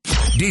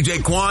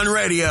DJ Quan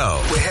Radio.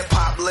 Where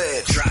hip-hop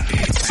lives. Drop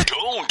it.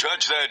 Don't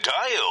touch that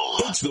dial.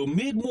 It's the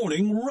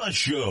Mid-Morning Rush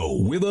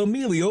Show with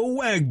Emillio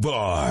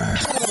EgBar.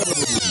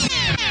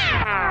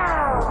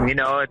 You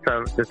know,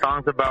 the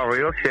song's about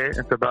real shit.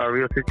 It's about a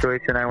real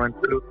situation I went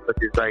through, which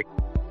is like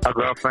a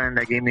girlfriend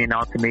that gave me an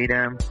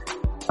ultimatum,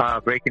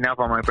 breaking up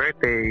on my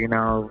birthday. You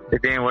know,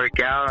 it didn't work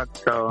out,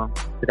 so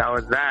that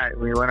was that.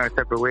 We went our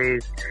separate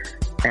ways.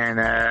 And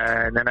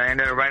then I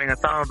ended up writing a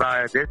song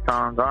about it, this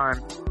song,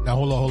 Gone. Now,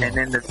 hold on. And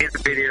then the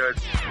music video.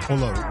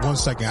 Hold on, 1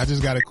 second. I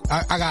gotta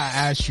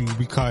ask you,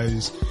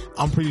 because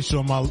I'm pretty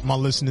sure my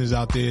listeners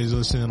out there is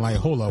listening like,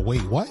 hold on,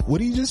 wait, what? What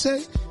did you just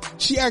say?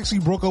 She actually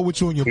broke up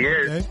with you on your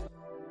birthday?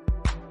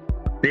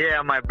 Yeah,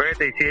 on my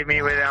birthday. She hit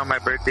me with it on my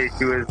birthday.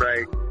 She was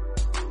like,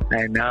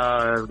 I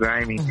know, it was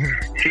grimy.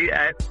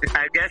 I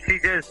guess she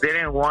just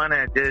didn't want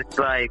to just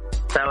like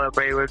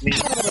celebrate with me.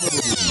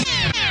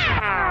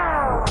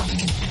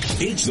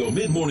 It's the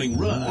Mid-Morning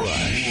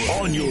Rush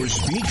on your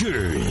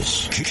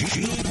speakers.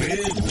 Keep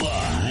it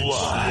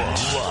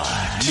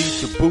locked. Need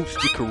to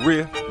boost your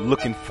career?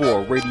 Looking for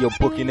a radio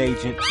booking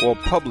agent or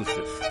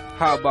publicist?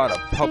 How about a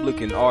public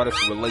and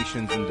artist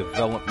relations and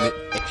development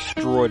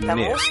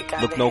extraordinaire?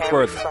 Look no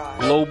further.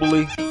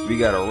 Globally, we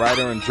got a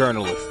writer and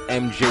journalist,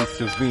 MJ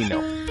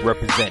Savino,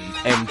 representing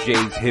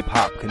MJ's Hip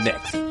Hop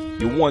Connects.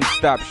 Your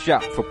one-stop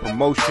shop for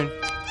promotion,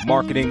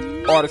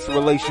 marketing, artist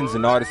relations,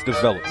 and artist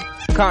development.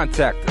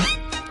 Contact us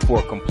for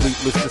a complete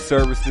list of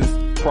services,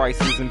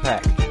 prices, and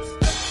packages.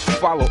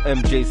 Follow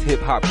MJ's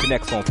Hip Hop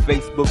Connects on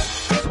Facebook,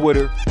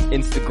 Twitter,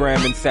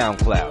 Instagram, and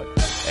SoundCloud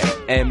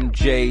at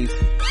MJ's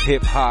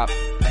Hip Hop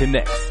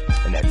Connects,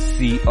 and that's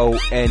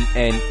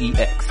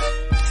CONNEX.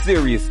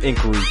 Serious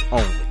inquiries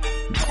only.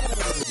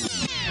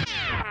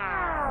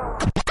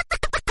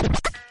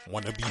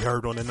 Want to be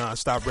heard on the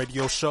Non-Stop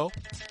Radio Show?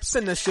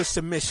 Send us your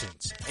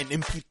submissions in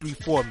MP3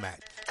 format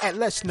at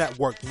Let's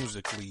Network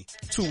Musically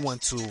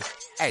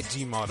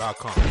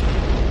 212@gmail.com.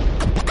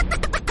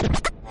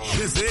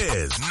 This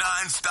is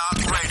Non-Stop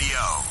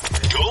Radio.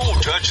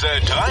 Don't touch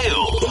that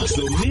dial. It's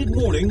the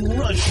Mid-Morning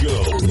Rush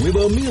Show with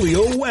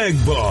Emillio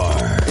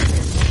EgBar.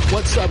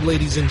 What's up,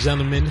 ladies and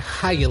gentlemen?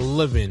 How you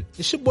living?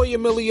 It's your boy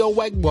Emillio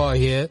EgBar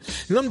here,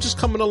 and I'm just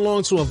coming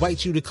along to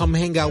invite you to come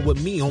hang out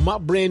with me on my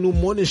brand new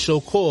morning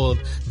show called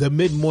The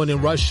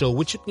Mid-Morning Rush Show,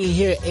 which you can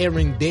hear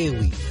airing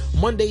daily,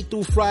 Monday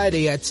through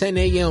Friday at 10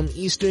 a.m.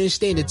 Eastern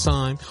Standard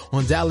Time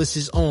on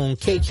Dallas's own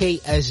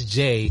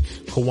KKSJ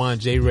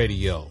Kawon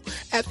Radio.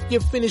 After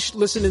you're finished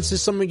listening to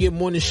some of your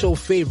morning show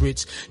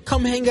favorites,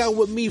 come hang out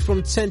with me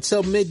from 10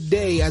 till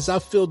midday as I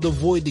fill the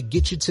void to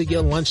get you to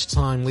your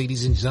lunchtime,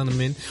 ladies and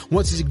gentlemen.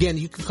 Once again,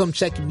 you can come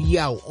check me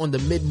out on the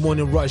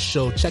Mid-Morning Rush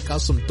Show. Check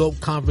out some dope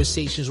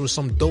conversations with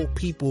some dope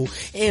people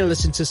and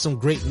listen to some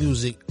great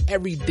music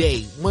every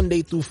day,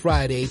 Monday through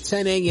Friday,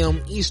 10 a.m.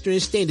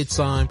 Eastern Standard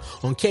Time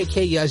on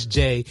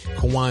KKSJ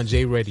Kawon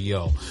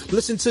Radio.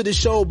 Listen to the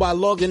show by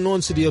logging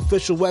on to the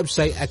official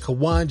website at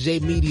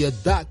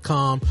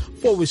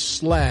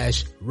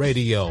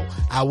KawonJmedia.com/radio.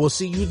 I will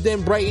see you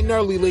then bright and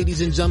early, ladies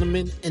and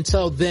gentlemen.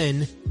 Until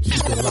then, keep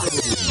it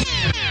locked.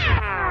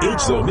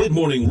 It's the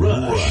Mid-Morning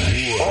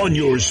Rush on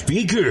your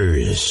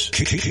speakers.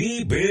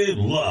 Keep it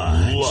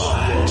locked. Yo,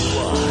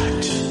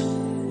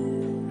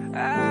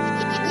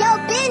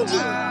 Benji.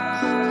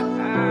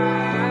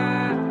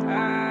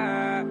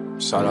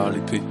 Shout out Ali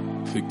P.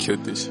 He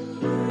killed this.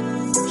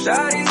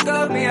 Shawty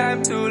scope me,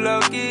 I'm too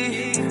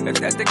low-key. If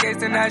that's the case,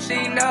 then how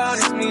she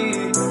notice me?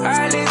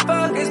 Hardly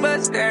focused,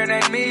 but staring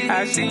at me.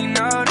 How she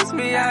notice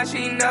me, how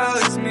she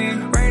notice me.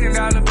 Raining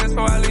dollar bills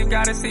before I leave,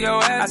 gotta see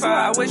your ass.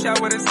 I wish I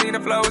would've seen the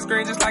flow was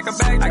green just like a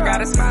backdrop. I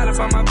got a smile up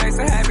on my face,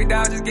 a happy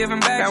dog, just giving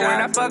back. And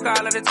when I fuck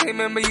all of the team,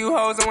 remember you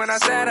hoes, and when I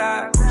said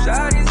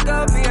Shawty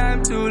scope me,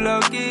 I'm too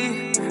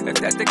low-key. If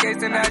that's the case,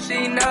 then how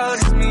she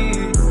notice me?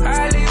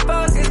 Hardly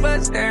focused,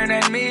 but staring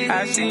at me.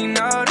 How she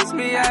notice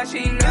me, how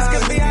she notice me. This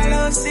could be our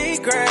little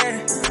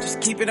secret, just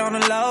keep it on the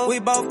low. We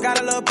both got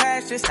a little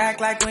past, just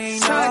act like we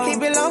know. Tryna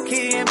keep it low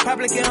key, in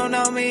public you don't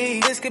know me.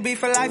 This could be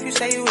for life, you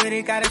say you with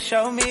it, gotta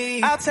show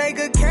me. I'll take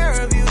good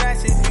care of you,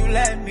 that's if you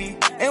let me.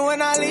 And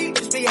when I leave,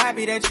 just be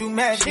happy that you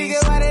met me. She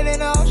get wetter than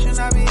the ocean,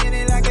 I be in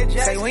it like a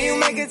jet. Say when you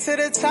make it to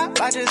the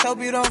top, I just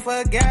hope you don't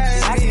forget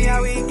me. Ask me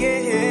how we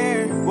get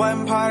here,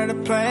 wasn't part of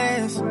the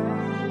plans.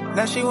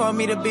 Now she want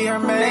me to be her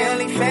man. They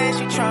only fans,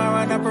 she tryna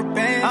run up her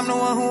bands. I'm the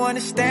one who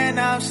understand,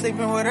 now I'm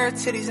sleeping with her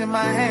titties in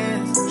my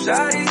hands.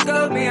 Shawty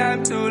scope me,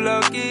 I'm too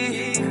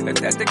low-key. If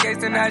that's the case,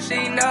 then how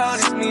she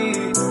notice me?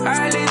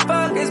 Hardly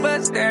focused,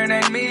 but staring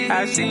at me.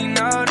 How she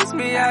notice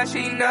me, how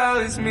she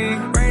notice me.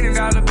 Raining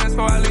dollar bills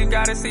before I leave,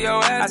 gotta see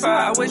your ass.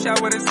 I wish I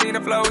would've seen the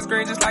flow was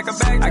green just like a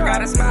backdrop. I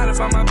got a smile up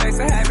on my face,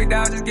 a happy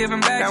dog, just giving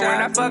back. And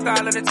when I fuck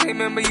all of the team,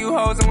 remember you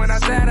hoes, and when I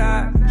said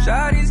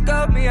Shawty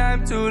scope me,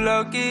 I'm too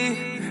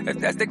low-key. If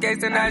that's the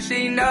case, then how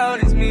she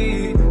notice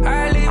me?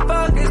 Hardly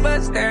focused,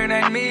 but staring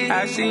at me.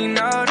 How she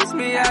notice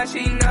me, how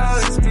she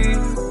notice me.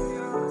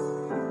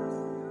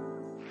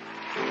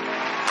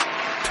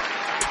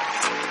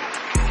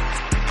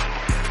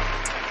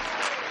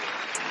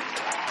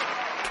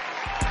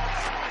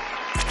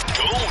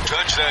 Don't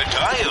Touch that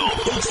dial.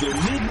 It's the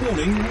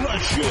Mid-Morning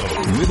Rush Show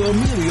with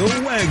Emillio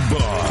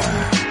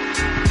EgBar.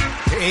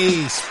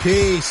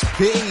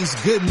 Peace.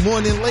 Good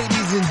morning,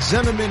 ladies and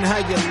gentlemen. How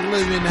you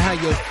living? How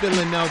you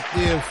feeling out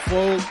there,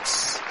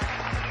 folks?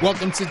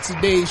 Welcome to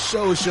today's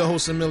show. It's your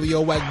host,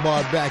 Emillio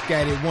EgBar, back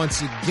at it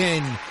once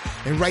again.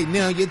 And right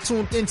now, you're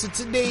tuned into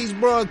today's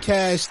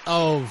broadcast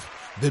of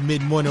the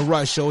Mid-Morning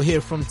Rush Show here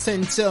from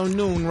 10 till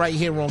noon right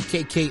here on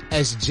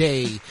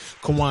KKSJ,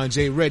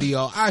 Kawon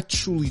Radio. I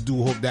truly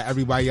do hope that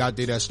everybody out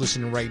there that's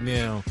listening right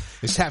now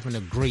is having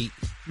a great,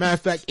 matter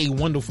of fact, a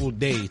wonderful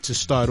day to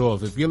start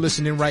off. If you're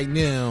listening right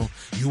now,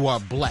 you are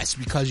blessed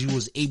because you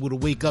was able to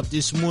wake up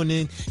this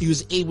morning, you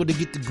was able to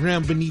get the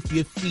ground beneath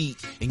your feet,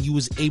 and you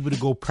was able to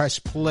go press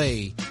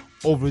play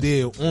over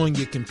there on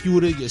your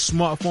computer, your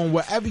smartphone,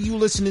 wherever you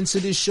listening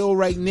to this show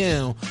right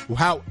now,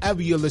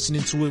 however you're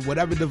listening to it,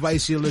 whatever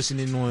device you're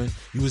listening on,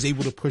 you was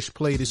able to push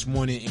play this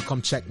morning and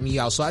come check me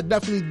out. So I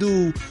definitely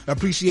do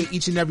appreciate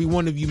each and every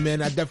one of you,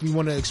 man. I definitely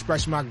want to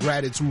express my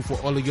gratitude for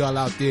all of y'all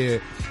out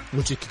there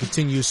with your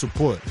continued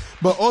support.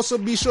 But also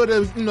be sure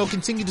to,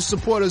 continue to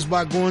support us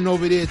by going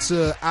over there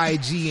to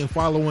IG and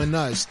following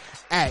us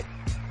at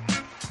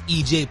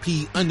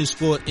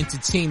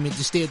EJP_entertainment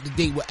to stay up to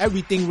date with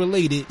everything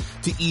related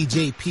to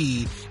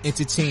EJP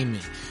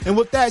Entertainment. And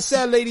with that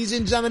said, ladies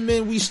and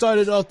gentlemen, we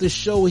started off the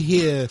show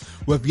here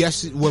with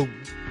the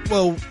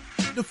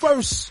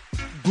first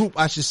group,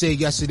 I should say,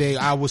 yesterday,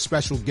 our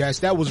special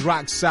guest, that was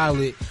Rock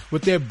Solid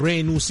with their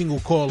brand new single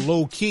called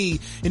Low Key.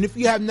 And if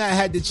you have not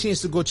had the chance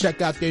to go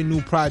check out their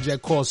new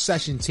project called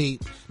Session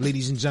Tape,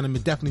 ladies and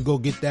gentlemen, definitely go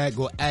get that.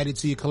 Go add it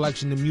to your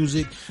collection of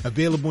music.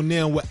 Available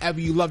now wherever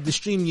you love to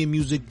stream your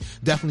music.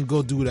 Definitely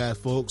go do that,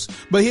 folks.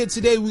 But here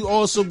today, we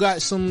also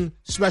got some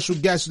special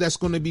guests that's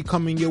going to be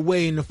coming your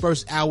way in the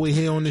first hour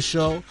here on the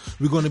show.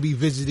 We're going to be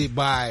visited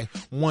by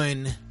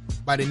one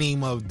by the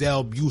name of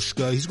Del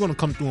Bushka. He's going to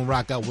come through and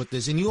rock out with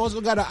us. And you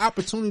also got an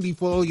opportunity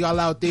for all y'all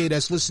out there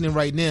that's listening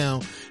right now,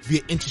 if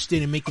you're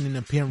interested in making an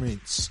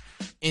appearance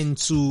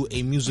into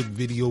a music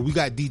video. We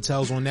got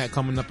details on that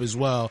coming up as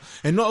well.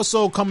 And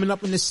also coming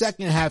up in the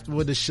second half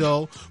of the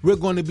show, we're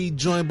going to be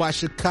joined by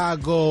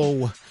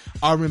Chicago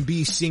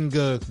R&B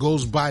singer,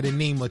 goes by the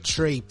name of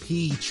Trey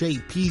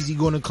Peasy,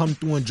 going to come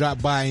through and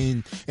drop by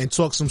and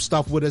talk some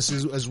stuff with us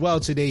as well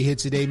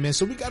today, man.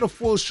 So we got a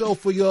full show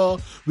for y'all.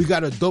 We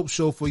got a dope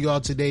show for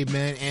y'all today,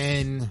 man.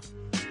 And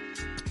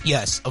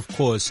yes, of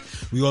course,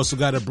 we also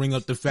got to bring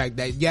up the fact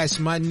that, yes,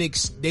 my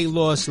Knicks, they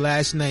lost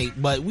last night,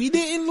 but we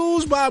didn't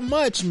lose by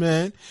much,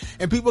 man.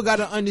 And people got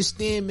to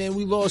understand, man,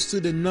 we lost to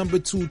the number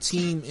 2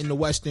 team in the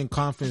Western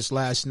Conference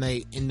last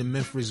night in the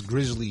Memphis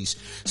Grizzlies.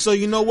 So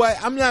you know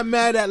what? I'm not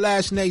mad at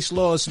last night's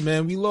loss,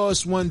 man. We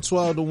lost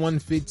 112 to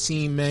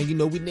 115, man.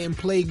 We didn't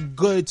play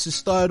good to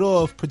start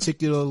off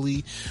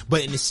particularly,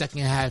 but in the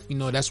second half,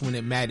 that's when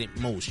it mattered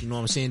most. You know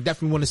what I'm saying?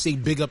 Definitely want to say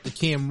big up to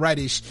Cam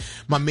Reddish.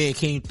 My man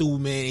came through,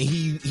 man, and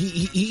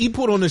he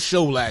put on a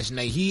show last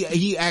night.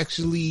 He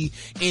actually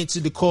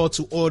answered the call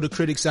to all the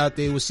critics out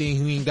there was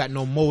saying he ain't got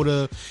no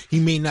motor. He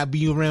may not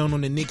be around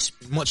on the Knicks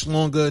much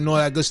longer and all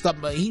that good stuff,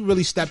 but he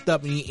really stepped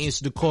up and he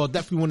answered the call.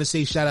 Definitely want to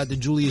say shout out to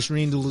Julius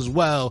Randle as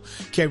well.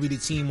 Carried the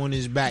team on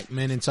his back,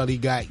 man, until he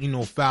got,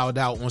 fouled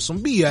out on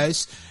some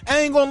BS. I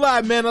ain't gonna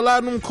lie, man. A lot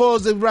of them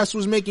calls the refs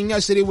was making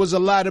yesterday was a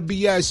lot of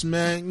BS,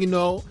 man.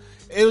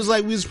 It was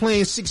like we was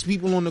playing 6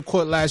 people on the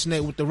court last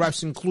night with the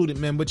refs included,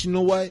 man. But you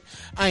know what?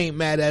 I ain't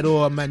mad at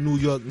all at my New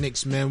York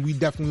Knicks, man. We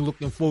definitely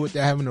looking forward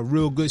to having a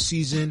real good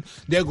season.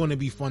 They're going to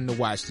be fun to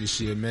watch this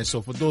year, man.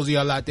 So for those of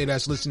y'all out there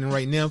that's listening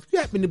right now, if you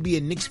happen to be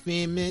a Knicks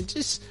fan, man,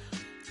 just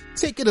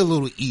take it a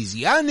little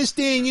easy. I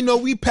understand,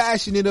 we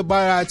passionate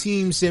about our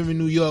teams here in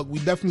New York. We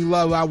definitely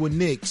love our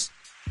Knicks.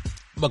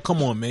 But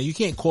come on, man, you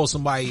can't tell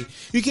somebody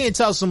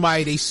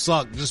they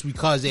suck just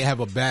because they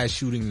have a bad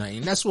shooting night.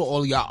 And that's what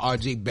all y'all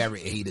RJ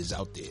Barrett haters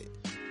out there.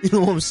 You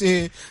know what I'm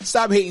saying?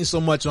 Stop hating so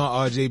much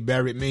on RJ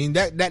Barrett, man.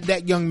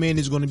 That young man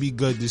is going to be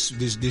good this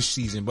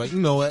season. But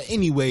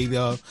anyway,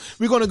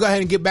 we're going to go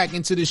ahead and get back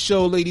into the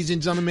show, ladies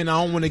and gentlemen.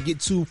 I don't want to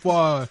get too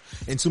far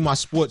into my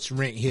sports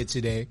rant here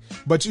today.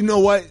 But you know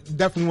what?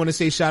 Definitely want to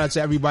say shout out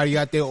to everybody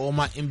out there, all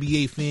my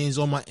NBA fans,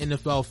 all my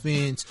NFL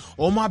fans,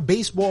 all my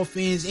baseball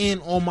fans,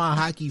 and all my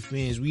hockey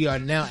fans. We are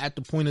now at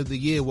the point of the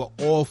year where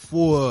all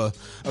 4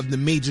 of the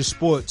major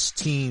sports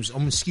teams,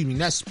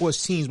 not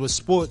sports teams, but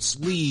sports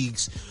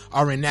leagues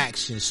are in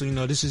action. So,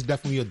 this is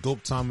definitely a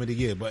dope time of the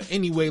year. But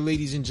anyway,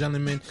 ladies and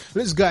gentlemen,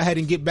 let's go ahead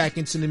and get back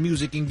into the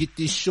music and get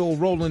this show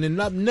rolling. And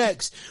up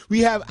next,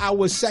 we have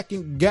our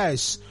second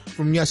guest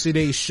from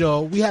yesterday's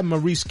show. We have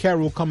Maurice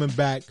Carroll coming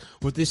back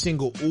with this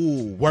single,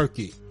 Ooh, Work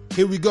It.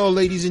 Here we go,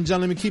 ladies and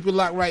gentlemen. Keep it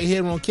locked right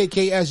here on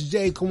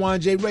KKSJ,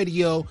 Kawon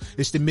Radio.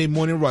 It's the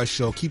Mid-Morning Rush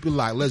Show. Keep it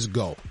locked. Let's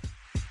go.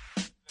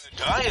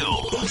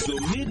 Dial. It's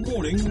the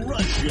Mid-Morning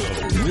Rush Show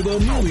with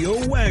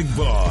Emillio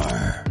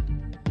EgBar.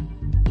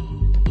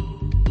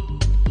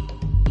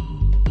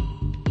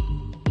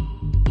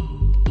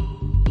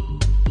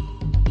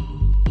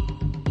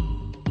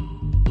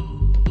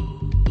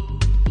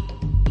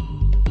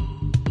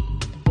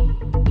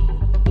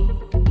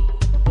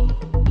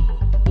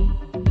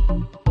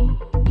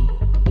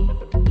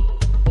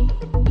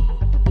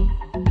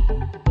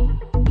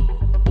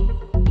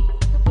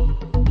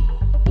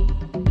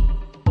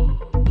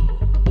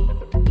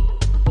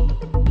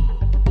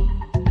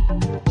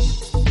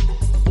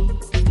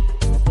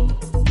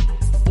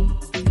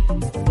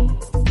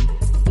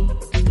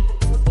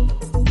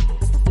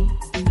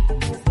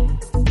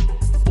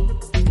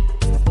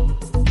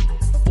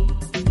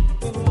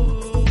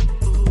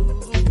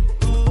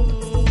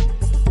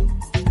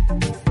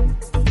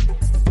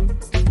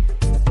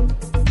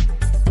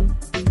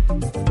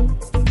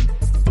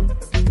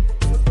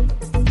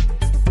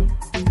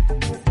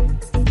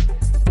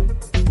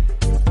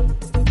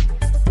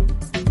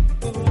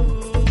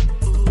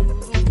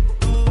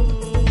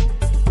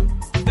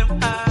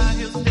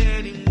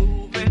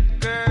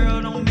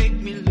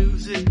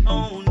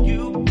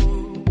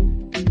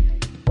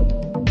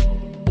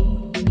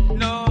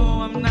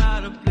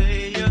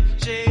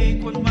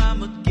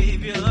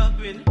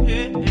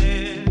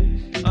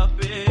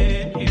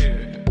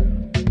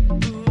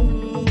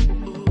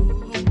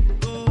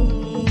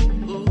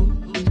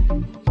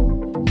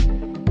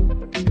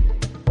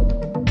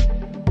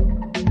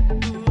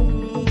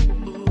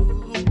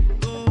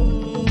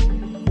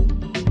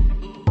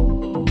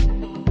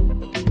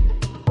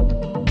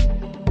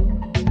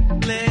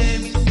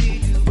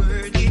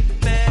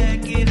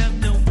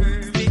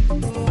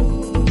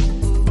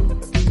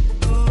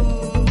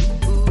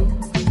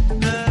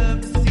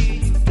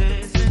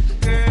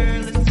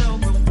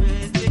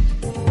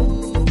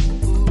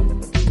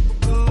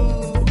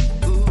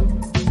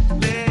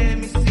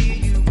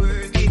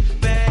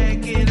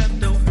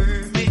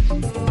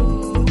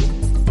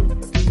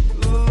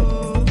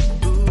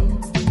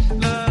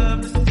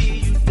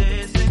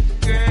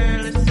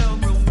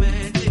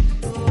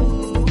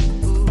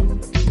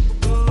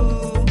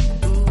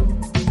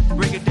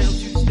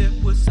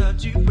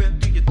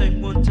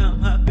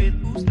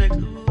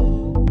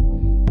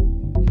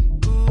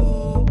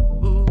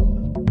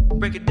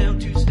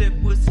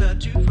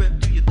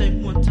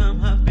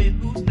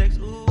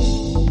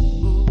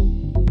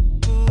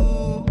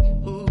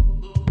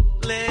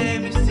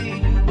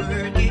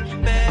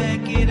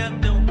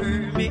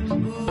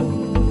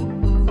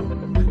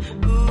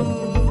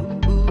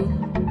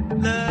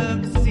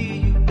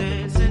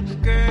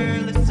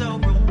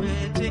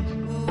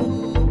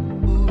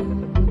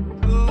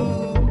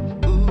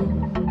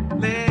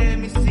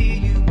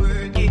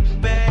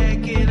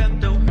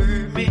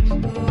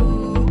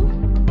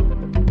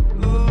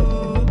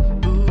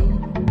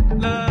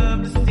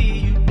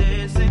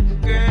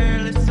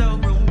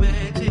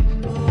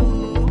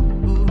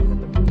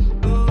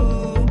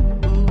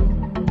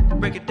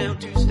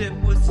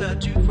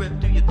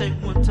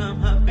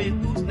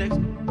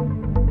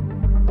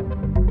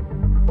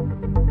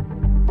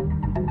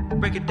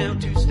 Break it down,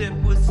 two-step,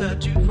 what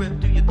side you rep?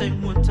 Do your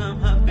thing one time,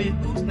 hop in,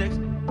 who's next?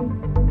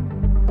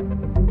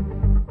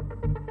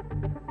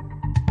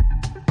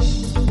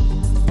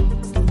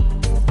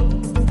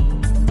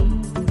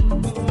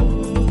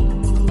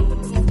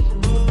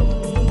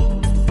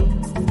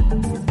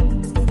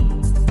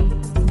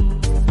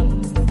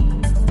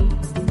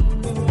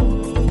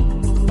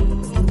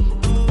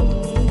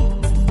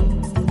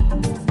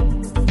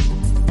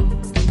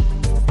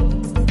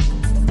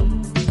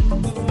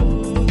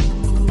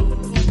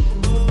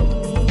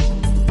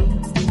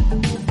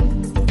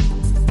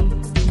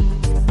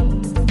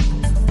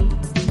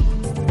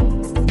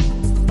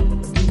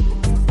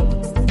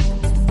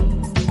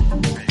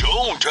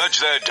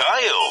 That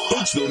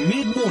dial. It's the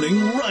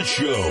Mid-Morning Rush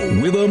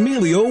Show with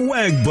Emillio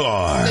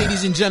EgBar.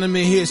 Ladies and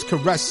gentlemen, here's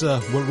Caressa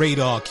with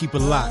Radar. Keep it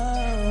locked.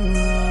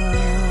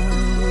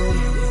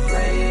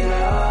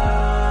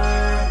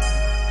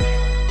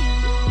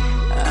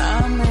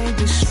 I may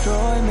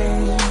destroy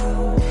me.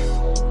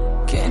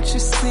 Can't you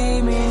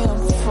see me?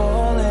 I'm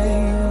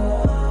falling.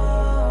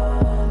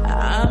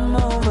 I'm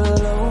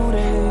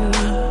overloaded.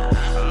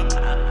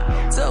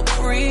 To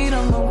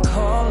freedom I'm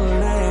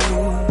calling.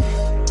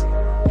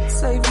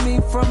 Save me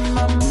from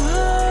my mind.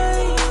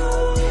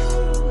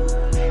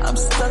 I'm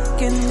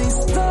stuck in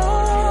these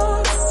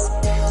thoughts.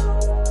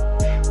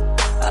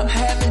 I'm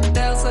having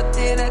doubts. What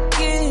did I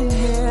get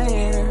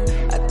here?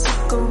 I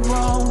took a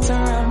wrong turn.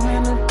 I'm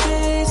in a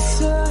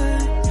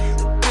desert.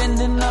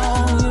 Depending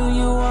on you,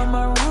 you are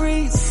my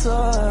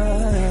resource.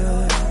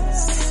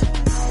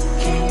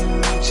 Can you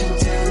reach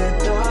into the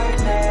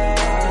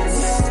darkness?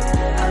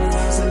 I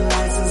lose the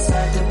lights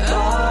inside the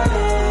garden.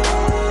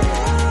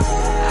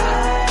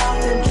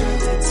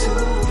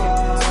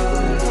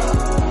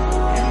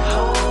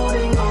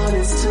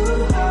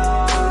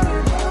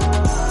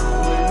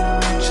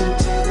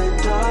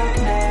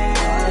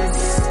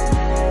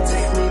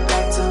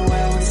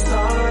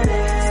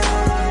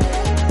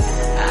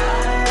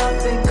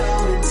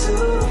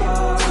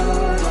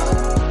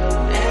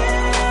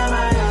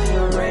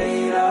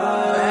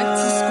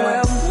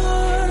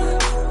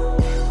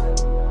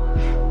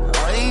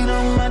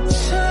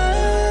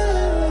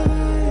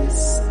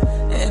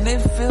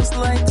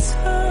 Like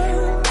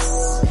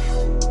turns,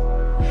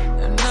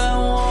 and I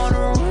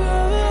wanna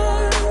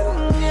run,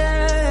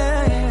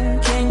 yeah.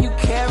 Can you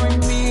carry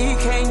me?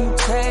 Can you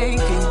take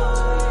it?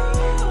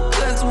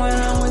 'Cause when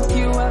I'm with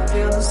you, I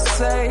feel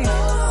safe.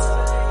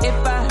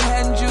 If I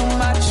hand you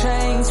my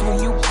chains,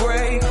 will you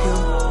break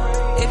them?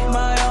 If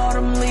my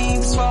autumn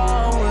leaves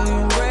fall, will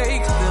you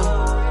rake them?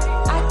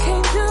 I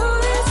can't do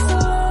this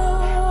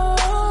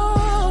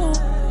alone.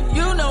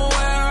 You know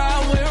where I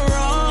went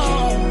wrong. Can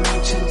you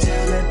reach into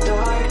the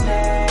dark?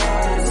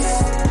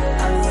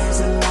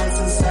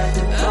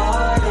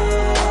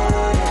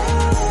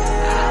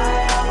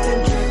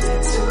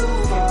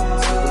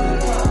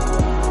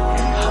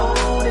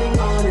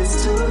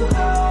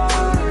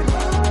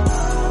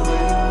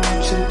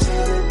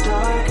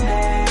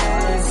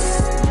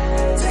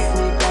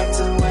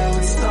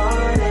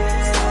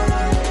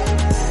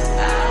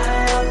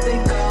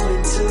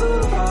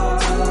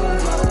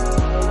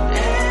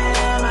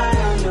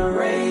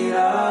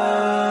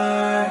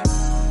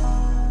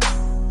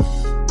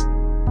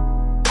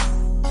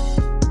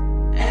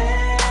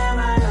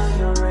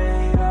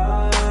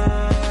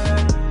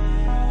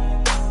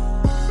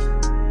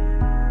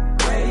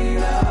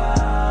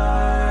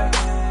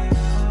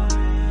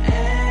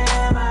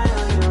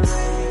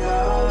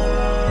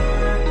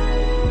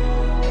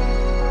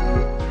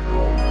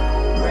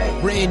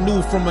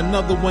 New from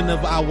another one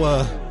of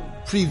our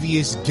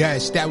previous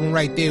guests. That one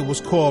right there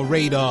was called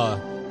Radar,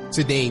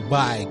 today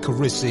by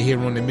Caressa here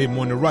on the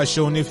Mid-Morning Rush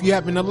Show. And if you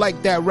happen to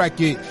like that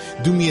record,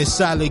 do me a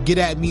solid, get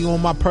at me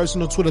on my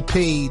personal Twitter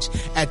page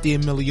at the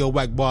Emillio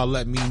EgBar.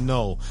 Let me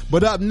know.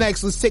 But up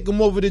next, let's take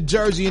them over to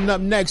Jersey, and up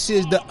next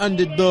is the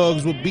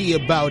Underdogs will Be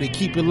About It.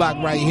 Keep it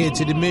locked right here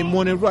to the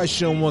Mid-Morning Rush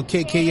Show on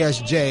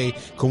KKSJ,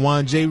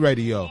 Kawan J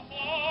Radio.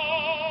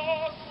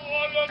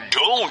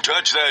 Don't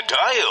touch that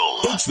dial.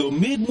 It's the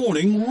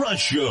Mid-Morning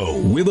Rush Show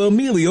with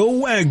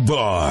Emillio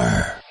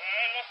EgBar.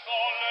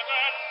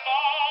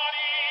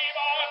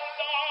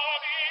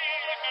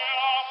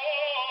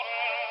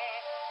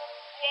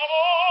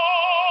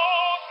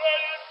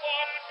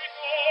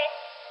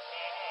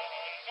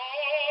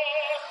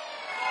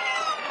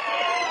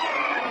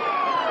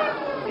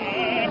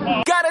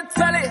 Gotta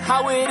tell it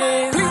how it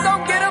is. Please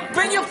don't get up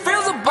in your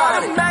feels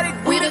about it.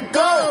 Automatic, we the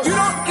go. You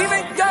don't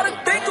even gotta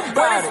think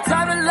about it. It's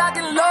time to lock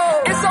and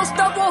load. It's so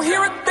stuck, won't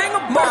hear a thing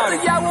about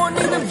it. Y'all won't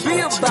even be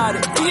about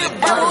it. Be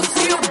about it,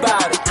 see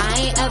about it. I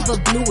ain't ever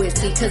blew it,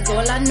 see, cause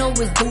all I know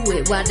is do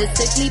it. While the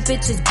sickly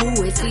bitches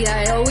boo it. See,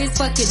 I always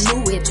fucking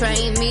knew it.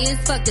 Trying me is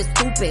fucking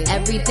stupid.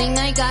 Everything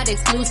I got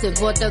exclusive.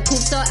 Bought the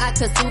coupe so I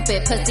could soup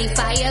it. Pussy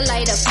fire,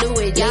 lighter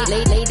fluid. Yeah,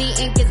 lady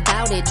ink is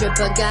bout it.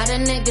 Dripper got a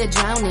nigga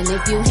drowning.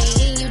 If you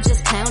hating, you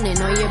just counting.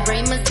 Or your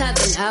brain must have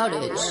an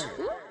outage.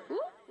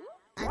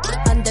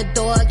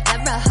 Underdog,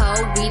 ever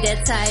hoe, we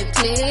that type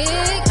click. I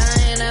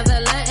ain't ever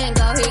letting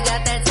go, he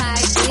got that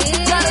type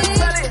click. Gotta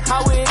tell it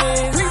how it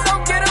is. Please don't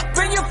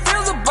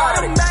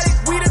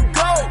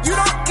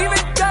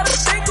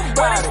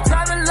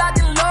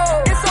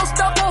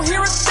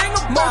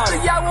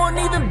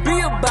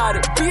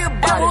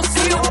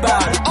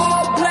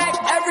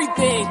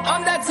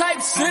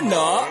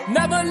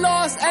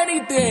lost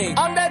anything.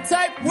 I'm that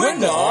type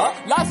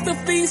winner. Lobster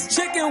feast,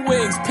 chicken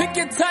wings. Pick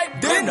your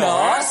type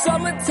dinner.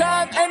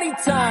 Summertime,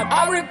 anytime.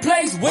 I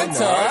replace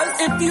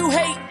winters. If you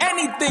hate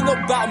anything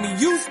about me,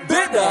 use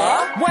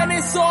bitter. When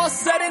it's all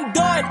said and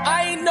done,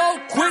 I ain't no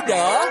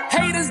quitter.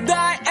 Haters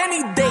die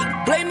any day.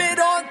 Blame it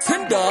on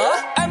Tinder.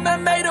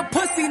 MMA the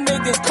pussy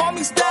niggas. Call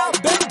me style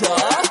bender.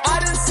 I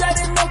done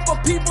said enough,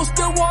 but people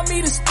still want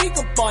me to speak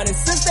upon it.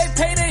 Since they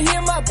pay to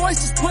hear my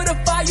voice, just put a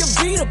fire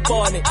beat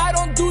upon it. I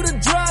don't do the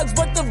drugs,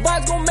 but the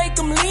vibes gon' make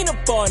them lean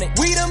upon it.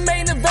 We the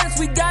main events,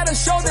 we gotta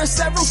show there's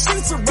several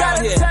seats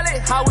around here. Tell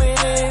it how it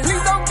is.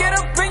 Please don't get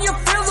up in your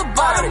feels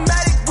about it.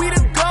 Automatic, we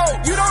the go.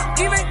 You don't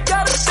even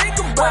gotta think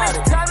about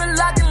it. Time to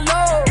lock and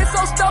load. It's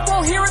so stuff,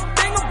 won't hear a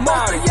thing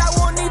about it. Y'all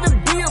won't even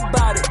be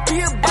about it.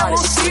 Be about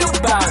it, see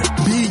about it.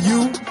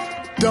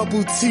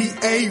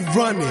 B-U-double-T-A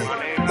running.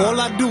 All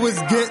I do is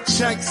get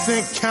checks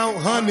and count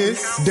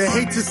hundreds. They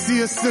hate to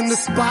see us in the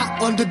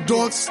spot,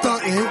 underdog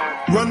stunting.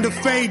 Run the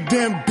fade,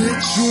 damn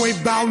bitch, you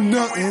ain't bout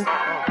nothing.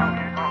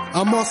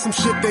 I'm on some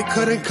shit they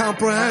couldn't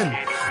comprehend.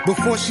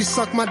 Before she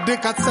suck my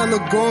dick, I tell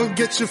her go and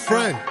get your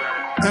friend.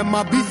 And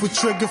my beef with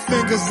trigger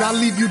fingers, I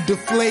leave you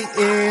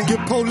deflating.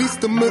 Give police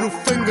the middle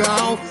finger, I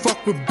don't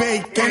fuck with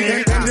bacon.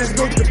 And there's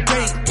no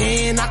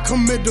debating, I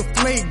commit a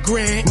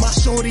flagrant. My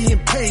shorty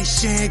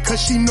impatient,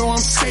 cause she know I'm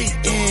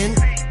Satan.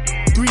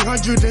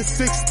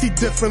 360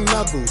 different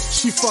levels.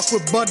 She fuck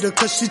with butter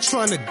cause she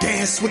tryna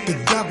dance with the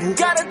devil.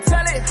 Gotta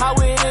tell it how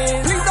it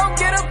is. Please don't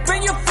get up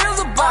in your feels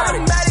about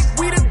it. Automatic,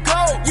 we the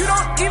go. You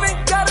don't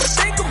even gotta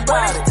think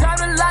about it. Time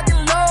to lock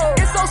and load.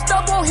 It's so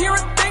stuff, won't hear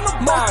a thing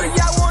about it.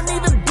 Y'all won't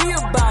even be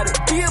about it.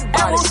 Be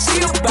about it,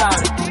 see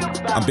about it.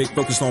 I'm big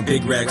focused on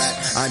big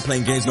racks. I ain't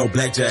playing games, no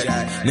blackjack.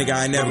 Nigga,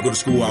 I ain't never go to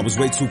school. I was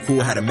way too cool,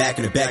 had a Mac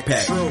in a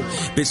backpack.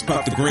 Bitch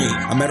popped the green.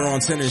 I met her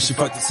on Tinder and she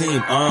fucked the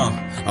team.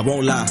 I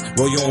won't lie.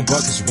 Roll your own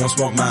buckets, you won't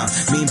smoke mine.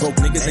 Me and broke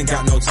niggas ain't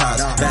got no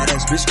ties.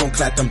 Badass bitch gon'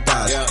 clap them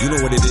thighs. You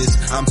know what it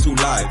is, I'm too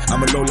live.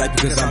 I'm a low life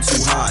because I'm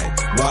too high.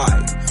 Why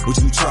would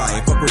you try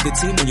and fuck with the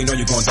team when you know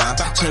you're gon' die?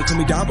 Chain to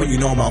me down, but you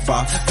know I'm on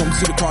fire. Come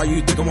to the car,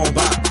 you think I won't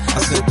buy. I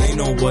said they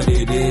know what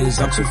it is.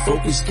 I'm too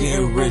focused,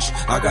 getting rich.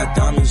 I got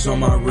diamonds on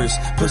my wrist,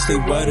 plus they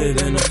wetter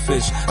than a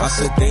fish. I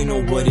said they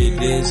know what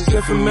it is.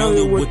 Get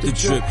familiar with the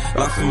drip,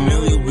 like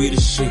familiar with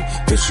the shit.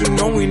 Cause you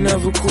know we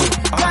never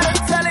quit. Gotta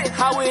tell it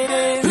how it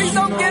is. Please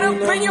don't get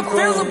up in your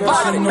feels about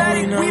it.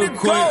 Automatic, we the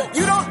go.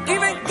 You don't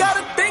even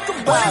gotta think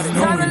about it.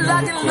 Time to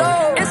lock and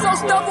load. It's so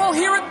stuff, won't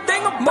hear a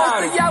thing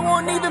about it. Y'all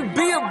won't even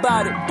be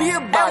about it. Be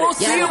about it, we'll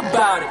see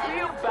about it.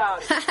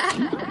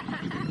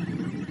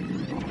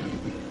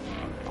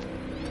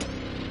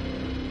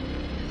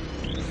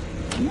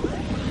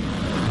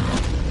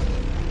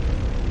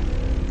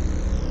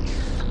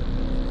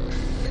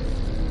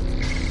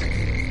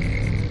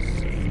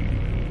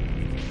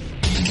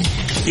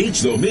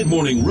 It's the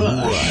Mid-Morning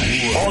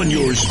Rush on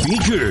your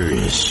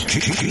speakers.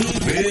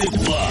 Keep it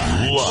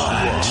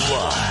locked.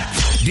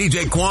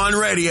 DJ Quan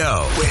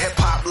Radio. Where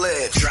hip-hop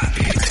lives. Drop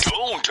it.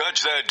 Don't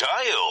touch that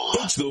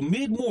dial. It's the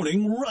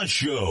Mid-Morning Rush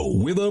Show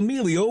with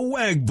Emillio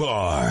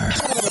EgBar.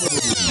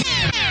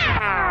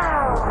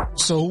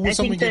 So who was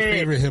some of your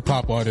favorite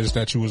hip-hop artists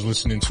that you was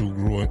listening to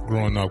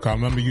growing up? I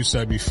remember you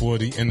said before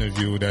the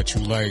interview that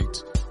you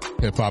liked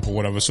hip-hop or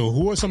whatever. So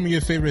who are some of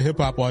your favorite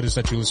hip-hop artists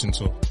that you listen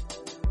to?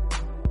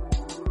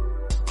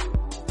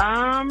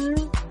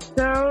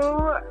 So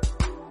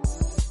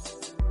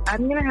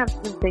I'm gonna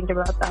have to think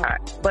about that,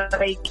 but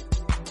like,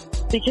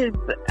 because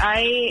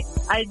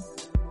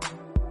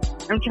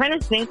I'm trying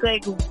to think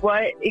like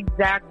what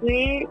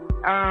exactly,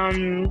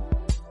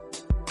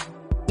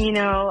 you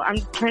know, I'm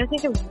trying to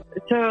think of,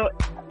 so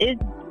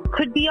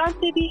could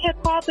Beyonce be hip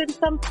hop in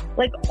some,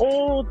 like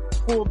old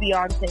school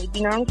Beyonce? Do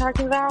you know what I'm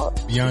talking about?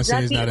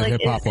 Beyonce is not a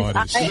hip hop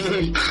artist.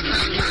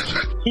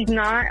 She's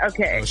not?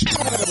 Okay. No, she's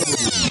not.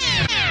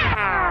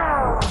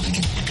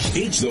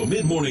 It's the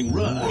Mid-Morning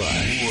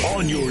Rush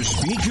on your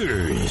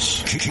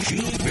speakers.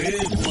 Keep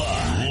it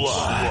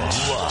locked.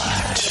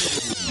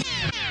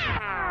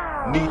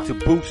 Need to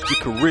boost your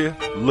career?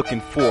 Looking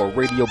for a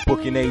radio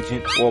booking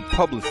agent or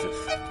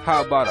publicist?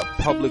 How about a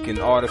public and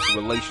artist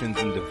relations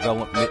and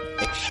development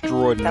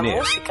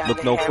extraordinaire?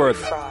 Look no further.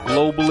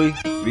 Globally,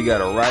 we got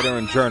a writer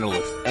and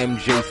journalist,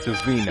 MJ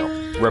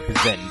Savino,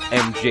 representing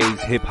MJ's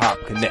Hip Hop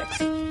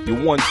Connects. Your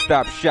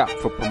one-stop shop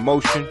for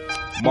promotion,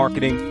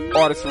 marketing,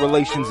 artist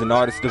relations, and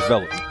artist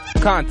development.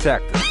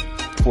 Contact us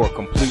for a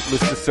complete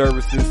list of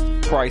services,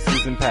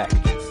 prices, and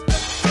packages.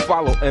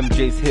 Follow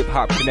MJ's Hip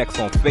Hop Connects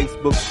on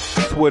Facebook,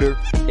 Twitter,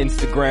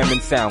 Instagram,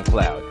 and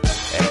SoundCloud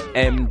at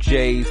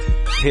MJ's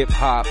Hip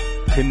Hop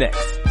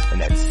Connects,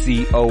 and that's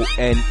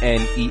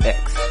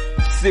CONNEX.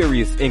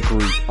 Serious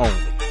inquiries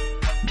only.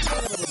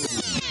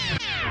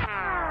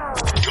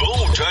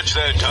 Don't touch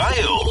that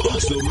dial.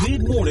 It's the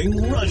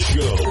Mid-Morning Rush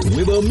Show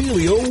with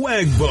Emillio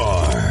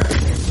EgBar.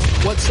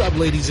 What's up,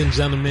 ladies and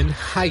gentlemen?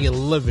 How you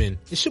living?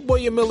 It's your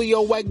boy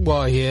Emillio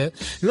EgBar here,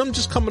 and I'm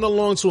just coming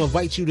along to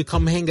invite you to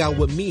come hang out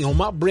with me on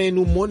my brand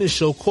new morning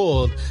show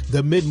called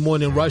The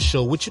Mid-Morning Rush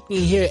Show, which you can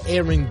hear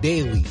airing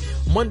daily,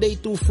 Monday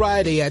through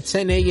Friday at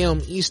 10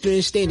 a.m.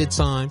 Eastern Standard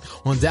Time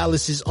on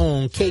Dallas's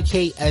own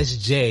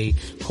KKSJ,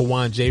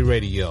 Kawan J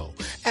Radio.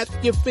 After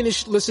you're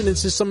finished listening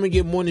to some of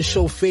your morning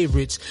show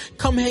favorites,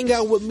 come hang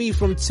out with me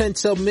from 10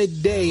 till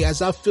midday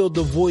as I fill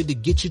the void to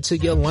get you to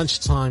your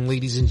lunchtime,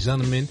 ladies and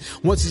gentlemen.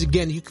 Once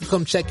again, you can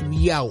come check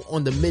me out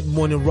on the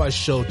Mid-Morning Rush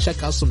Show.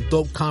 Check out some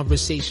dope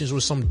conversations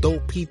with some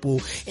dope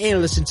people and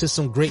listen to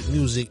some great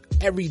music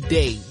every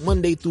day,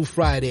 Monday through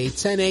Friday,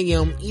 10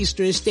 a.m.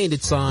 Eastern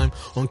Standard Time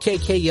on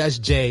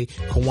KKSJ,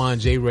 Kawan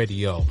J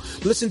Radio.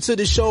 Listen to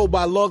the show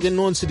by logging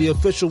on to the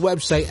official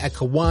website at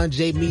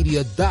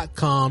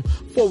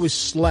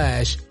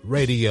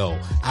kawanjmedia.com/radio.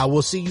 I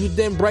will see you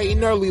then bright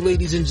and early,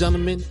 ladies and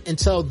gentlemen.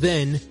 Until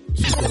then,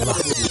 keep it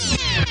locked.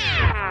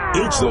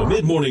 It's the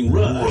Mid-Morning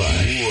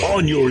Rush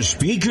on your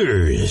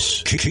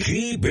speakers.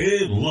 Keep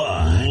it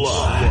locked.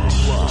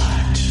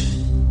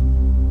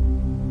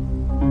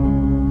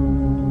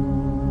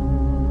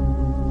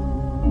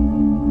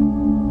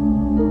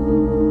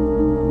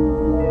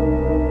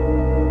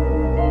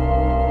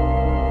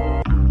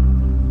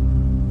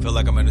 Feel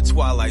like I'm in the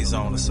Twilight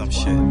Zone or some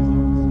shit.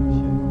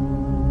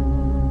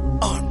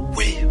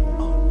 Unreal.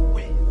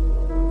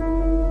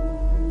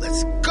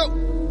 Let's go.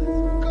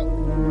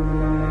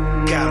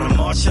 Got 'em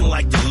marching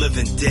like the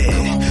living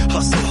dead.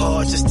 Hustle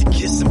hard just to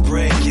get some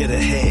bread, get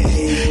ahead.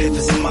 If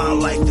it's my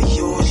life or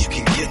yours, you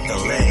can get the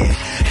lead.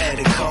 Had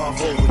a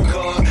convo with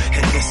God,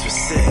 and this was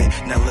said.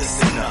 Now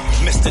listen up.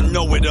 Mr.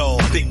 Know-It-All,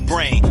 big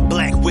brain,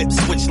 black whip,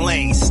 switch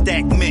lanes,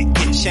 stack mint,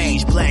 get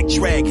change, black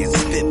dragons,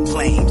 spit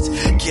flames,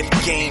 gift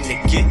game to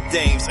get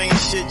dames. Ain't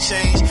shit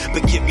changed,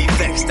 but get me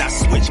vexed, I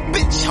switch,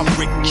 bitch, I'm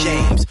Rick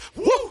James.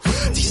 Woo!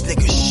 These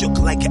niggas shook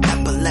like an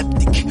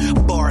epileptic.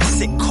 Bar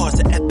sick, cause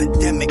an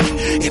epidemic.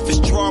 If it's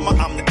drama,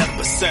 I'm the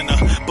epicenter.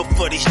 But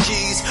for these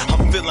G's,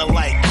 I'm feeling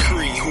like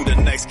Creed, who the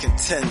next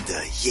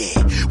contender.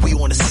 Yeah, we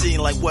on the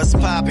scene like what's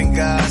poppin',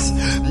 guys.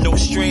 No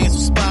strings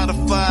with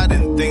Spotify,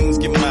 then things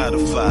get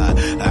modified.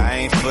 I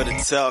ain't for the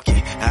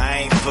talking,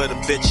 I ain't for the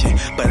bitching,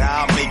 but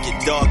I'll make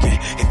it darker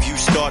if you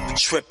start to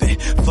tripping.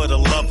 For the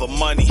love of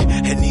money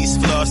and these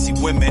flossy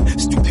women,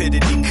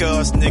 stupidity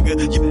cause, nigga,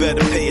 you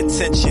better pay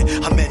attention.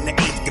 I'm in the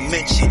 8th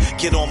dimension,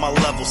 get on my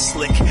level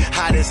slick.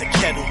 Hot as a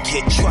kettle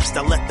get, trust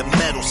I let the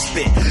metal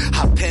spit.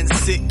 I pen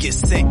sick, get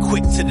sent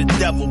quick to the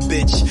devil,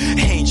 bitch.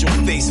 Angel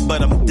face,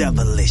 but I'm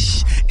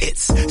devilish.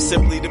 It's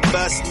simply the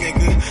best,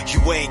 nigga.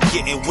 You ain't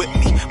getting with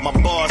me. My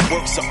bars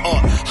works of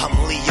art.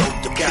 I'm Leo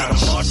the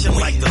bitch. Marching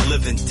like the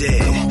living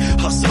dead.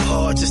 Hustle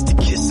hard just to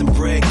get some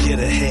bread, get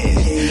ahead.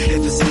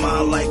 If it's my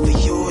life or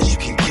yours, you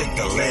can get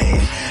the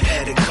lead.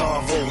 Had a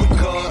convo with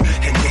God,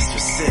 and this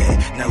was said.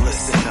 Now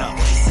listen up.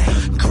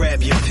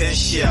 Grab your pen,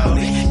 shout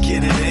it.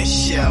 Get it in,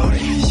 shout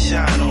it.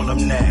 Shine on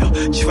them now.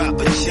 Drop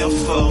a gem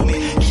for me.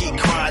 Keep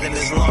grinding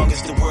as long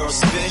as the world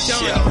spins,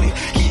 shout it.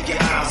 Keep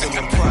your eyes on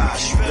the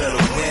prize. You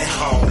better win,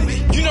 homie.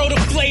 You know the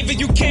flavor,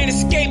 you can't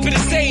escape it,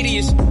 it's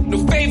 80s. No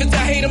favors, I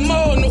hate them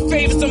all, no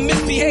favors, I'm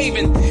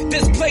misbehaving.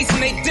 Displacing,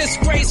 they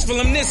disgraceful,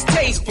 I'm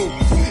distasteful.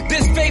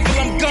 Disfaithful,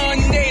 I'm gone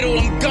natal,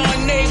 I'm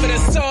gone neighbor,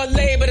 that's all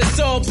labor, that's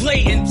all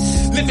blatant.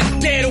 Living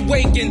dead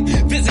awakened,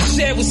 visit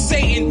share with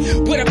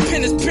Satan. With a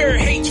pen is pure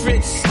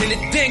hatred, and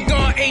it then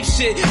gone ape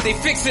shit. They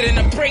fix it and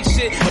I break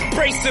shit,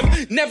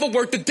 abrasive, never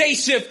work the day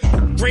shift.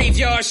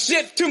 Graveyard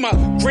shit, to my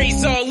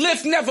grace all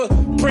lift, never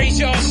praise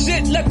y'all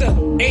shit, let the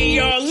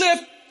AR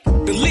lift.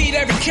 Delete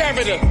every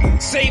character,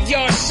 save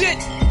y'all shit.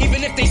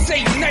 Even if they say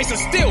you nice, I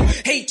still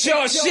hate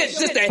y'all shit.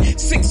 Just that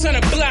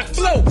 600 block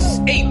flow.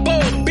 8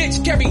 bold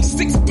bitch carry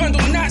 6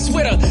 bundle knots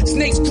with her.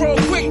 Snakes grow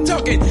quick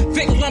talking.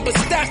 Big lumber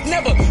stock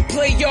never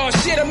play y'all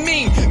shit. I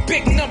mean,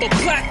 big number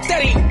plot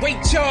that ain't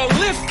wait y'all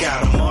lift.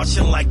 Got 'em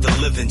marching like the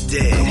living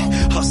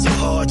dead. Hustle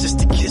hard just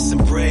to get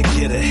some bread,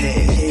 get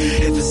ahead.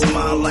 If it's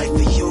my life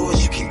or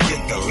yours, you can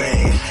get the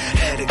lead.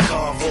 Had a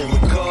convo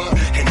with God,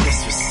 and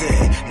this was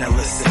said. Now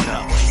listen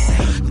up.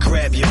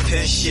 Grab your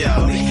pen,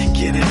 shout it.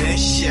 Get it in,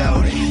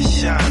 shout it.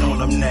 Shine on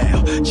them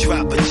now.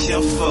 Drop a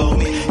gem for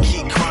me.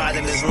 Keep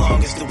grinding as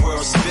long as the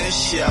world spins,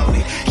 shout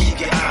it. Keep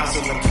your eyes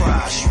on the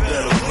prize. You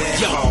better win,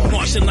 yo, homie.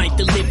 marching like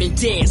the living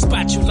dead.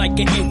 Spot you like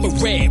an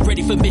infrared.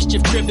 Ready for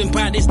mischief, driven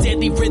by this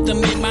deadly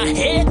rhythm in my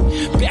head.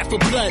 Back for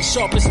blood,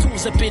 sharpest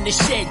tools up in the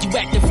shed. You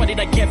acting funny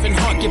like Kevin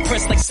Hart. Get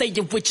pressed like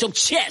Satan with your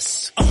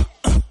chest.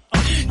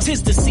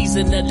 'Tis the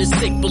season of the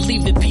sick,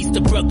 believe it, peace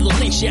the brother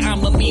Lynch. Yeah,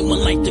 I'm a mean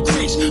one like the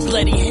Grinch.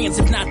 Bloody hands,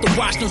 if not the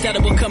wash, no doubt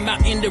it will come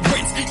out in the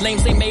rinse.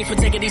 Lames ain't made for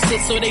taking these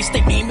hits, so they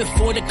stay aiming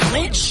for the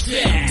clinch.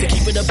 Yeah. To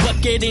keep it a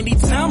buck at any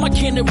time, I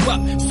can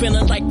erupt.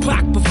 Feeling like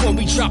Pac before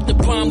we drop the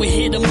bomb, we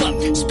hit 'em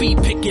up.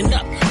 Speed picking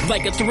up,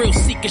 like a thrill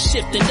seeker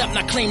shifting up.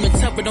 Not claiming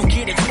tough, but don't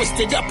get it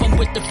twisted up. I'm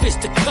with the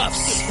fist of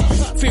cuffs.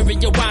 Fear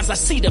in your eyes, I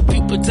see the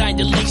people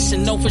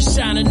dilation. Over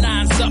shining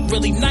eyes up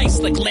really nice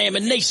like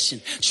lamination.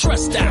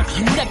 Trust I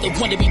never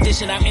wanna Steady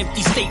dishing out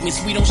empty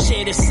statements. We don't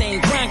share the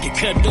same grind, get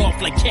cut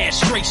off like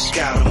castration.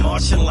 Got 'em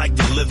marching like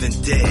the living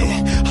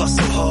dead.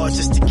 Hustle hard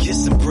just to get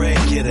some bread,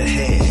 get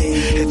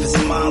ahead. If it's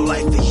my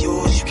life or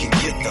yours, you can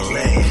get the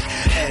lead.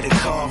 Had it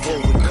carved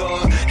over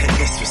car, and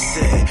this was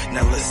said.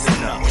 Now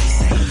listen up.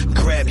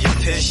 Grab your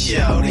pen,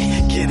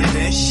 shouty, get it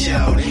in,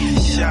 shouty.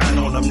 Shine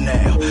on them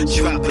now,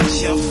 drop a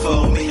gem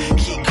for me.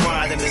 Keep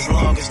grinding as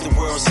long as the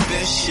world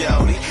spins,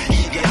 shouty.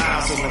 Keep your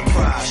eyes on the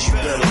prize, you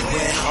better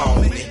win,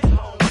 homie.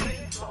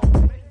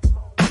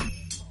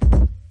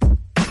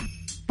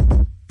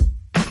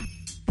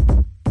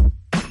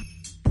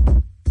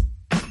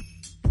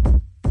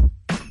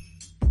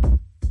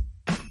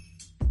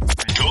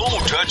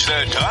 Don't touch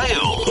that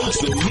dial.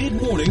 It's the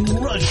Mid-Morning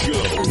Rush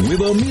Show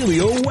with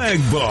Emillio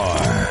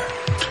EgBar.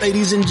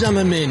 Ladies and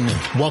gentlemen,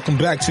 welcome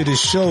back to the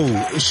show.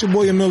 It's your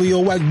boy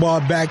Emillio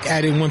EgBar back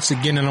at it once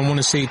again, and I want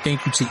to say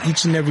thank you to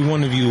each and every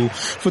one of you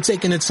for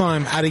taking the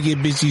time out of your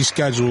busy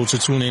schedule to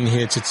tune in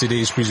here to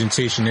today's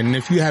presentation. And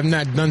if you have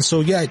not done so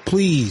yet,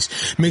 please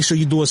make sure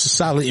you do us a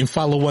solid and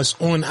follow us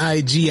on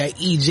IG at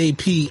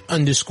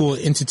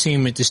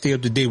EJP_entertainment to stay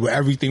up to date with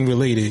everything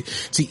related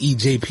to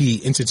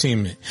EJP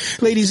Entertainment.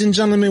 Ladies and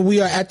gentlemen, we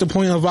are at the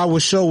point of our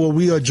show where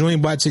we are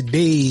joined by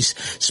today's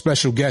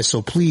special guest.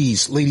 So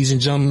please, ladies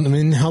and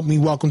gentlemen, help me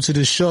welcome to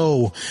the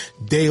show,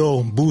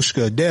 Dale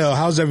Bushka. Dale,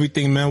 how's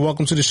everything, man?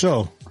 Welcome to the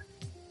show.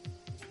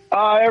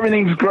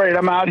 Everything's great.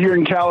 I'm out here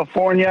in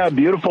California.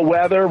 Beautiful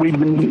weather. We've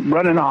been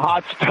running a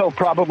hot spell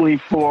probably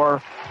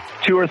for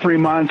 2 or 3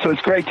 months, so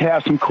it's great to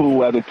have some cool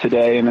weather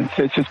today. And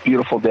it's just a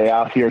beautiful day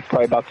out here. It's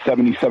probably about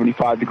 70,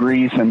 75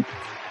 degrees, and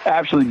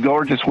absolutely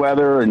gorgeous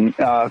weather and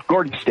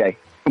gorgeous day.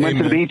 I went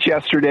to the beach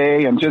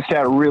yesterday and just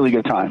had a really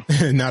good time.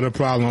 Not a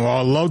problem.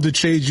 I'd love to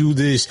trade you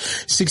this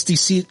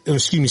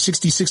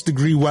 66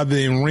 degree weather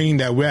and rain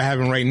that we're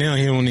having right now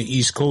here on the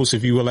East Coast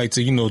if you would like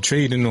to,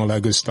 trade and all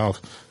that good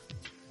stuff.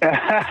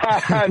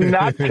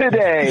 Not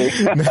today.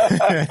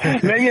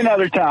 Maybe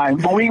another time.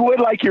 But we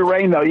would like your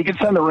rain, though. You can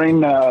send the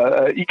rain.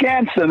 You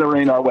can send the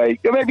rain our way.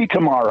 Maybe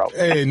tomorrow.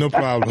 Hey, no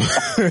problem.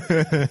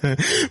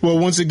 Well,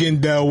 once again,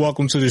 Dale,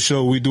 welcome to the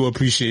show. We do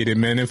appreciate it,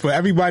 man. And for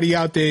everybody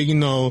out there,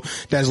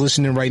 that's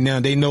listening right now,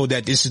 they know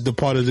that this is the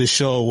part of the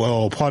show,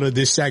 well, part of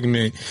this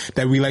segment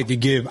that we like to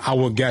give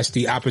our guests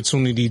the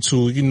opportunity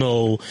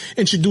to,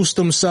 introduce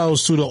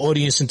themselves to the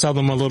audience and tell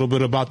them a little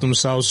bit about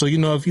themselves. So,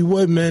 if you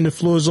would, man, the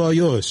floor is all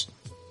yours.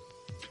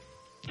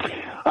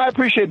 I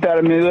appreciate that,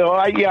 Emilio.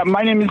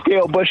 My name is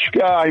Dale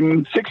Bushka.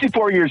 I'm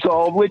 64 years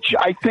old, which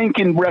I think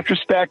in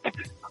retrospect,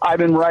 I've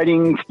been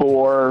writing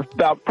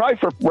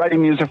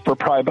writing music for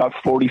probably about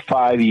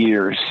 45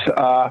 years.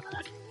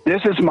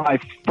 This is my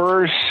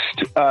first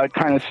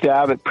kind of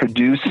stab at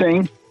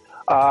producing.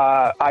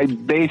 I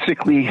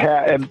basically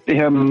have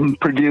him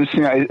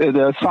producing.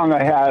 The song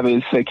I have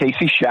is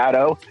Casey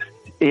Shadow.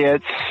 The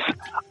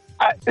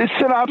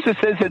synopsis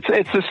is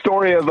it's a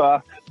story of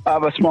a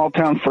small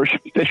town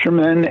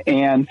fisherman,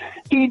 and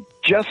he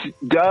just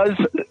does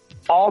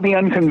all the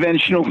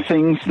unconventional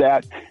things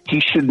that he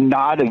should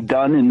not have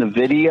done in the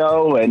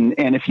video. And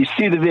if you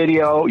see the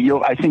video,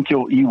 I think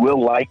you will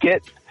like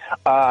it.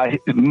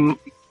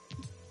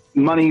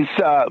 Money's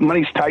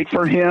tight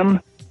for him.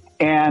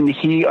 And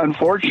he,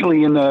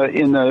 unfortunately, in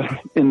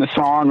the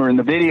song or in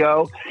the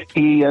video,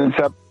 he ends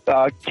up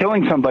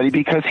killing somebody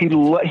because he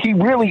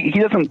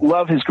doesn't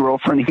love his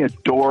girlfriend. He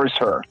adores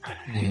her,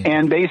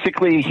 and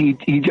basically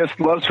he just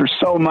loves her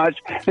so much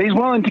that he's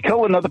willing to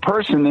kill another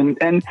person.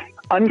 And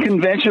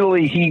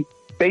unconventionally, he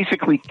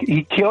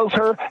kills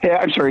her.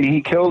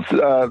 He kills.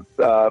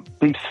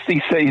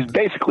 He's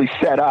basically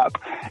set up,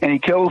 and he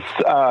kills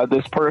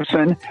this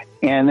person,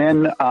 and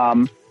then.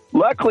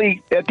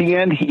 Luckily, at the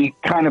end, he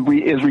kind of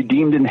is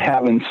redeemed in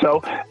heaven.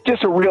 So,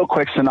 just a real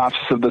quick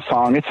synopsis of the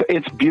song.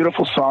 It's a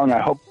beautiful song.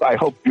 I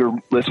hope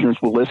your listeners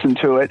will listen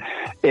to it,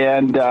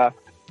 and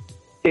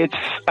it's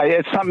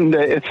something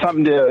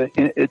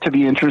to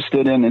be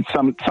interested in, and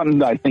something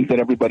that I think that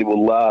everybody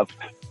will love.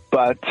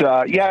 But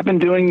I've been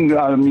doing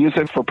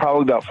music for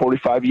probably about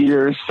 45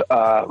 years.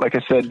 Like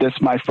I said, this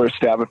is my first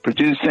stab at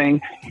producing,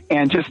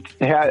 and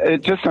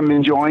I'm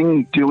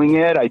enjoying doing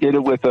it. I did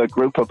it with a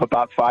group of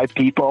about 5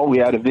 people. We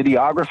had a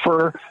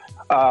videographer.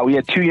 We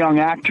had 2 young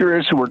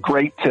actors who were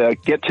great to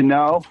get to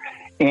know,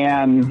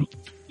 and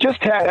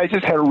I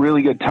just had a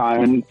really good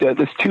time. And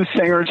these 2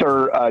 singers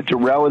are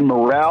Jarrell and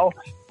Morel.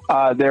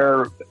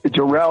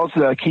 Jarrell's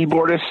the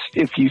keyboardist,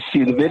 if you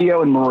see the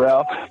video, and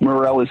Morel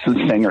is the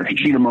singer,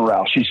 Gina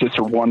Morel. She's just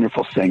a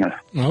wonderful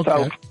singer. Okay.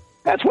 So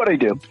that's what I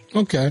do.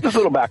 Okay. Just a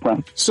little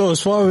background. So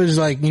as far as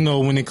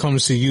when it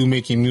comes to you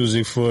making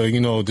music for,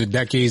 the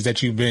decades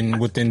that you've been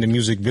within the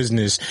music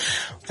business,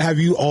 have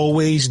you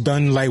always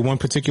done one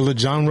particular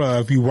genre? Or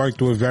have you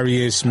worked with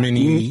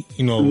many,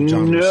 genres?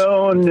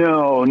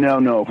 No.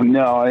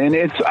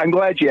 And I'm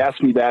glad you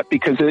asked me that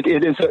because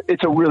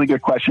it's a really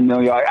good question,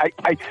 Emilio.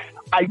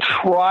 I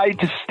try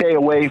to stay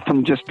away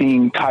from just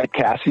being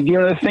typecasted. You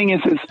know, the thing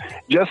is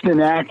just in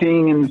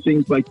acting and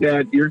things like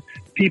that,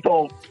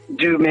 people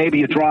do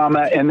maybe a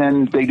drama and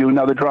then they do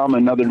another drama,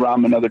 another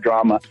drama, another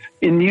drama.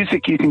 In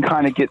music, you can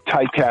kind of get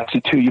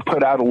typecasted too. You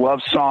put out a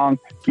love song,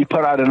 you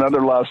put out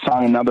another love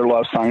song, another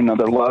love song,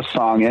 another love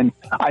song. And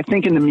I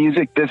think in the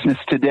music business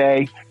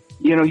today,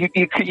 you know,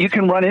 you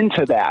can run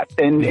into that.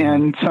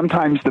 And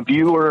sometimes the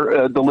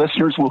viewer, the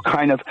listeners will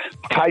kind of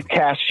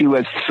typecast you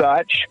as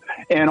such.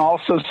 And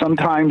also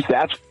sometimes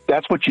that's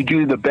what you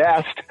do the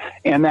best.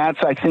 And that's,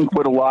 I think,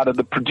 what a lot of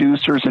the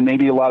producers and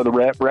maybe a lot of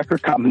the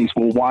record companies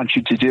will want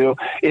you to do,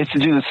 is to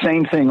do the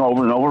same thing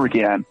over and over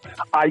again.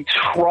 I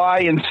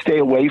try and stay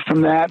away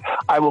from that.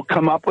 I will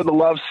come up with a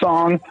love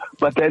song,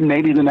 but then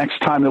maybe the next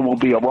time it will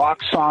be a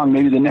rock song.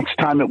 Maybe the next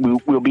time it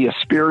will be a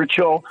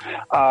spiritual.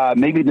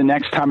 Maybe the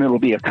next time it will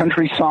be a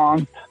country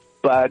song.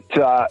 But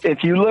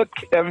if you look,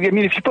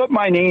 if you put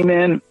my name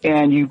in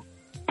and you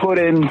put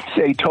in,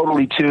 say,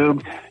 Totally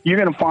Tube, you're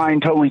going to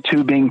find Totally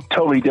Tube being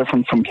totally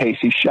different from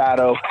Casey's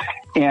Shadow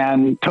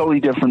and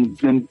totally different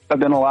than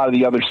a lot of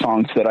the other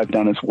songs that I've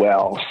done as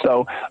well.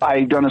 So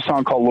I've done a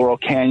song called Laurel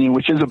Canyon,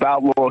 which is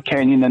about Laurel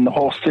Canyon and the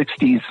whole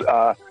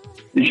 60s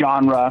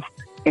genre.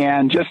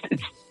 And just,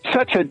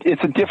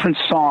 it's a different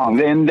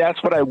song. And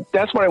that's what I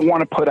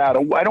want to put out.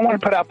 I don't want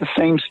to put out the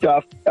same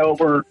stuff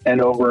over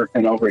and over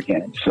and over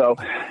again. So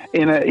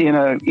in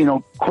a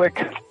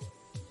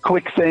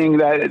quick thing,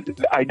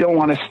 that I don't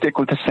want to stick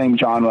with the same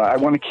genre. I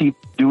want to keep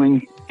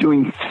doing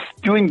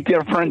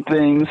different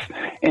things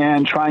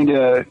and trying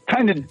to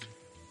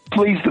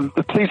please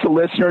the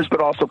listeners,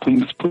 but also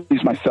please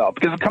myself,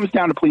 because it comes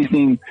down to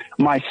pleasing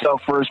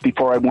myself first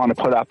before I want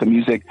to put out the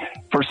music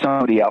for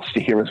somebody else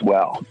to hear as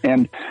well.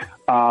 And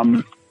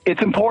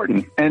it's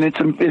important, and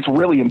it's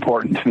really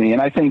important to me.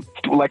 And I think,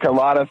 like a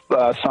lot of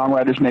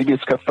songwriters, maybe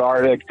it's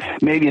cathartic,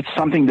 maybe it's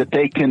something that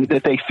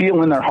they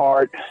feel in their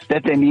heart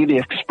that they need to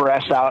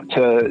express out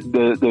to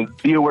the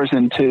viewers,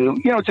 and to,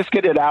 you know, just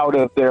get it out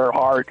of their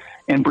heart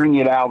and bring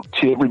it out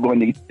to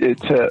everybody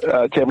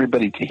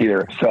to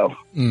hear. So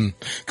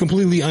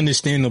completely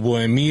understandable.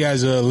 And me,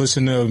 as a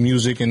listener of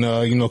music and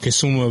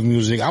consumer of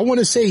music, I want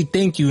to say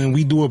thank you, and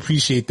we do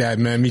appreciate that,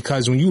 man,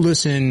 because when you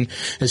listen,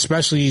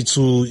 especially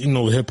to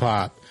hip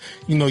hop,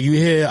 you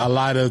hear a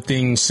lot of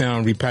things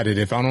sound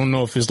repetitive. I don't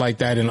know if it's like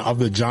that in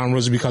other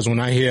genres, because when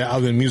I hear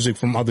other music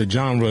from other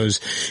genres,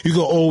 you can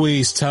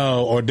always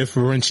tell or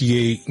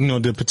differentiate,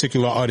 the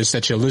particular artist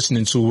that you're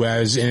listening to.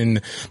 Whereas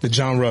in the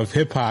genre of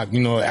hip hop,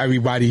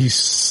 everybody to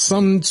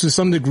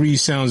some degree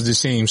sounds the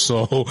same.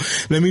 So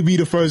let me be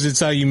the first to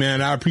tell you,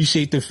 man, I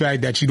appreciate the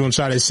fact that you don't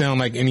try to sound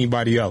like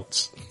anybody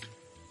else.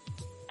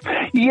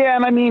 Yeah,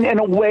 and I mean, in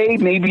a way,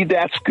 maybe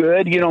that's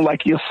good.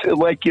 Like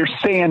you're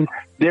saying,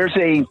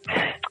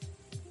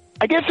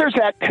 I guess there's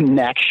that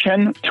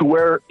connection to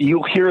where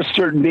you'll hear a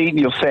certain beat and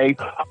you'll say,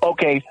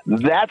 okay,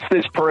 that's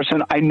this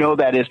person. I know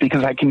that is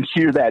because I can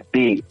hear that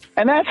beat.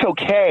 And that's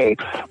okay.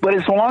 But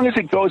as long as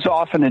it goes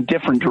off in a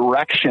different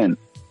direction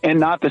and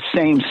not the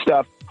same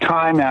stuff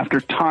time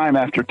after time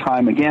after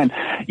time again.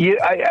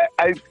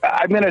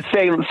 I'm going to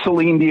say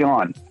Celine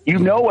Dion. You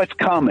know what's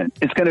coming.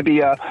 It's going to be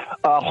a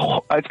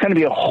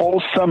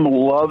wholesome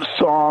love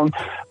song.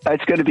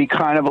 It's going to be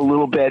kind of a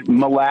little bit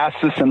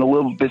molasses and a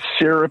little bit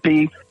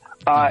syrupy,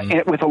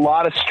 and with a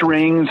lot of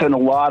strings and a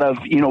lot of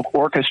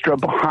orchestra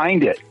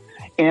behind it.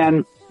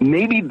 And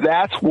maybe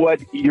that's what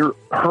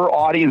her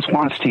audience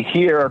wants to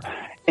hear.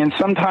 And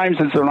sometimes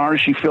as an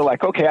artist, you feel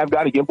like, okay, I've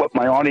got to give what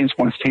my audience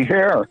wants to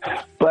hear.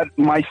 But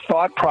my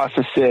thought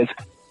process is,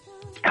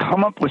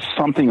 come up with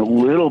something a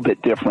little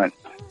bit different.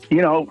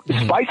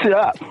 Spice it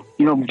up.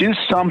 Do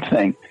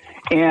something.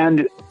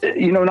 And,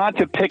 not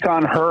to pick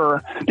on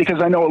her,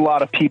 because I know a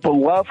lot of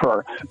people love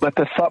her. But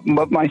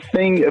my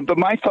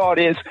thought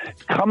is,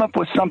 come up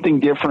with something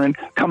different.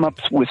 Come up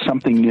with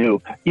something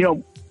new.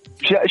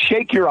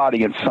 Shake your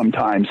audience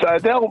sometimes.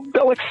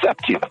 They'll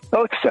accept you.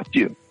 They'll accept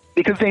you.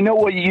 Because they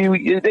know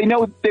they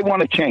know they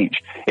want to change.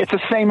 It's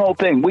the same old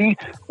thing. We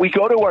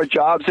go to our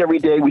jobs every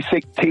day. We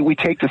take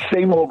the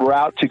same old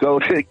route to go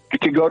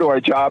to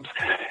our jobs,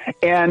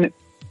 and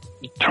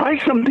try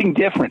something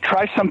different.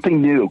 Try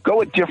something new. Go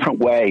a different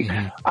way.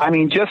 I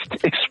mean,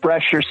 just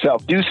express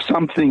yourself. Do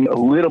something a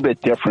little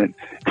bit different.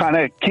 Kind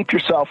of keep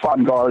yourself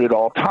on guard at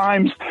all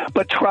times,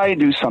 but try and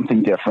do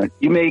something different.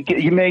 You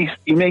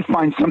may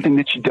find something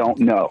that you don't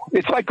know.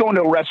 It's like going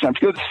to a restaurant.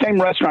 If you go to the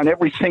same restaurant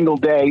every single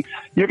day,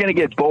 you're going to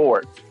get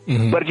bored.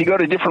 But if you go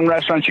to different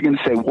restaurants, you're going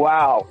to say,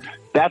 "Wow,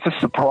 that's a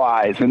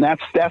surprise." And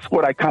that's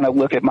what I kind of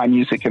look at my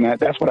music, and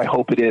that's what I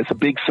hope it is, a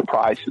big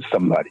surprise to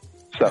somebody.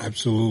 So.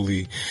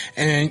 Absolutely.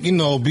 And,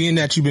 being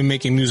that you've been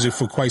making music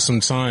for quite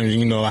some time,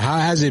 how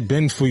has it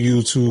been for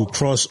you to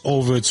cross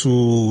over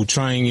to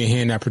trying your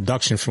hand at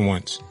production for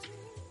once?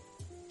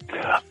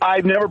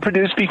 I've never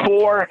produced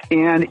before,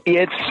 and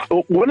it's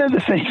one of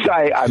the things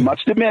I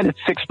must admit, it's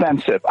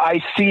expensive.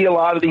 I see a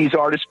lot of these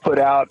artists put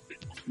out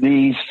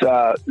these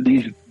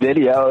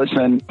videos,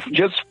 and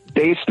just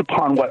based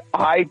upon what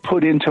I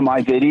put into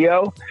my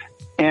video,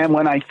 and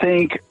when I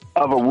think,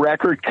 of a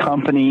record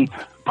company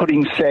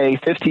putting, say,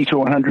 $50,000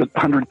 to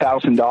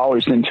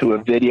 $100,000 into a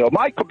video.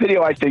 My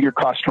video, I figure,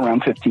 cost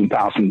around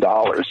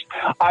 $15,000.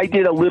 I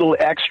did a little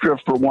extra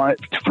for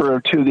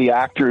two of the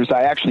actors.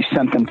 I actually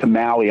sent them to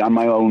Maui on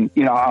my own,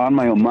 on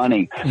my own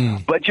money,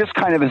 but just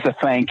kind of as a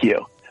thank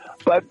you.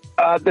 But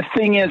the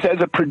thing is,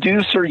 as a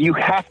producer, you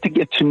have to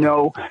get to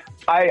know.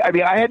 I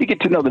had to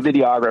get to know the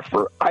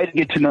videographer. I had to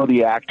get to know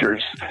the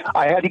actors.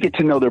 I had to get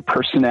to know their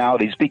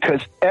personalities,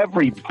 because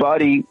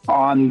everybody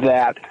on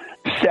that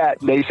set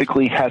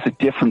basically has a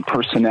different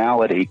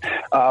personality.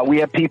 We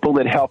have people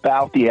that help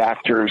out the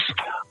actors.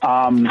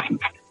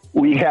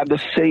 We have the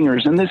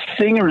singers, and the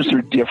singers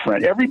are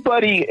different.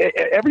 Everybody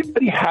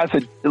has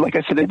like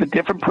I said, they have a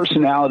different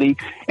personality,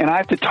 and I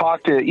have to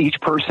talk to each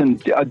person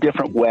a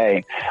different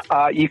way.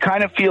 You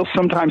kind of feel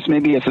sometimes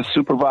maybe as a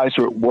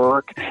supervisor at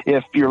work,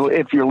 if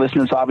your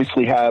listeners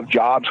obviously have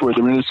jobs where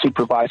they're in a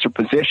supervisor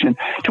position,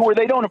 to where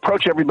they don't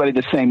approach everybody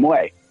the same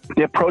way.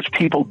 They approach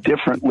people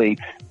differently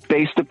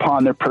based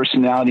upon their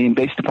personality and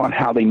based upon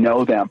how they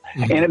know them.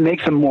 And it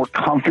makes them more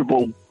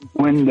comfortable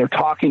when they're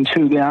talking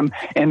to them,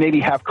 and maybe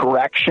have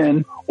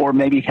correction, or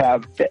maybe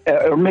go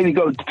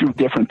through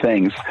different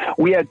things.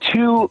 We had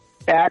two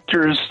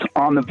actors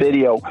on the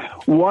video.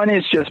 One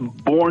is just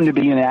born to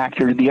be an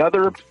actor. The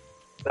other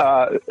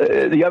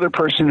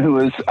person, who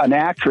is an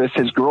actress,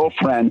 his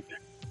girlfriend,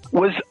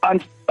 was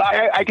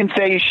I can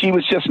say she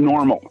was just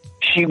normal.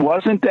 She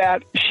wasn't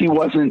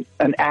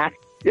an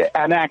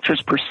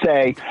actress per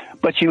se,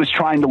 but she was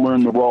trying to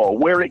learn the role.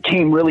 Where it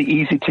came really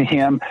easy to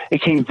him,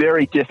 it came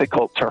very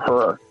difficult to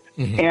her.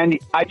 And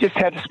I just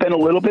had to spend a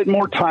little bit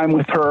more time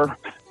with her.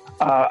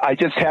 I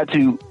just had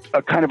to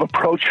kind of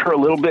approach her a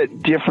little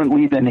bit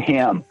differently than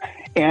him.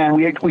 And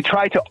we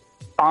tried to,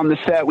 on the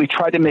set, we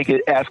tried to make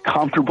it as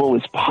comfortable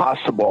as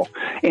possible.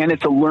 And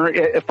it's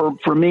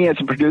for me as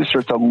a producer,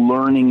 it's a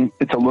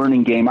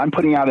learning game. I'm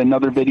putting out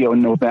another video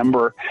in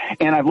November,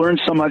 and I've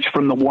learned so much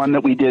from the one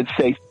that we did,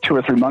 say, 2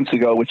 or 3 months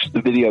ago, which is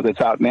the video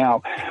that's out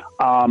now.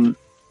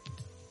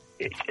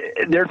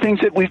 There are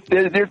things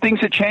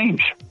that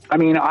change. I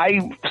mean,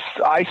 I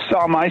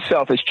saw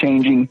myself as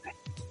changing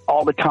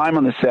all the time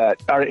on the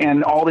set,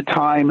 and all the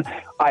time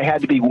I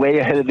had to be way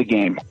ahead of the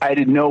game. I had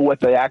to know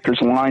what the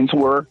actors' lines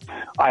were.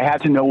 I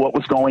had to know what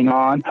was going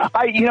on.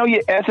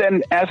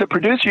 As a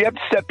producer, you have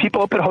to set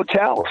people up at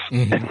hotels.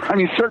 I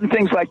mean, certain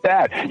things like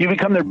that. You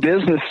become their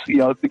business,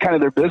 kind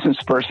of their business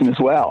person as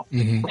well.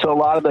 So a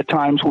lot of the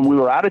times when we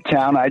were out of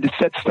town, I had to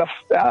set stuff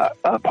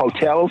up,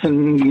 hotels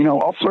and,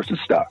 all sorts of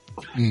stuff.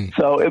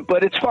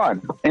 But it's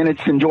fun and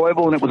it's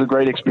enjoyable, and it was a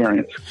great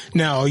experience.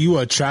 Now, are you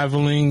a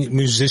traveling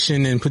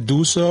musician and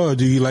producer, or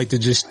do you like to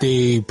just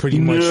stay pretty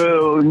much?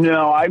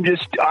 No,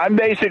 I'm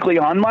basically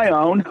on my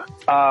own.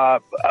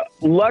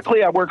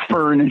 Luckily, I work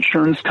for an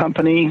insurance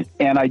company,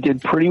 and I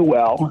did pretty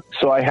well,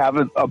 so I have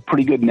a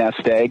pretty good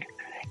nest egg.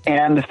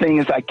 And the thing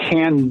is, I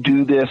can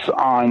do this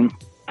on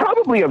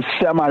probably a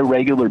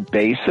semi-regular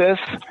basis.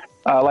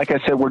 Like I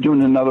said, we're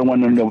doing another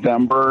one in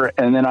November,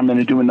 and then I'm going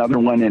to do another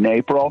one in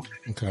April.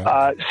 Okay.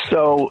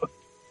 So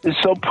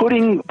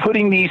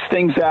putting these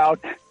things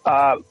out,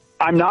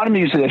 I'm not a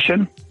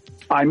musician.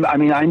 I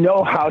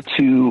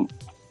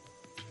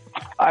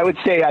would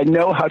say I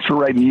know how to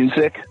write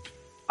music.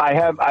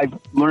 I've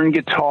learned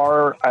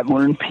guitar. I've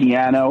learned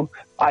piano.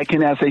 I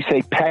can, as they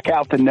say, peck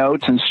out the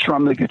notes and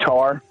strum the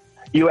guitar.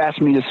 You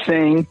ask me to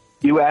sing.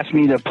 You ask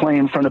me to play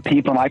in front of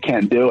people, and I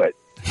can't do it.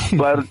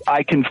 But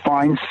I can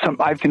find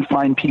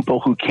people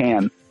who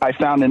can. I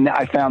found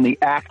the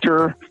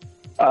actor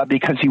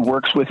because he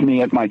works with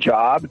me at my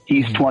job.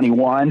 He's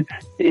 21.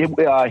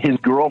 His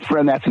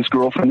girlfriend, that's his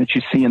girlfriend that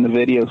you see in the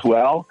video as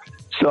well.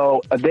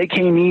 So they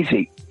came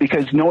easy,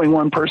 because knowing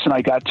one person,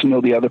 I got to know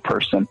the other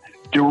person.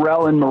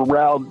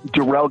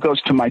 Darrell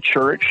goes to my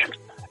church,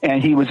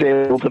 and he was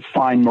able to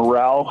find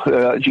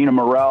Gina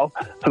Morell,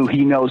 who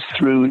he knows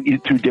through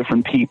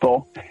different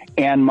people.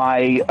 And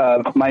my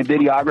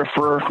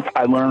videographer,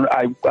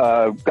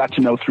 I got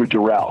to know through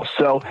Darrell.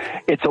 So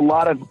it's a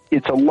lot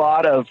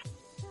of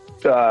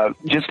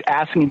just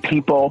asking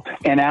people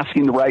and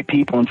asking the right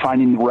people and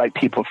finding the right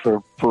people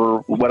for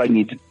what I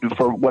needed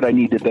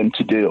them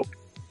to do.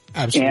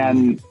 Absolutely.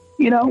 And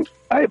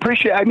I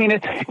appreciate. I mean,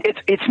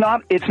 it's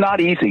not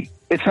easy.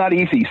 It's not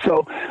easy.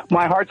 So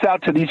my heart's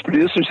out to these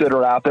producers that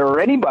are out there, or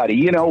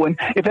anybody, and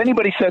if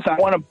anybody says, I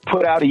want to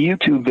put out a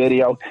YouTube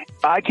video,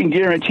 I can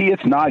guarantee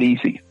it's not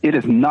easy. It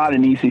is not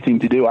an easy thing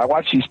to do. I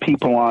watch these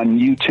people on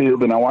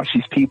YouTube, and I watch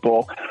these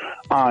people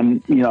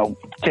on,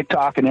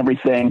 TikTok and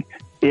everything.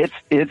 It's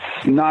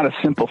not a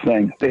simple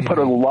thing. They put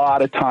a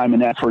lot of time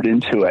and effort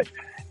into it.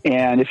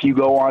 And if you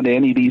go on to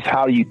any of these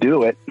how you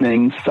do it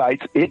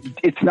sites,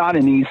 it's not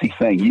an easy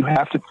thing. You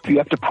have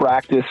to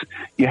practice.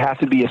 You have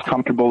to be as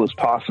comfortable as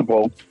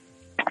possible,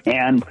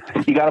 and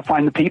you got to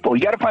find the people.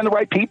 You got to find the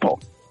right people.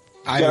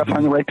 You got to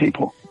find the right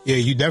people. Yeah,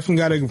 you definitely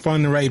got to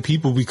find the right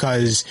people,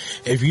 because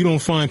if you don't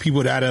find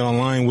people that are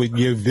aligned with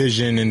your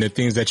vision and the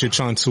things that you're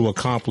trying to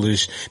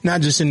accomplish, not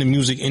just in the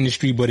music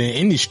industry, but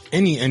in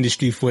any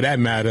industry for that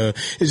matter,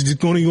 it's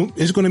going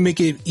to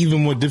make it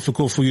even more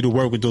difficult for you to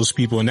work with those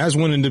people. And that's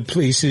one of the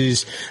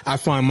places I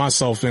find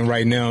myself in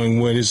right now, and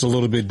where it's a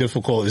little bit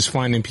difficult, is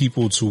finding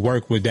people to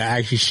work with that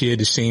actually share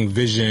the same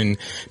vision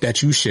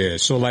that you share.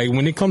 So like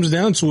when it comes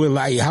down to it,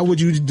 like how would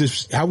you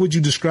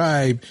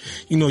describe,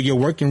 your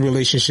working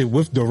relationship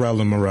with Darrell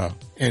and Morel,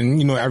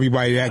 and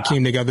everybody that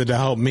came together to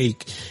help make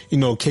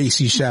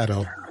KC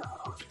Shadow?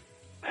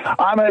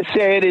 I'm going to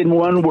say it in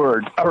one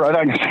word. All right,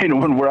 I'm going to say it in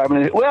one word.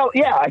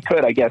 I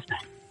could, I guess.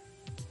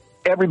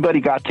 Everybody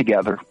got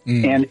together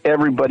and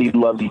everybody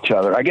loved each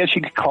other. I guess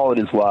you could call it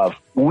as love.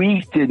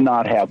 We did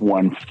not have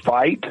one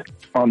fight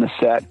on the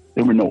set.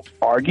 There were no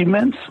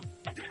arguments.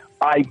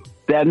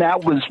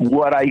 That was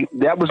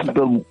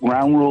the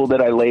ground rule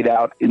that I laid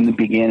out in the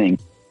beginning,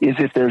 is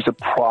if there's a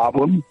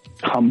problem,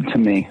 come to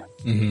me.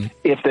 Mm-hmm.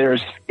 If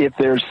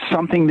there's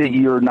something that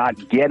you're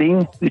not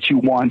getting that you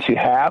want to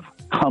have,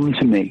 come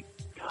to me.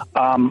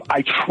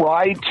 I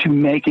tried to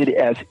make it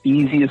as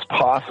easy as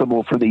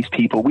possible for these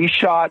people. We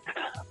shot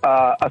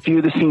a few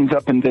of the scenes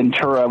up in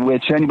Ventura,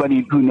 which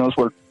anybody who knows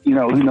who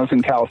knows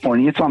in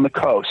California, it's on the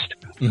coast.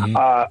 Mm-hmm.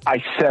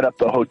 I set up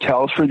the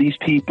hotels for these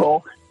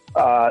people.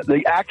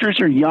 The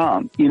actors are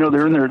young,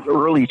 they're in their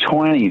early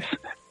 20s.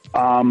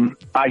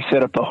 I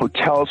set up the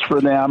hotels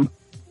for them.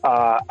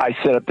 I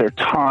set up their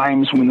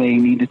times when they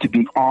needed to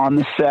be on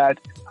the set.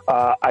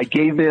 I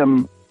gave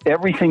them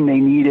everything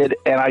they needed,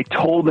 and I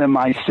told them,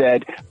 I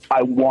said,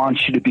 I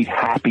want you to be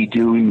happy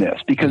doing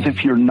this, because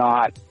if you're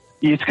not,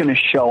 it's going to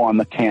show on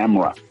the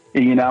camera,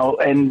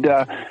 and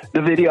the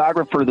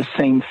videographer, the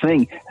same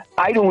thing.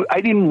 I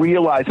didn't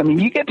realize,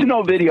 you get to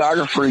know a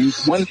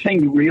videographer, one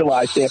thing you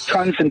realize, they have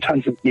tons and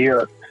tons of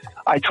gear.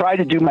 I try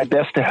to do my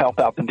best to help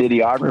out the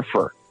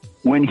videographer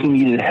when he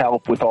needed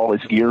help with all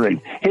his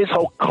gearing. His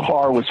whole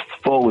car was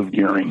full of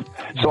gearing.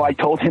 So I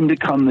told him to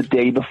come the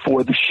day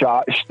before the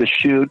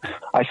shoot.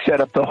 I set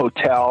up the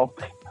hotel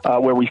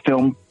where we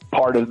filmed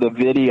part of the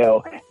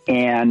video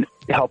and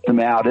helped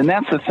them out. And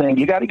that's the thing.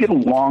 You got to get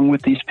along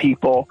with these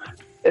people.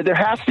 There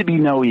has to be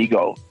no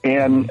ego,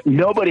 and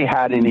nobody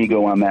had an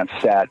ego on that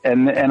set.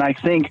 And I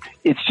think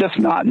it's just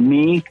not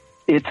me.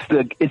 It's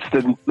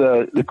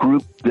the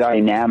group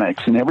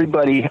dynamics, and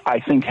everybody, I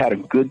think, had a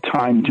good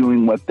time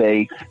doing what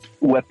they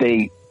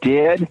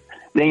did.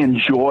 They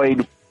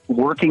enjoyed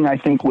working, I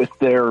think, with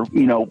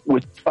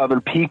with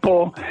other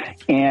people,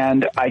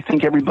 and I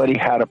think everybody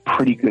had a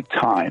pretty good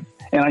time.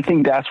 And I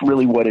think that's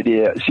really what it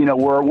is. We have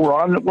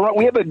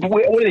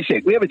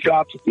a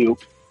job to do,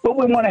 but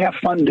we want to have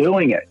fun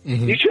doing it.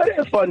 Mm-hmm. You should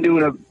have fun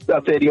doing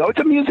a video. It's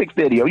a music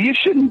video. You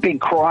shouldn't be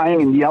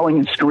crying and yelling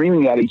and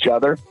screaming at each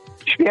other.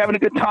 You should be having a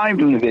good time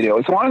doing a video.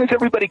 As long as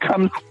everybody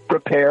comes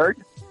prepared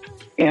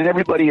and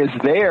everybody is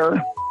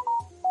there,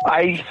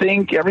 I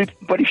think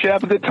everybody should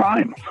have a good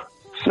time.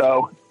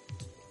 So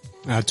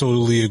I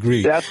totally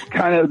agree. That's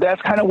kind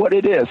of what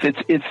it is.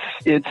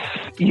 It's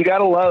you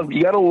gotta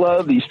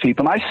love these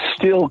people. And I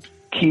still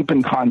keep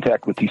in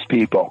contact with these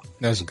people.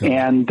 That's good.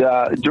 And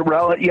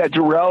Darrell,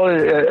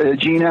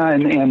 Gina,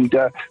 and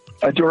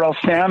Darrell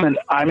Salmon.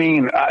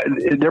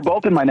 They're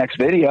both in my next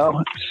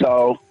video,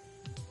 so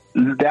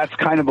that's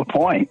kind of a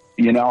point.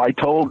 I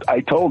told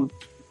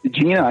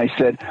Gina, I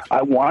said,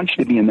 I want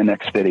you to be in the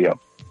next video.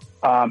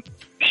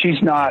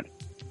 She's not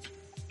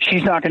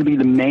going to be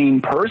the main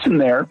person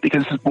there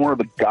because it's more of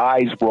a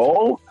guy's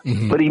role.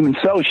 Mm-hmm. But even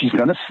so, she's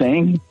going to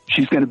sing.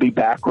 She's going to be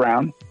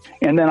background.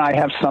 And then I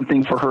have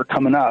something for her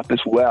coming up as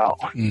well.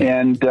 Mm.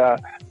 And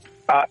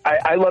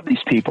I love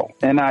these people.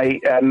 And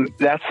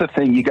that's the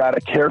thing. You got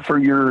to care for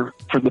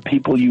the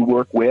people you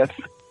work with.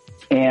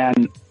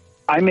 And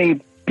I may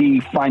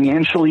be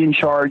financially in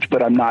charge,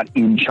 but I'm not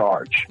in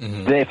charge.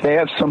 Mm-hmm. If they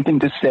have something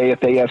to say, if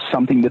they have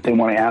something that they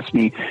want to ask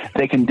me,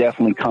 they can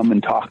definitely come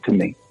and talk to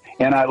me.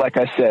 And like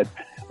I said,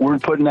 we're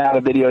putting out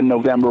a video in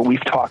November.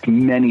 We've talked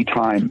many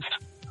times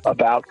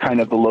about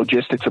kind of the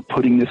logistics of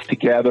putting this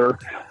together,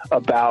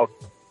 about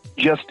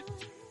just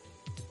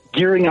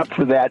gearing up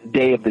for that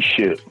day of the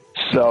shoot.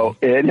 So,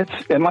 and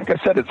like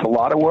I said, it's a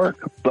lot of work,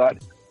 but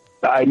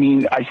I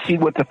see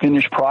what the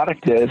finished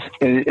product is,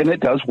 and it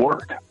does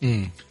work.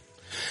 Mm.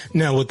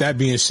 Now, with that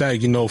being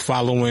said,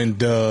 following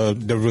the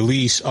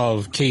release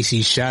of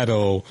KC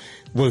Shadow,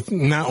 with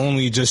not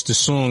only just the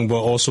song, but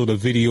also the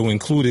video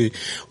included,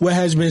 what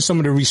has been some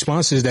of the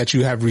responses that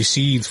you have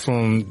received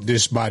from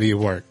this body of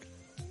work?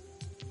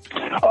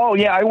 Oh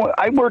yeah,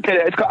 I work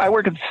at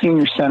the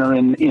senior center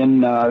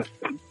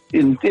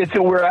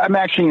where I'm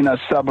actually in a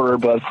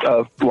suburb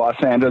of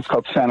Los Angeles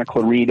called Santa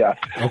Clarita.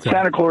 Okay.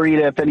 Santa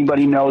Clarita, if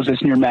anybody knows,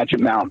 is near Magic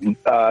Mountain.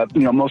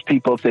 Most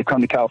people, if they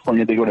come to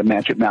California, they go to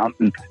Magic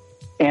Mountain.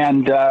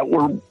 And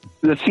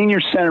the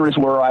senior center is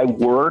where I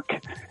work.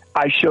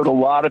 I showed a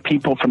lot of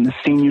people from the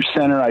senior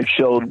center. I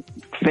showed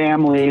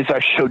families. I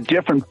showed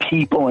different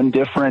people and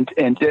different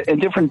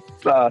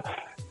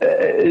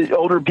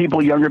older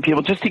people, younger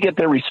people, just to get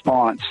their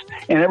response,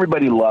 and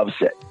everybody loves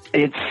it.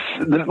 It's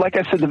like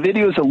I said, the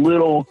video is a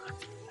little.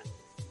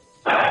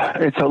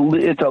 It's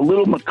a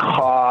little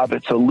macabre.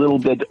 It's a little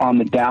bit on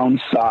the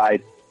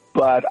downside,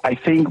 but I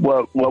think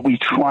what we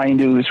try and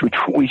do is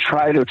we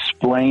try to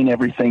explain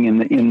everything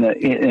at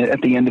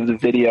the end of the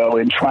video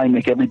and try and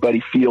make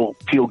everybody feel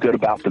good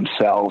about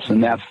themselves,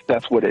 and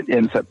that's what it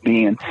ends up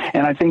being.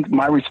 And I think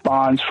my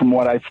response from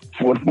what I've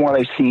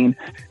seen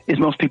is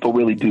most people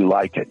really do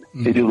like it.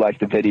 They do like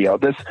the video.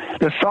 The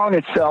song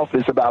itself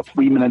is about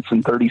 3 minutes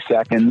and 30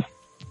 seconds.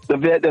 The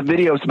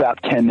video is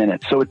about 10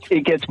 minutes, so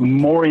it gets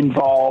more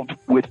involved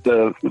with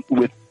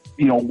what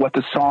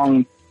the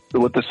song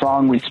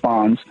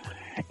responds,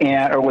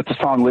 or what the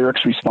song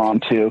lyrics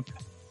respond to.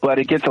 But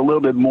it gets a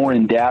little bit more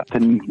in depth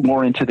and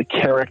more into the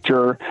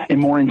character and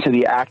more into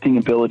the acting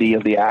ability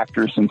of the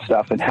actors and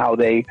stuff, and how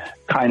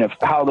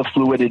how the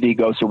fluidity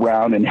goes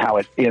around and how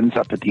it ends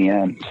up at the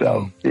end.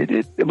 So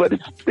but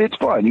it's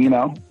fun,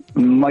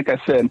 Like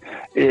I said,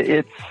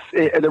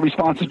 the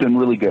response has been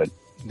really good.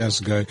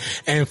 That's good.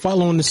 And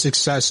following the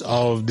success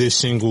of this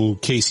single,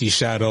 Casey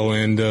Shadow,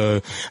 and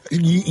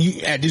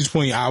you at this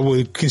point, I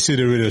would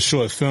consider it a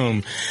short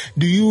film.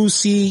 Do you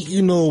see,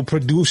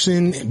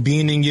 producing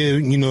being in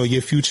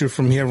your future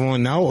from here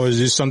on out, or is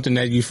this something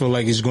that you feel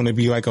like is going to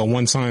be like a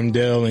one-time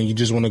deal, and you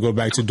just want to go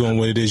back to doing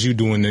what it is you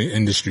do in the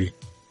industry?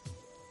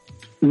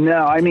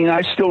 No,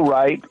 I still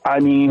write.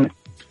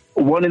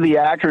 One of the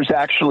actors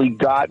actually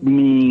got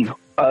me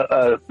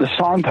the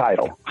song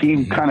title.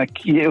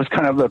 It was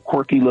kind of a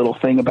quirky little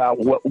thing about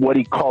what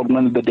he called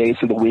one of the days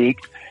of the week.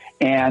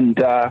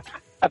 And, I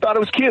thought it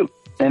was cute,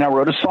 and I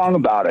wrote a song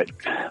about it.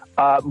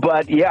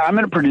 But yeah, I'm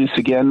going to produce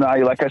again.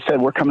 Like I said,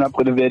 we're coming up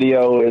with a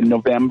video in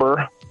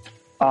November.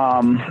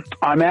 I'm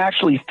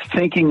actually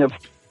thinking of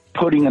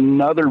putting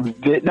another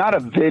not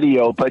a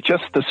video, but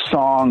just the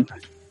song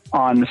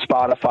on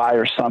Spotify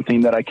or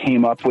something that I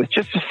came up with,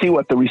 just to see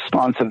what the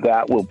response of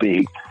that will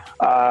be.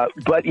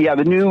 But yeah,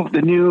 the new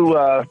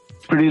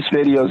produced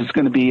videos is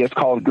going to be, it's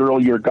called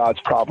Girl, You're God's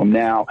Problem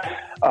Now.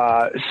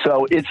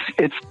 So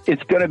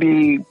it's going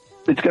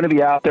to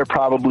be out there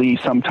probably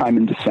sometime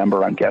in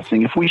December, I'm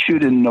guessing. If we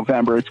shoot in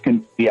November, it's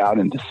going to be out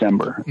in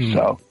December.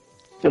 So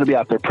it'll be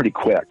out there pretty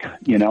quick,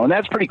 and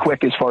that's pretty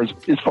quick as far as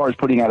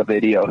putting out a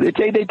video.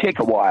 They take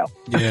a while.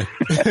 Yeah.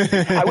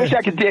 I wish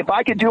I could, if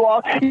I could do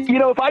all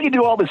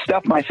this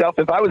stuff myself,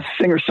 if I was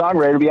a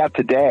singer-songwriter, it'd be out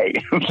today.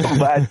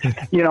 But,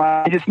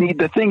 I just need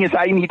to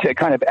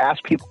kind of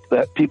ask people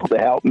to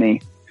help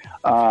me,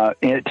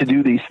 to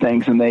do these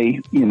things. And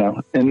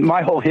and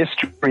my whole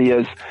history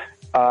is,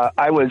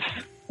 I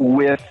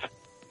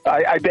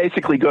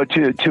basically go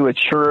to a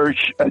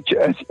church,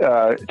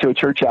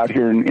 out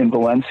here in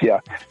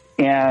Valencia.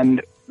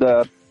 And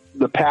the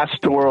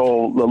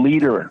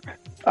leader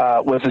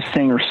was a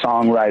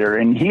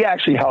singer-songwriter, and he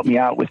actually helped me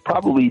out with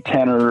probably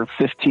 10 or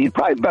 15,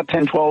 probably about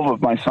 10, 12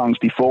 of my songs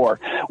before,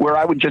 where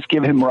I would just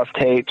give him rough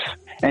tapes,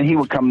 and he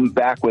would come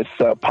back with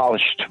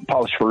polished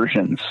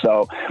versions.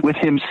 So with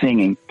him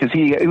singing, because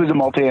he was a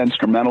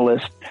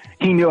multi-instrumentalist,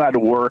 he knew how to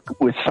work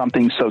with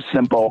something so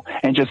simple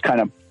and just kind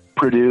of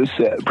produce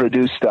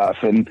stuff,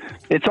 and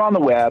it's on the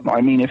web.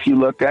 If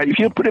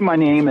you put in my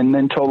name and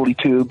then Totally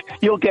Tubed,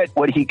 you'll get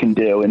what he can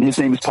do. And his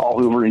name is Paul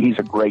Hoover, and he's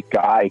a great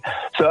guy.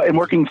 So, and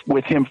working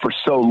with him for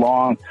so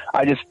long,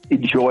 I just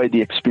enjoyed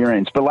the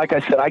experience. But like I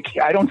said, I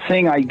don't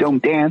sing, I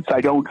don't dance,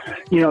 I don't.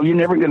 You're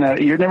never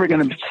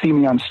gonna see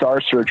me on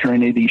Star Search or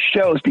any of these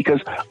shows, because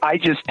I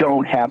just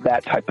don't have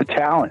that type of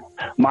talent.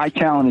 My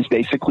talent is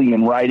basically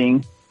in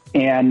writing,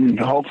 and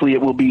hopefully it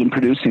will be in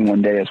producing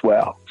one day as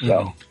well.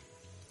 So.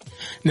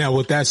 Now,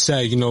 with that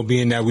said,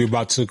 being that we're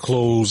about to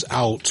close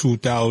out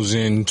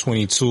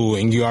 2022,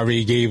 and you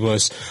already gave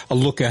us a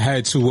look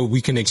ahead to what we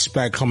can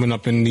expect coming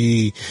up in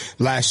the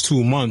last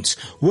 2 months,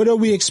 what are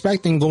we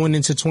expecting going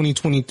into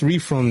 2023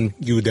 from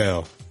you,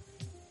 Dale?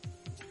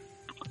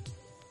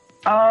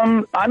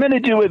 I'm going to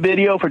do a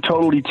video for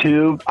Totally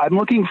Tubed. I'm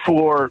looking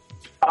for,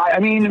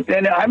 you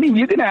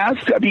can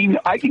ask,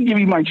 I can give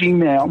you my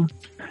Gmail.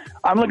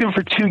 I'm looking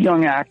for 2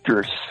 young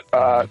actors.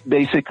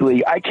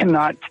 Basically, I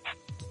cannot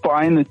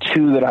find the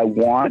 2 that I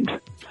want,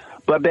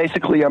 but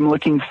basically I'm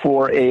looking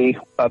for to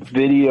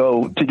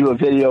do a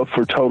video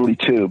for Totally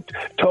Tubed.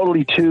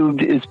 Totally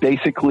Tubed is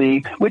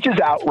basically, which is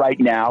out right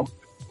now.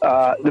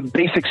 The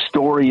basic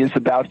story is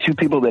about 2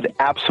 people that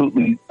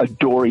absolutely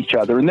adore each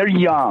other, and they're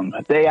young.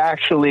 I'm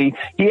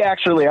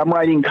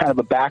writing kind of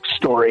a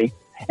backstory,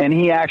 and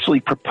he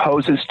actually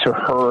proposes to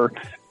her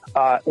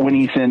when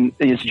he's in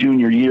his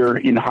junior year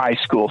in high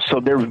school.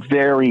 So they're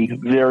very,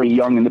 very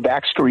young, and the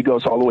backstory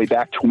goes all the way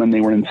back to when they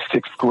were in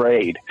 6th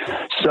grade.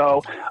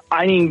 So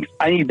I need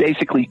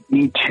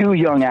 2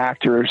 young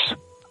actors,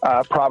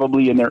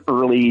 probably in their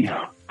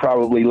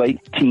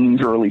late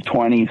teens, early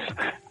 20s,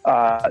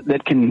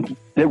 that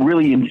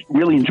really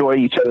enjoy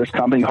each other's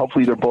company.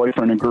 Hopefully, they're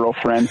boyfriend and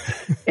girlfriend,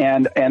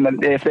 and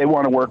if they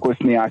want to work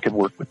with me, I could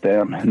work with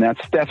them. And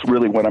that's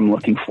really what I'm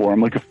looking for.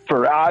 I'm looking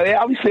for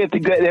obviously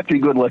they have to be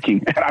good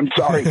looking. And I'm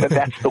sorry, but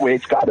that's the way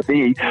it's got to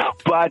be.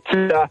 But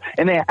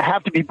and they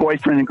have to be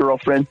boyfriend and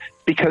girlfriend,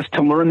 because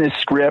to learn this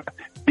script,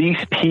 these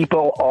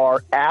people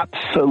are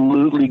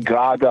absolutely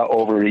gaga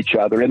over each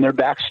other, and their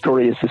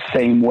backstory is the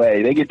same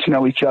way. They get to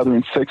know each other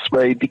in 6th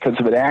grade because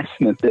of an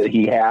accident that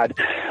he had,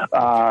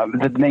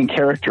 that the main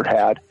character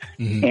had,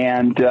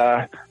 and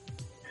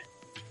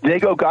they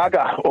go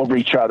gaga over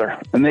each other,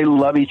 and they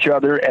love each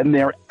other, and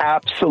they're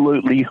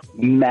absolutely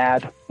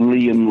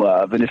madly in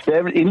love. And if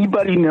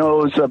anybody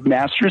knows of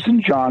Masters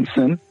and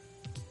Johnson,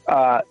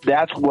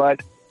 that's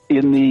what.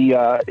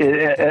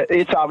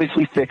 It's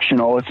obviously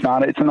fictional. It's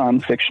a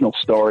non-fictional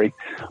story,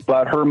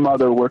 but her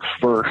mother works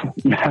for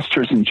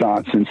Masters and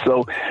Johnson,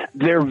 so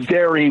they're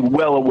very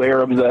well aware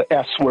of the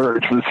S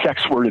word, the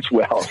sex word as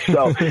well.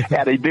 So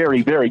at a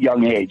very, very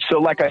young age. So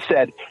like I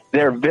said,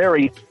 they're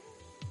very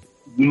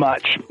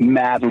much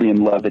madly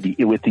in love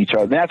with each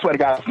other. That's what I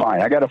got to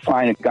find. I got to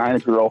find a guy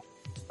and a girl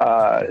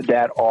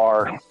that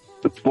are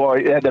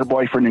their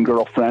boyfriend and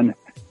girlfriend.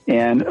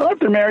 And if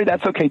they're married,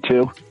 that's okay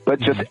too. But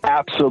just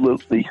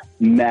absolutely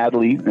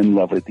madly in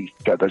love with each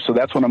other. So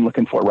that's what I'm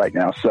looking for right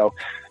now. So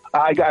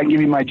I got to give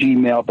you my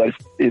Gmail, but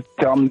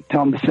tell them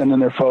to send in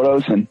their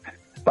photos. And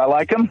if I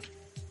like them,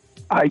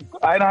 I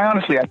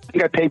honestly, I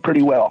think I pay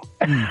pretty well.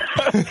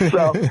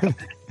 So.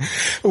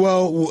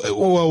 Well,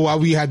 while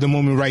we had the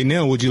moment right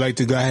now, would you like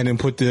to go ahead and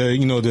put the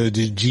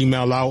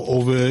Gmail out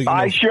over?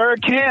 I sure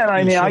can.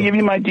 I mean, I'll give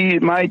you my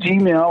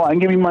Gmail. I can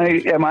give you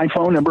my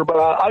phone number, but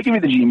I'll give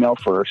you the Gmail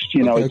first.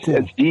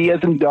 It's D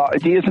as in dog,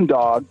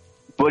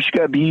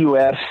 Bushka,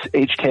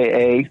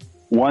 BUSHKA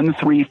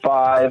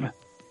 135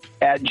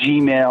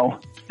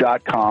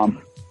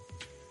 @gmail.com.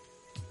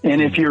 And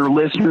if your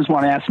listeners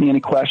want to ask me any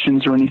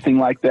questions or anything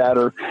like that,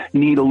 or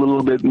need a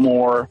little bit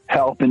more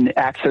help in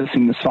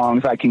accessing the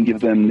songs, I can give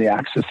them the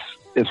access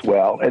as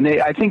well. And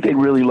I think they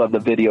really love the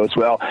video as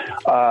well.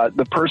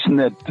 The person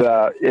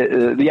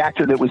the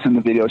actor that was in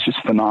the video is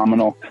just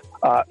phenomenal.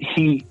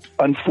 He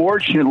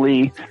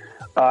unfortunately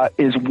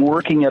is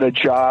working at a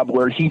job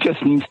where he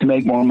just needs to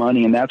make more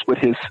money, and that's what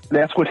his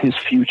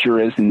future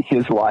is in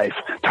his life.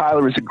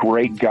 Tyler is a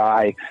great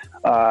guy.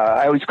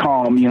 I always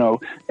call him,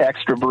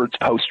 extrovert's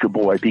poster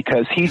boy,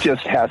 because he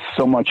just has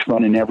so much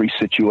fun in every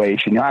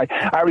situation. I've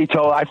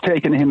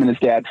taken him and his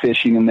dad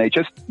fishing, and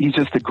he's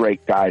just a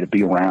great guy to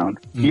be around.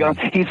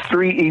 He's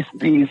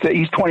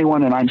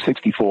 21 and I'm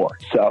 64.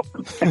 So,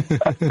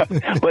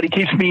 but he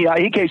keeps me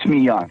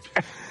young.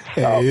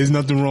 Hey, there's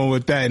nothing wrong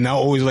with that. And I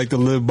always like to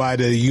live by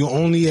you're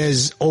only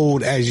as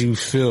old as you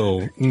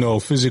feel,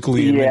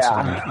 physically and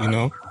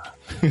mentally,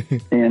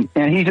 and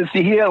he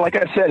like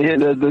I said,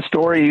 the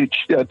story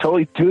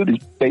totally too is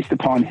based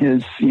upon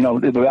his,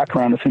 the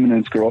background of him and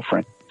his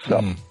girlfriend.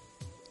 So.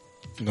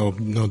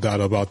 No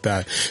doubt about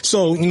that.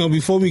 So,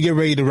 before we get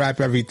ready to wrap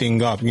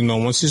everything up,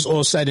 once it's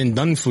all said and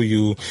done for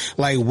you,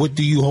 like, what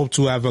do you hope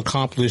to have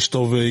accomplished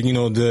over,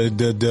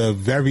 the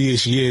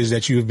various years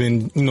that you've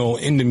been,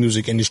 in the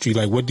music industry?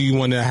 Like, what do you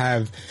want to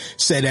have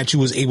said that you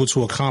was able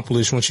to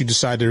accomplish once you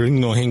decided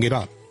to, hang it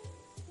up?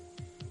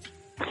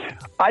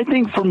 I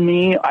think for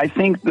me,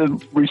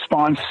 the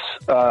response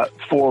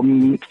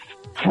from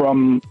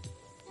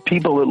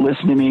people that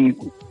listen to me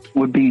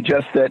would be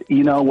just that,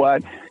 you know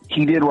what?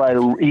 He does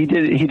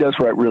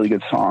write really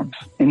good songs,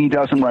 and he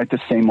doesn't write the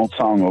same old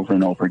song over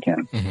and over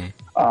again.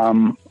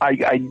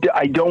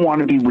 I don't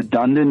want to be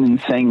redundant in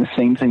saying the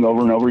same thing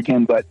over and over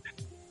again, but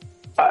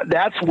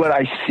that's what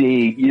I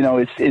see,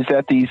 is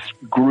that these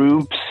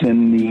groups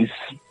and these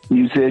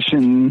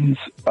musicians,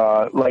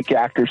 like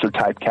actors, are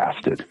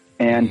typecasted.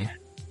 And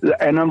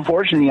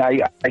unfortunately,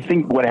 I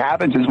think what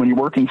happens is when you're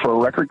working for a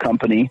record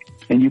company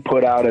and you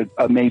put out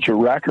a major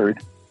record,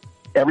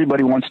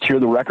 everybody wants to hear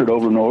the record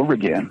over and over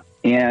again.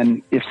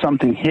 And if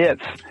something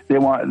hits, they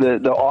want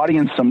the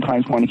audience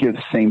sometimes want to hear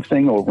the same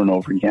thing over and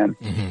over again,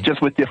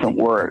 just with different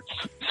words.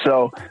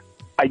 So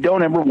I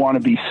don't ever want to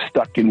be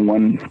stuck in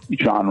one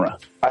genre.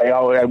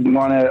 I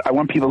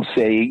want people to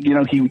say,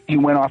 he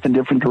went off in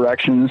different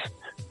directions,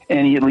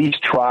 and he at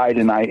least tried,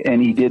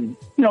 and he did,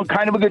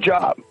 kind of a good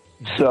job.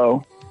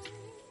 So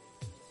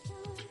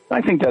I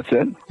think that's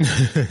it.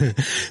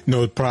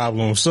 No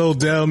problem. So,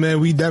 Del, man,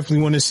 we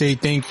definitely want to say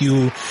thank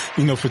you,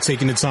 for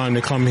taking the time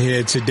to come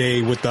here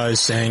today with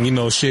us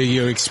and, share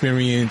your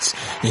experience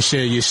and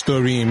share your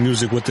story and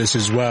music with us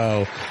as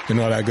well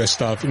and all that good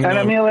stuff. And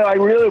Emilio, I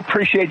really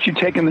appreciate you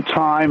taking the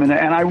time, and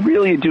I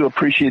really do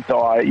appreciate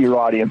your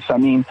audience. I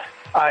mean,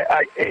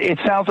 it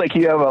sounds like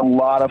you have a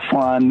lot of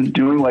fun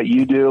doing what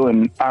you do,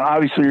 and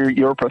obviously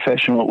you're a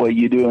professional at what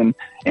you do,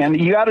 and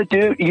you got to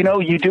do, you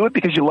do it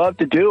because you love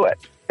to do it.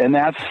 And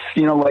that's,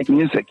 like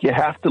music, you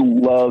have to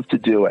love to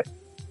do it.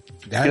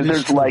 Because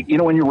there's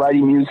when you're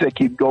writing music,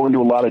 you go into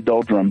a lot of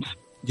doldrums.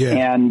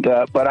 Yeah. And,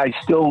 but I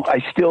still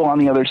on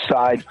the other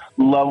side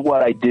love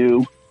what I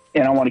do.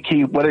 And I want to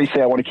keep, what do they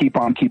say? I want to keep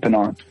on keeping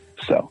on.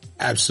 So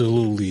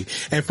absolutely.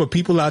 And for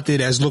people out there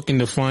that's looking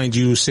to find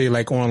you, say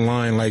like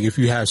online, like if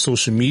you have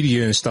social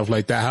media and stuff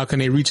like that, how can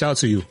they reach out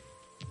to you?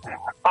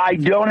 I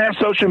don't have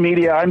social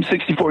media. I'm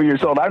 64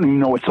 years old. I don't even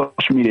know what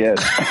social media is.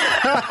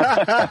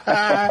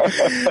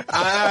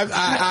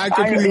 I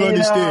completely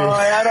understand.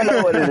 I don't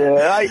know what it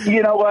is.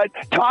 You know what?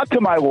 Talk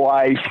to my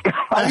wife.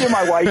 I'll give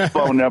my wife's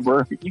phone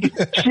number.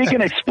 She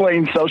can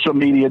explain social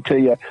media to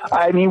you.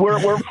 I mean,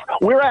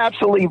 we're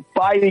absolutely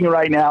fighting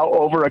right now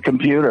over a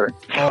computer.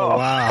 Oh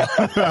wow!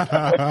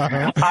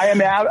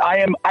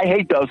 I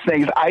hate those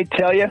things. I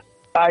tell you,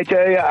 I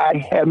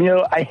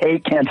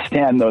can't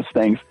stand those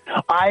things.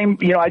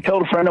 I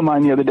told a friend of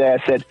mine the other day,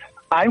 I said,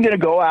 I'm going to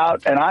go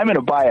out and I'm going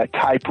to buy a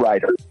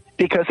typewriter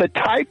because a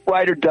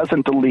typewriter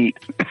doesn't delete.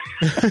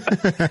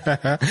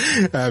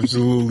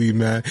 Absolutely,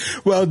 man.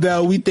 Well,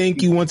 Del, we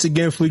thank you once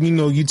again for,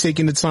 you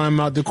taking the time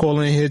out to call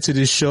in here to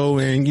the show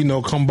and,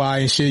 come by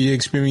and share your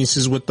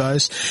experiences with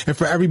us. And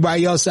for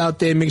everybody else out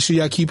there, make sure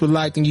y'all keep it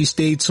locked and you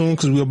stay tuned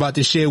because we're about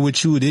to share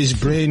with you this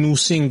brand new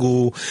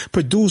single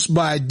produced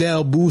by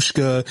Del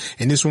Bushka.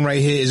 And this one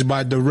right here is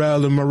by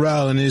Darrell and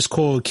Morel and it's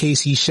called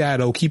Casey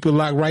Shadow. Keep it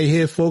locked right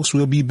here, folks.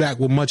 We'll be back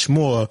with much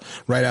more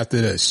right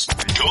after this.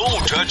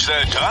 Don't touch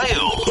that dial.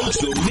 It's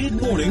the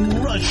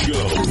Mid-Morning Rush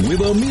Show with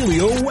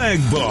EMillio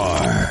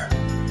EgBar.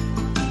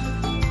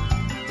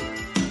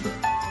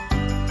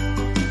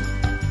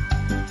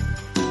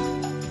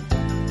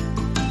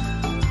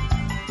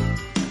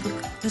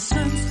 The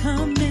sun's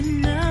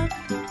coming up.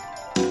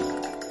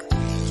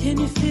 Can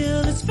you feel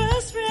its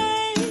first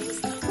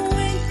rays?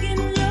 Wink in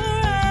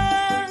your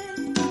eyes.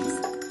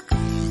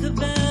 The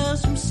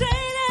bells from St.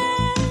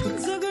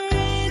 Anne's are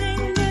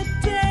greeting the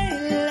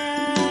daylight.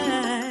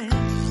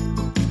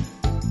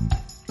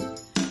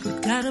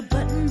 Got a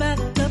button back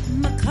up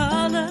my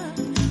collar.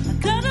 I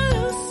gotta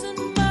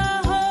loosen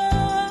my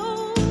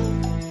hold.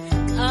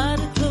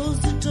 Gotta close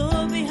the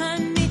door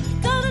behind me.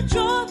 Gotta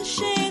draw the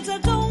shades. I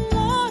don't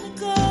wanna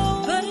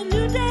go. But a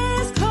new day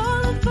is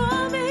calling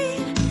for me.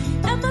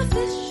 And my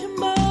fishing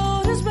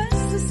boat is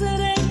restless at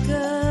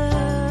anchor.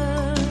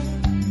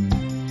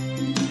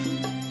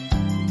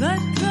 But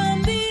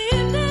come the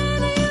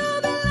evening,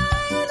 you'll be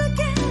lying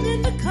again in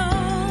the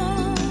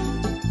calm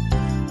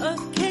of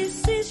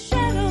Casey's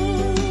shadow.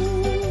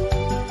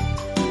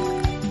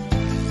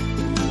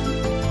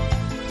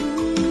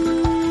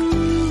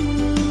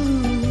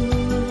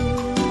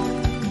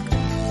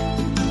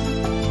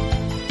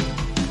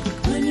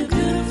 When your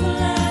beautiful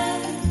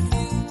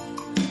eyes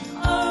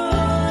are all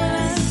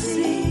I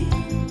see,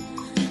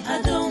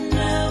 I don't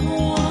ever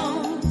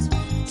want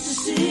to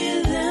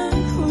see them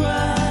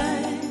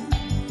cry.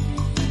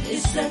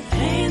 It's that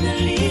pain that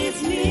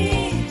leads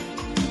me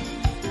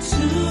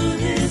to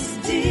this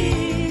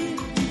deed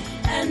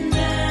and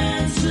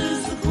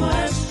answers the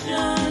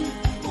question,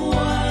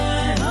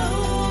 why,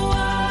 oh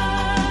why?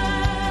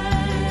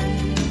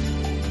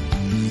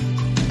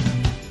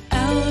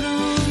 Out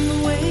on the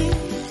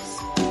waves,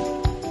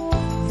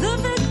 the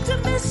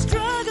victim is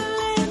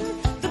struggling.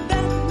 The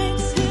bat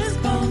makes his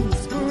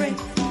bones break.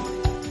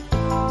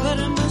 But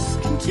I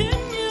must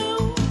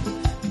continue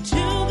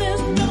till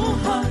there's no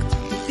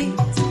heartbeat.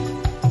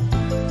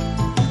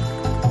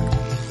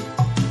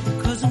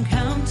 'Cause I'm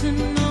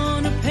counting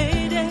on a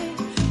payday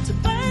to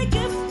buy a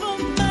gift for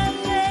my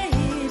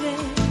lady.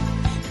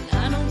 And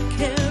I don't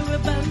care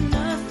about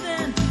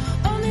nothing,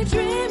 only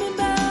dreaming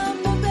about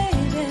my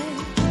baby.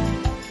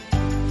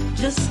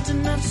 Just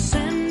enough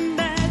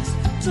sandbags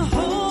to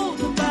hold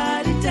the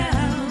body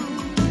down.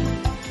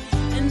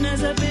 And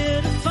as I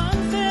bid a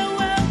fond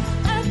farewell,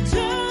 I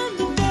turn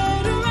the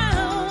boat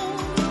around.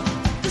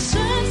 The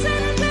sun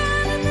setting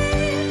down in the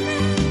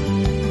evening,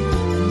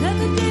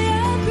 another day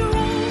I've grown.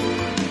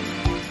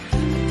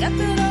 Got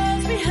the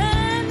doors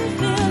behind me,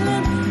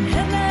 feeling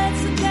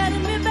headlights are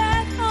guiding me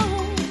back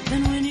home.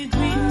 And when you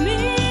greet me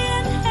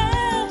in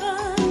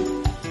heaven,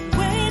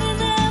 waiting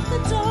at the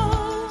door,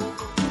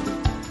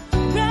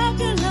 wrap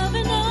your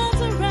loving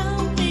arms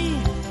around me,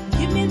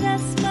 give me that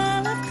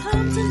smile I've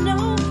come to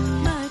know.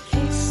 My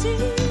Casey,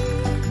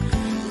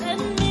 let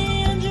me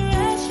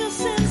undress your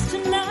sins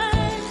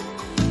tonight.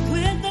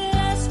 With the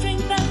last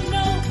drink I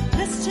know,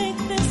 let's take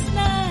this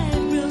night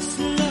real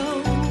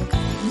slow.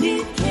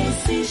 Need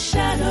Casey's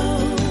shadow.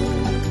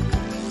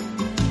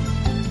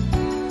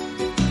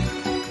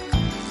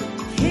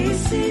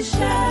 Casey's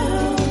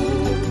shadow.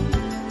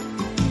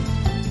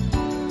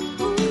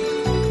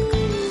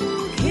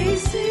 Ooh,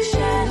 Casey's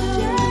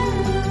shadow.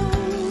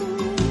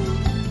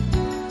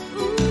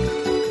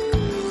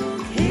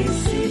 Ooh,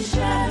 Casey's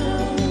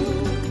shadow.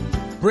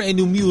 Brand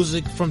new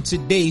music from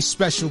today's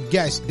special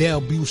guest,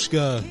 Del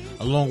Bushka,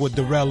 along with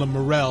Darrell and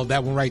Morel.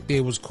 That one right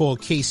there was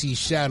called Casey's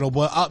Shadow.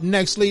 But up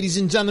next, ladies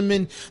and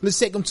gentlemen, let's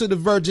take them to the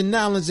Virgin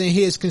Islands, and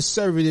here's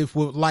Conservative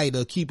with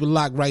Lighter. Keep it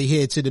locked right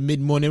here to the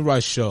Mid-Morning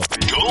Rush Show.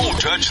 Don't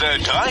touch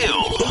that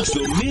dial. It's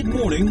the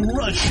Mid-Morning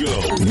Rush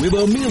Show with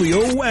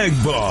EMillio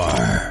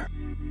EgBar.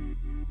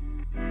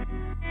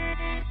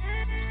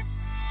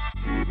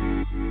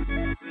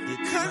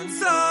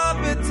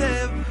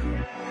 Conservative,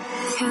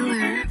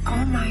 Killer.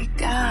 Oh my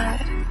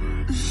god.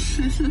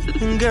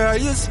 Girl,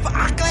 you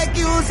spark like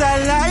you was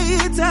a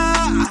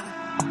lighter.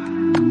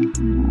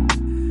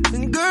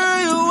 Girl,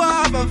 you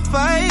have a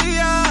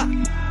fire.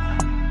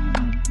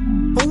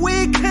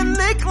 We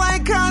connect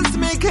like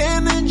cosmic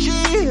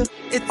energy.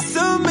 It's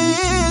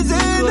amazing.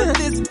 Could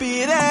this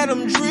be that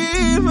I'm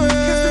dreaming?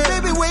 Cause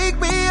baby, wake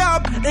me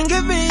up and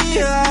give me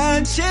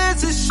a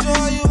chance to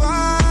show you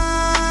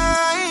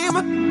I'm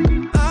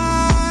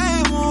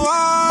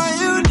all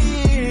you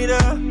need.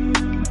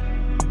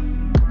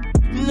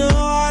 No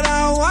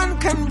other one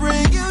can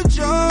bring you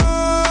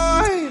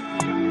joy,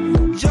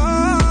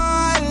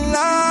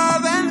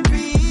 love and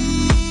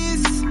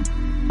peace.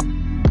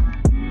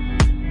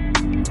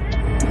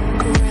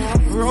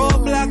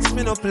 Roblox,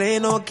 me no play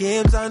no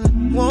games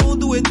and won't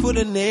do it for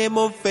the name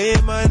of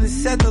fame and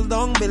settle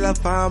down, build a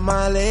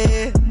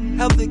family,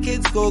 help the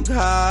kids go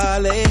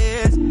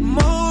college.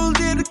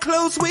 Molded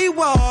close we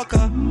walk,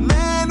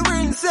 man we're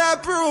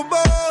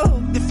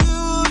inseparable. The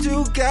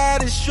future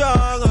God is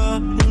stronger.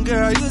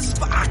 Girl, you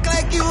spark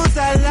like you was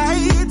a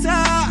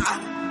lighter.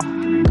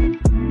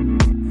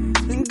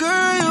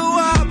 Girl, you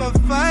have a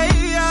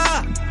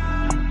fire.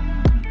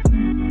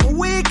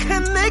 We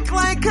connect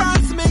like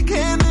cosmic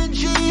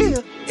energy.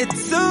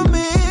 It's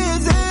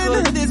amazing.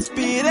 Could this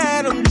be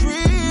that I'm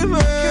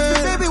dreaming?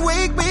 Cause baby,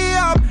 wake me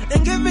up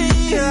and give me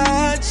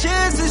a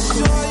chance to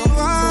show you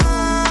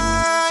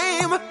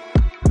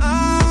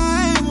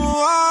I'm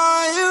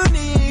all you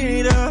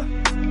need.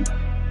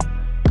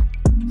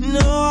 No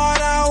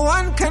other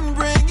one can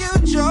bring you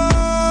joy,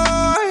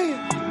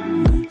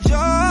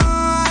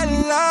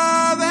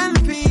 love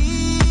and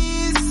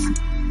peace.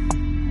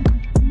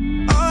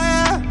 Oh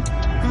yeah,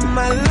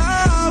 my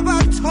love,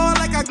 I'm tall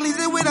like a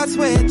glizzy with a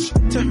switch.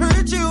 To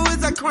hurt you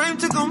is a crime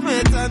to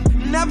commit,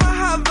 and never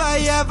have I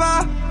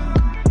ever,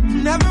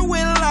 never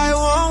will I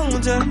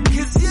won't.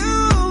 Cause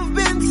you've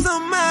been so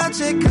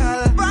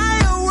magical,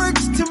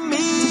 fireworks to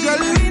me. Girl,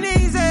 you ain't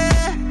easy,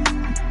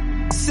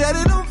 set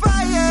it on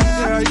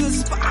fire. Girl, you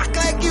spark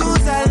like you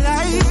was a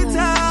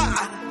lighter.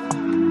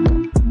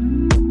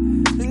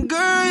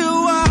 Girl,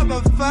 you have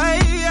a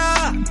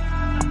fire.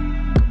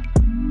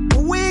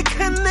 We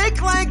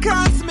connect like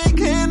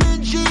cosmic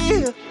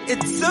energy.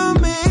 It's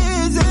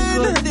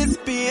amazing. Could this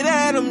be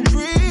that I'm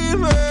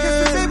dreaming?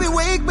 Cause baby,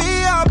 wake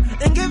me up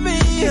and give me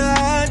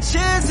a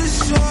chance to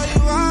show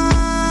you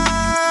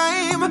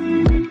I'm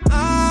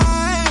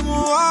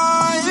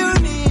all you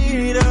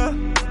need.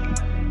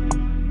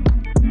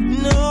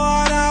 No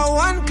other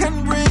one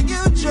can bring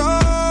you joy,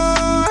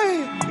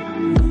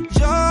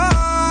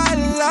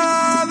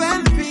 love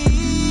and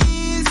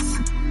peace.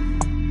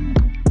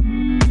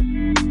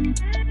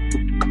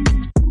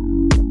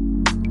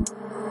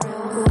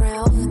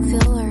 Ralph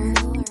Tiller.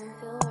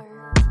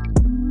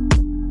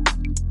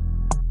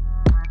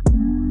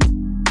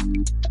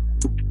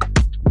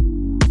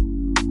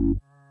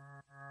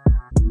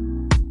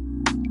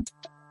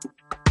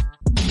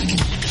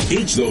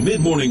 It's the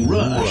Mid-Morning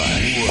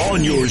Rush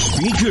on your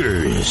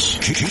speakers.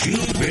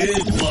 Keep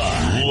it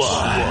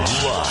locked.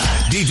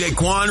 DJ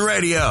Quan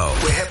Radio.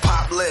 Where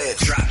hip-hop lives.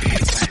 Drop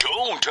it.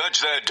 Don't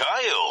touch that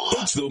dial.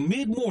 It's the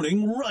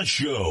Mid-Morning Rush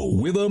Show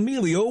with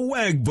Emillio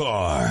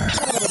EgBar.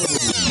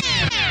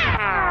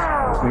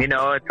 You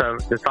know,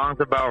 the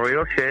song's about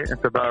real shit.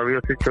 It's about a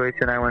real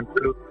situation I went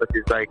through, such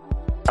as like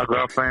a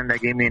girlfriend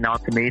that gave me an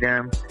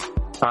ultimatum,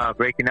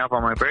 breaking up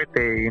on my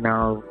birthday. You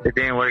know, it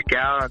didn't work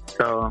out,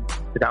 so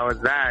that was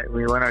that.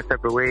 We went our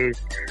separate ways,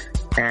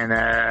 and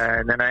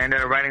then I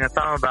ended up writing a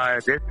song about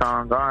it. This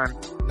song, Gone.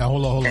 Now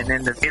hold on. And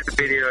then the music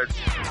video.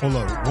 Hold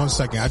on 1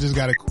 second. I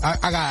gotta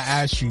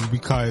ask you,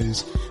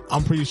 because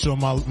I'm pretty sure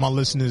my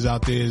listeners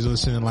out there is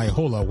listening like,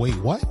 hold on, wait,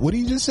 what? What did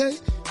you just say?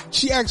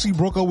 She actually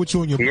broke up with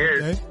you on your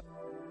birthday?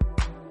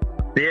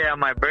 Yeah, on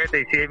my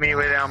birthday. She hit me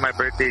with it on my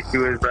birthday. She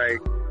was like,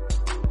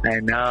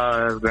 I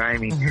know, it was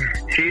grimy.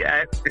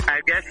 I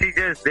guess she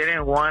just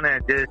didn't want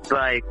to just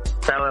like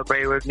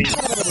celebrate with me.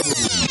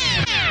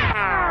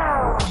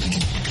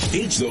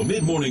 It's the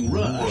Mid-Morning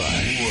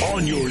Rush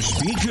on your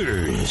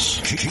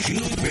speakers.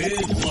 Keep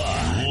it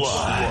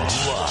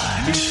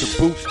locked. Need to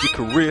boost your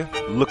career?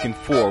 Looking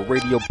for a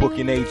radio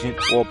booking agent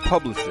or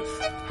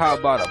publicist? How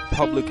about a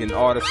public and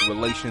artist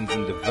relations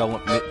and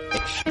development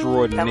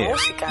extraordinaire?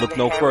 Look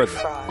no further.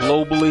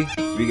 Globally,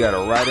 we got a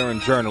writer and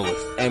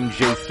journalist,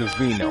 MJ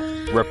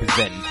Savino,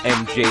 representing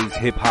MJ's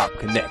Hip Hop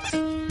Connects.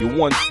 Your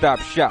one-stop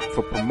shop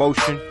for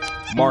promotion,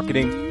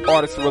 marketing,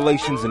 artist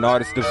relations, and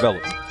artist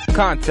development.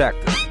 Contact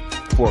us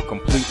for a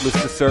complete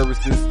list of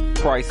services,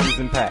 prices,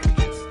 and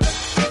packages.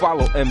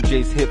 Follow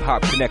MJ's Hip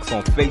Hop Connects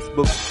on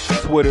Facebook,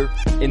 Twitter,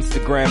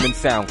 Instagram, and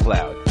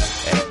SoundCloud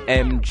at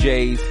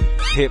MJ's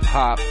Hip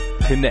Hop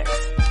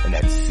Connects, and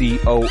that's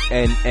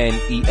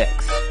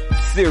CONNEX.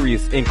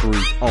 Serious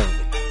inquiries only.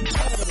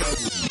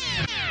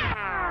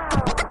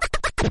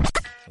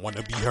 Want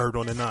to be heard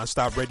on the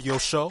Non-Stop Radio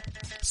Show?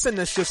 Send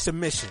us your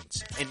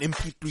submissions in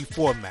MP3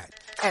 format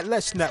at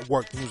Let's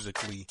Network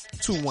Musically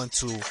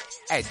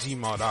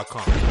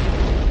 212@gmail.com.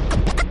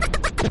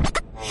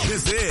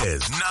 This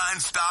is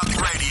Non-Stop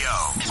Radio.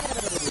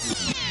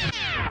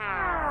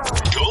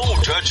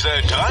 touch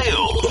that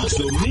dial. It's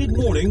the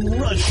Mid-Morning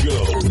Rush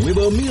Show with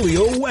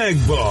Emillio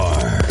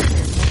EgBar.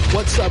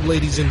 What's up,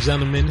 ladies and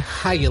gentlemen?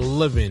 How you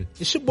living?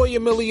 It's your boy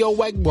Emillio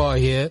EgBar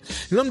here,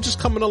 and I'm just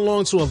coming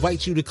along to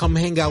invite you to come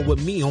hang out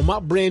with me on my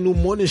brand new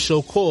morning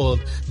show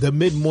called The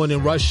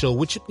Mid-Morning Rush Show,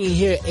 which you can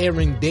hear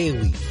airing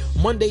daily,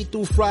 Monday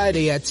through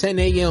Friday at 10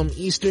 a.m.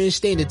 Eastern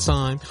Standard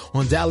Time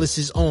on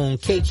Dallas's own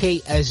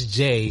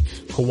KKSJ,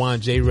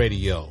 Kawan J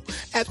Radio.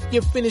 After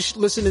you're finished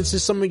listening to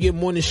some of your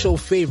morning show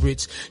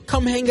favorites,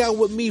 come hang out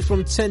with me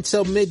from 10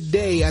 till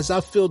midday as I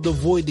fill the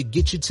void to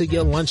get you to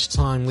your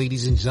lunchtime,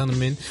 ladies and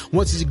gentlemen.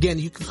 Once again,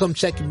 you can come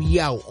check me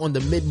out on the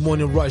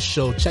Mid-Morning Rush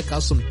Show. Check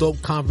out some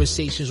dope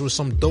conversations with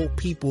some dope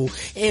people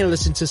and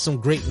listen to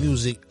some great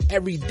music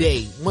every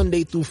day,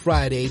 Monday through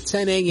Friday,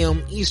 10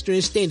 a.m.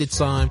 Eastern Standard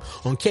Time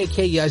on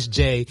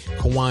KKSJ,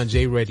 Kawan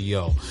J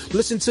Radio.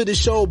 Listen to the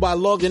show by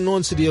logging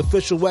on to the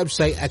official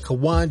website at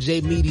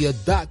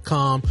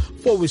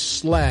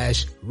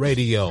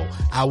kawanjmedia.com/radio.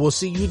 I will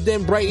see you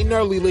then bright and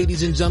early,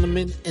 ladies and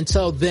gentlemen.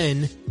 Until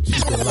then, keep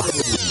it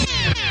locked.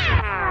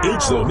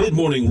 It's the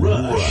Mid-Morning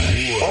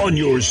Rush on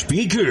your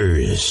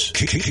speakers.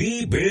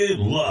 Keep it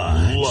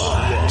locked.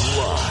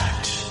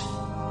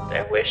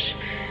 I wish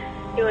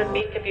you and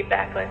me could be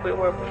back like we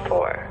were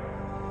before.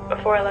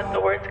 Before I let the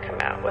words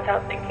come out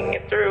without thinking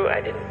it through.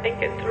 I didn't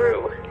think it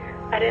through.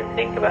 I didn't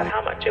think about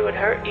how much it would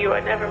hurt you. I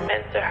never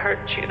meant to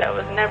hurt you. That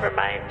was never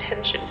my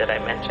intention. Did I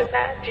mention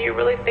that? Do you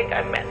really think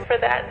I meant for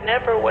that?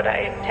 Never would I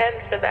intend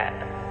for that.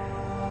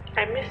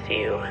 I miss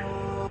you.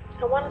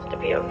 I want us to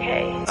be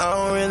okay. I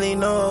don't really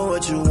know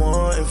what you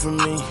want from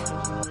me.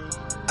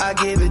 I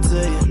give it to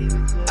you.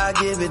 I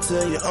give it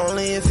to you.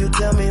 Only if you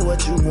tell me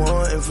what you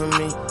want from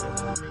me.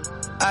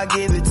 I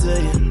give it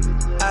to you.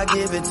 I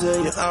give it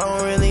to you. I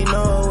don't really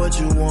know what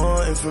you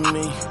want from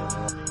me.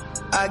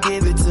 I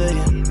give it to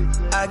you.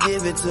 I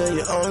give it to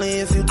you.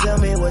 Only if you tell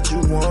me what you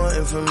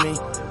want from me.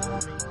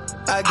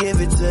 I give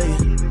it to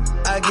you.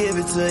 I give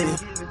it to you.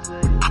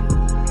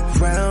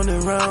 Round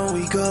and round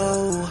we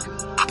go.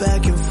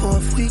 Back and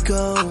forth we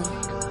go.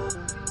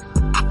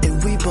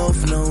 And we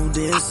both know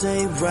this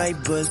ain't right,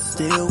 but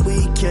still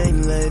we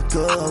can't let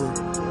go.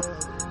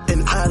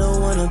 And I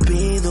don't wanna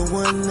be the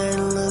one that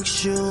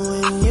looks you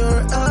in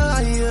your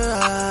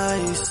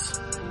eyes.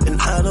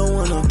 And I don't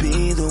wanna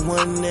be the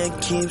one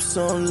that keeps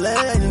on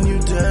letting you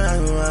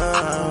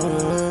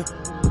down.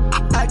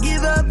 I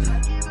give up,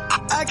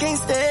 I can't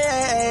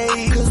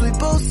stay, 'cause we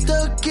both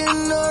stuck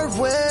in our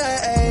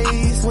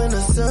ways. When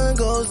the sun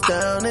goes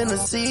down and the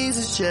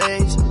seasons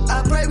change,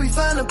 I pray we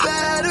find a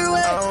better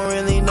way. I don't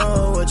really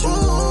know what you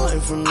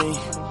want from me.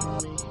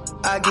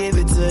 I give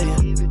it to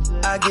you.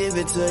 I give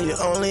it to you.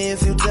 Only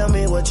if you tell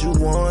me what you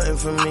want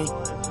from me.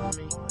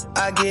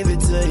 I give it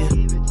to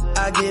you.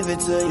 I give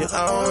it to you.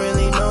 I don't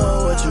really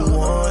know what you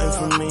want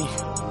from me.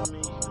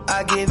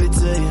 I give it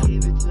to you.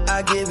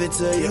 I give it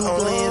to you.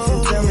 Only if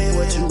you tell me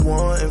what you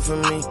want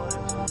from me.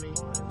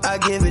 I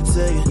give it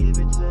to you.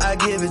 I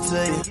give it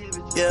to you.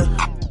 Yeah.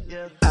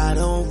 I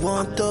don't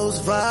want those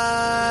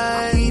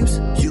vibes.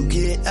 You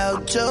get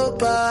out your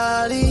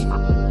body.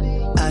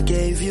 I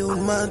gave you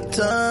my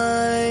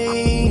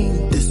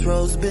time. This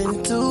road's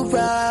been too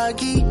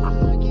rocky.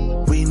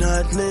 We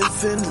not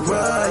living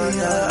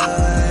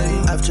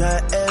right. I've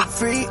tried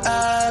every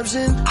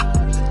option.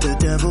 The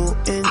devil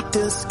in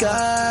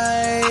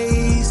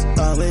disguise.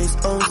 Always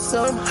on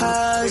some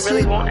high shit. We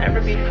really won't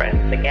ever be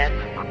friends again.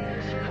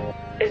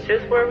 Is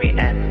this where we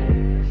end?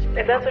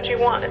 If that's what you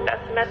want, if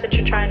that's the message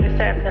you're trying to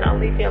send, then I'll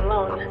leave you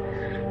alone.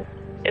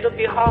 It'll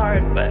be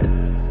hard, but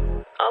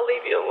I'll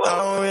leave you alone. I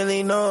don't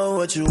really know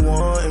what you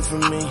want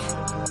from me.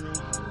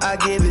 I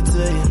give it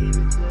to you.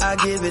 I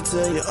give it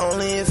to you.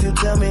 Only if you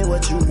tell me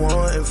what you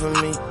want from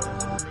me.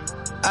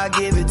 I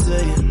give it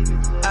to you.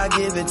 I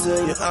give it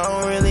to you. I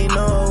don't really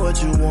know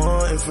what you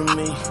want from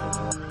me.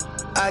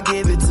 I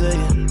give it to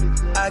you.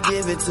 I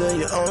give it to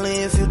you.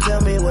 Only if you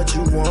tell me what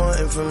you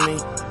want from me.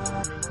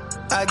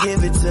 I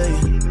give it to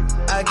you.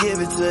 I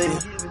give it to you.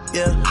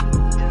 Yeah.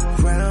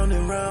 Round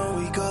and round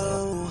we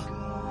go.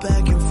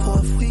 Back and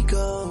forth we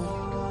go.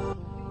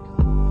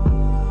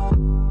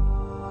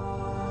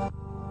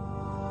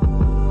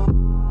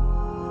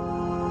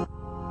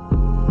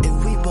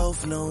 And we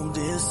both know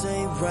this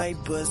ain't right,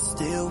 but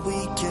still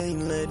we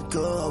can't let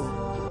go.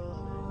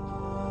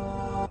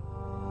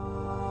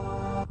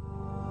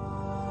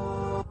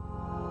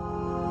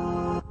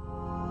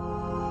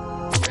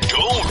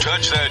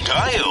 Touch that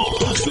dial.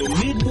 It's the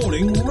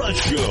Mid-Morning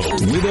Rush Show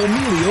with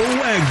Emillio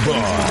EgBar.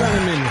 Ladies and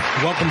gentlemen,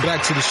 welcome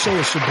back to the show.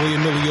 It's your boy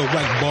Emillio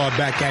EgBar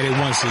back at it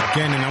once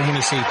again, and I want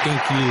to say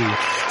thank you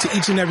to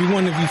each and every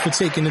one of you for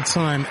taking the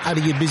time out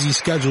of your busy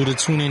schedule to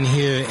tune in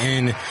here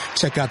and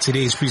check out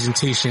today's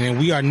presentation. And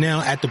we are now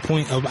at the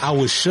point of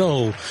our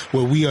show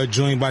where we are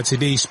joined by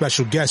today's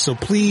special guest. So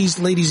please,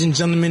 ladies and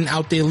gentlemen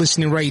out there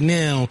listening right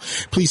now,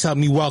 please help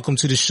me welcome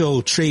to the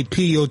show Trey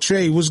P. Yo,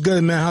 Trey, what's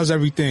good, man? How's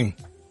everything?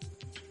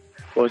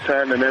 What's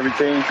happening?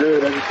 Everything's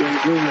good.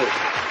 Everything's good.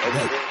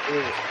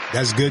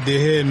 That's good to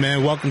hear,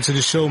 man. Welcome to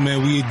the show,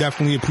 man. We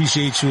definitely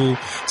appreciate you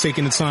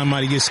taking the time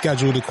out of your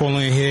schedule to call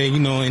in here,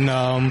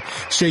 and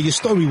share your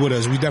story with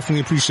us. We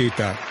definitely appreciate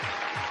that.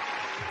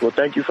 Well,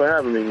 thank you for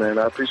having me, man.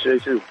 I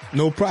appreciate you.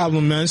 No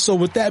problem, man. So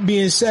with that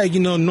being said,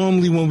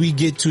 normally when we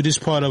get to this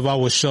part of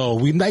our show,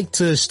 we like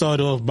to start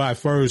off by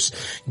first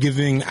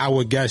giving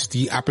our guests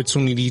the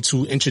opportunity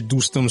to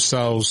introduce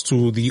themselves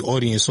to the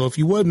audience. So if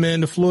you would,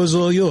 man, the floor is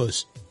all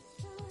yours.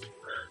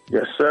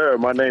 Yes, sir.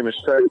 My name is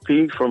Terry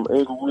P. from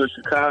Inglewood,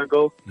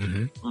 Chicago.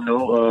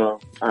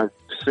 I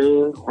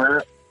sing,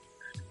 rap,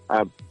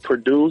 I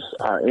produce,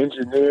 I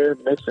engineer,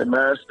 mix and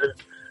master.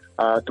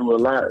 I do a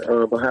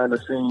lot behind the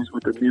scenes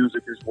with the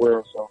music as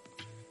well. So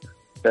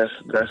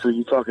that's who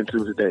you're talking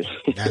to today.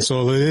 That's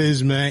all it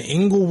is, man.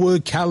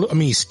 Inglewood, I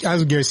was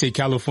going to say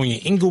California.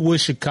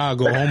 Inglewood,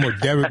 Chicago, home of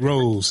Derrick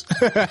Rose.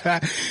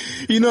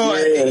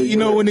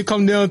 When it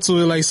comes down to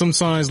it, like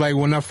sometimes, like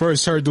when I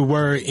first heard the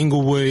word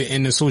Inglewood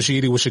and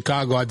associated with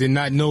Chicago, I did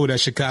not know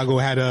that Chicago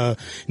had a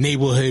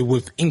neighborhood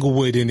with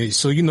Inglewood in it.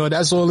 So,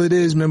 that's all it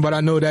is, man. But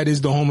I know that is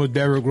the home of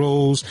Derrick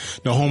Rose,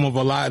 the home of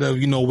a lot of,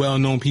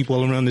 well-known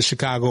people around the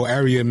Chicago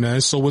area,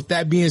 man. So with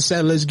that being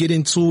said, let's get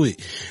into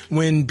it.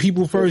 When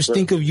people first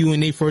think of you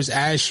and they first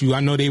ask you,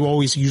 I know they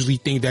always usually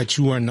think that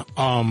you're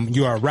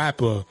a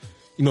rapper,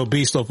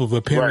 based off of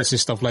appearance and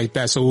stuff like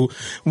that. So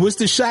what's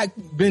the shock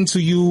been to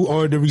you,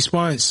 or the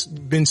response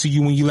been to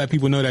you when you let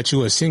people know that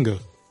you're a singer?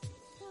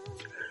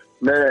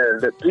 Man,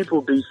 that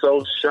people be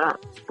so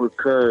shocked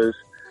because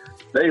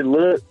they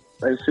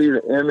see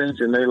the image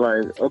and they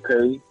like,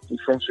 okay, he's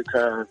from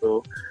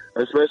Chicago.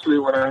 Especially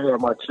when I hear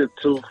my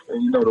chipped tooth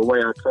and the way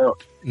I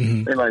talk.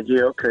 Mm-hmm. They're like,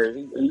 yeah,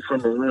 okay, he's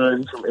from the hood,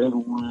 he's from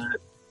Inglewood.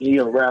 He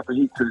a rapper,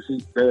 they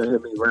hear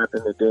me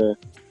rapping, and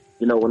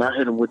then, when I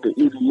hit him with the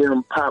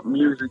EDM pop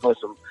music or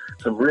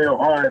some real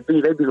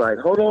R&B, they be like,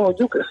 hold on,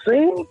 you can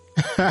sing?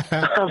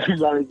 I'll be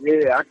like,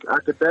 yeah, I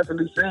could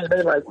definitely sing.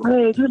 They like,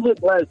 man, you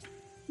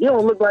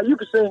don't look like you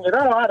can sing at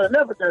all. I'd have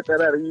never got that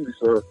out of you.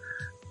 So,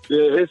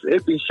 yeah,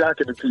 it be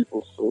shocking to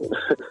people. So.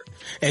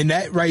 And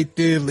that right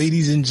there,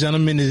 ladies and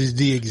gentlemen, is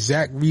the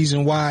exact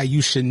reason why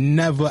you should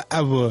never,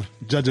 ever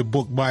judge a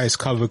book by its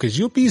cover, because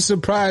you'll be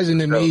surprised and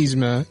amazed,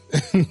 man.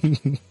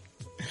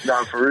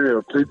 Nah, for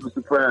real. People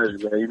surprise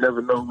you, man. You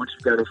never know what you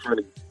got in front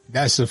of you.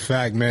 That's a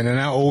fact, man.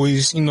 And I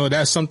always,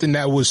 that's something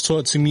that was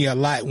taught to me a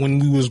lot when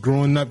we was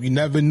growing up. You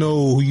never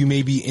know who you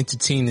may be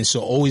entertaining.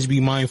 So always be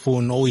mindful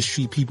and always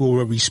treat people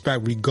with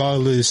respect,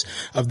 regardless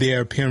of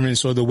their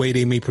appearance or the way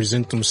they may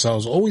present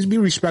themselves. Always be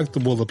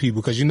respectable of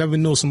people, because you never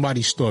know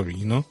somebody's story,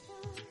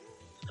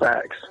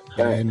 Facts.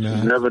 You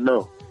never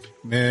know.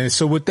 Man,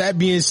 so with that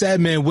being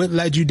said, man, what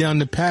led you down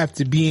the path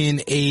to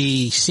being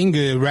a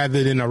singer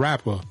rather than a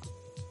rapper?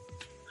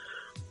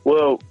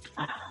 Well,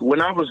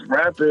 when I was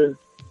rapping,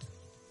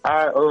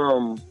 I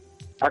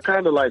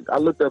kind of I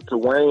looked up to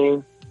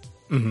Wayne.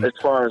 Mm-hmm. As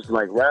far as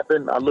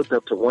rapping, I looked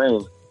up to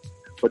Wayne.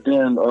 But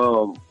then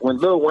when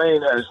Lil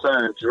Wayne had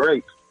signed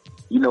Drake,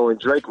 and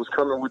Drake was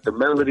coming with the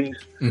melodies,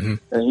 mm-hmm.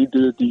 and he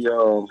did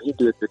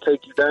the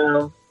Take You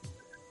Down.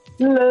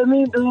 Let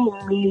me do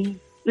me,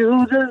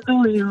 you just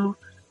do you.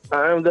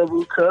 I'm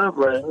double cup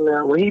right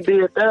now. When he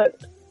did that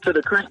to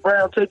the Chris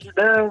Brown Take You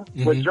Down,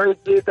 mm-hmm. when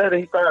Drake did that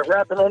and he started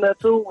rapping on that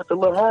too with the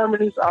little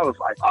harmonies, I was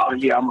like, oh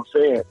yeah, I'm a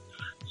fan.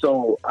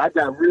 So I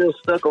got real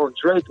stuck on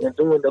Drake and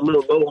doing the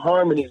little low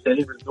harmonies that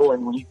he was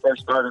doing when he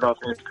first started off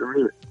in his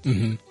career.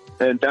 Mm-hmm.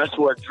 And that's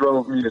what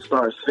drove me to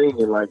start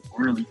singing,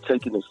 really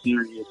taking it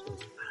serious and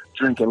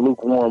drinking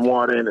lukewarm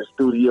water in the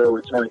studio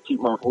and trying to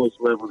keep my voice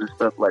level and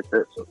stuff like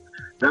that. So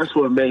that's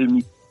what made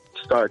me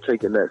start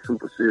taking that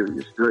super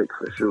serious Drake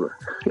for sure.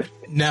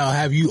 Now,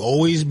 have you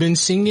always been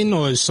singing,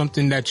 or is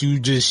something that you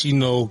just,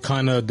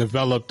 kind of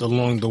developed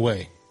along the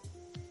way?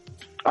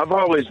 I've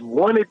always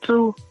wanted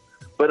to,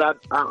 but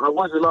I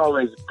wasn't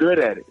always good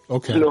at it.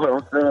 Okay. You know what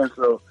I'm saying?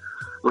 So,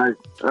 I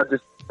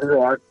just,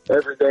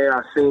 every day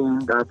I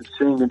sing, I'll be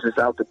singing just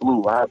out the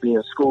blue. I'll be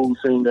in school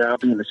singing, I'll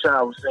be in the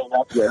shower singing,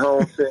 I'll be at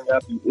home singing,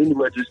 I'll be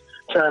anywhere just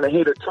trying to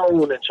hit a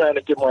tone and trying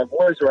to get my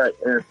voice right.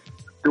 And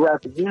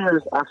throughout the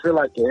years, I feel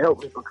like it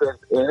helped me because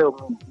it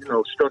helped me,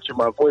 structure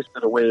my voice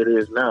to the way it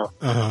is now,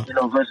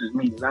 versus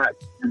me not,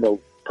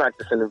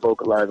 practicing and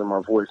vocalizing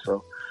my voice.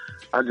 So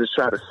I just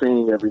try to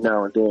sing every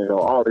now and then,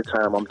 all the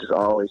time. I'm just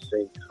always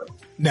singing. So.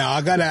 Now,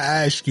 I got to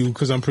ask you,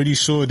 because I'm pretty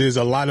sure there's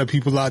a lot of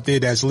people out there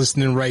that's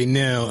listening right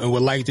now and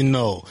would like to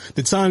know,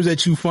 the times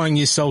that you find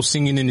yourself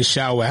singing in the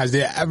shower, has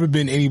there ever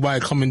been anybody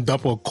come and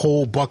dump a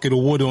cold bucket of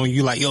water on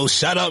you like, yo,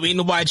 shut up, ain't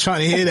nobody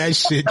trying to hear that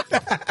shit?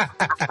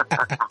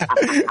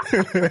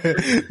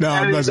 No,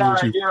 I'm messing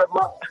with you.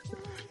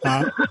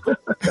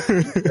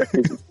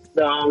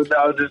 No, I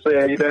was just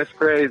saying, that's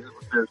crazy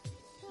because,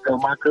 So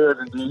my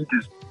cousin,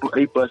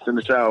 he bust in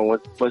the shower,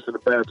 bust in the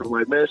bathroom.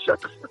 Like, man, shut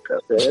the fuck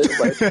up, man.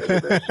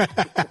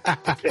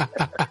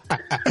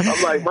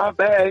 I'm like, my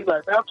bad. He's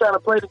like, man, I'm trying to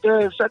play the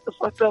game. Shut the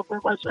fuck up.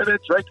 Everybody say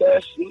that Drake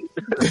ass shit.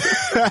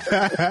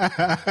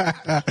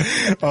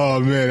 Oh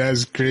man,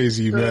 that's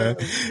crazy, man.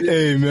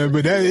 Hey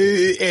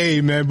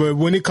man, but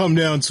when it come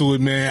down to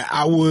it, man,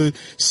 I would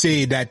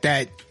say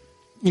that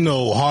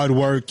hard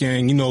work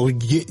and,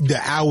 get the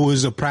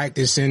hours of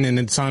practicing and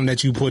the time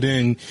that you put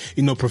in,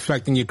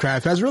 perfecting your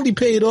craft has really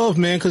paid off,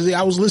 man. Cause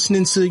I was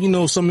listening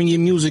to, some of your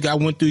music. I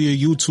went through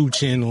your YouTube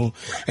channel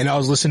and I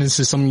was listening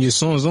to some of your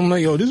songs. I'm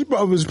like, yo, this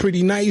brother's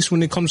pretty nice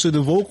when it comes to the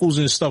vocals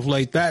and stuff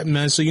like that,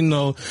 man. So,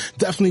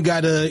 definitely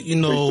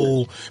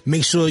gotta,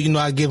 make sure,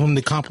 I give him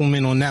the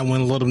compliment on that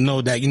one, let him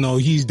know that,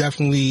 he's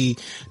definitely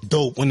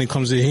dope when it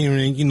comes to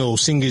hearing,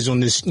 singers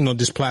on this,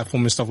 this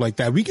platform and stuff like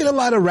that. We get a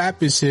lot of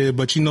rappers here,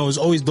 but, it's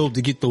always dope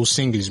to get those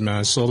singers,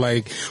 man. So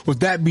with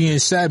that being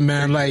said,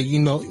 man,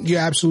 you're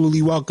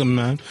absolutely welcome,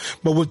 man.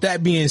 But with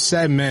that being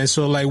said, man,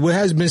 so what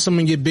has been some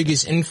of your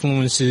biggest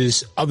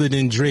influences other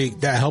than Drake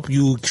that help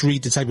you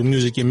create the type of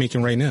music you're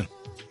making right now?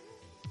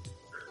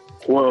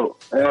 Well,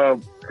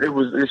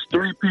 it's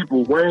three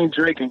people, Wayne,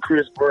 Drake, and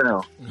Chris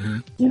Brown.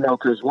 Mm-hmm.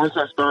 Cause once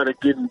I started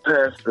getting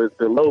past the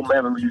low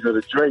melodies of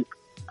the Drake,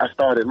 I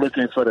started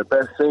looking for the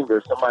best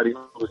singer, somebody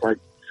who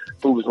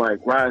was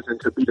rising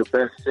to be the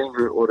best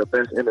singer or the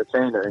best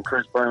entertainer, and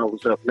Chris Brown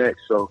was up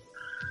next. So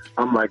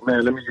I'm like,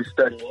 man, let me just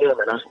study him,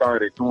 and I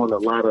started doing a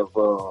lot of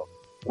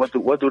what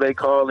do they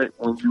call it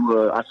when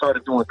you I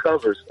started doing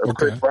covers of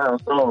Chris Brown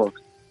songs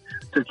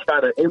to try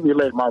to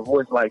emulate my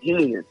voice like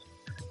his.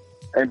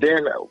 And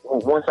then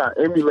once I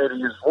emulated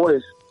his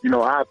voice,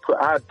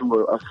 I'd do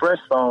a fresh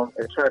song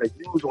and try to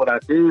use what I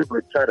did,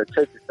 but try to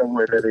take it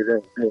somewhere that it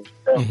ain't been.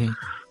 Mm-hmm.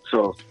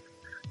 So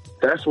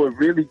that's what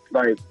really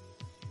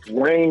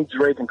Wayne,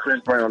 Drake, and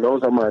Chris Brown,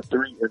 those are my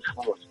three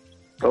influences.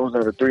 Those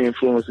are the three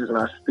influences, and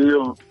I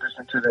still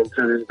listen to them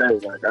to this day.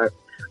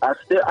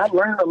 I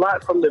learned a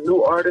lot from the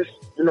new artists,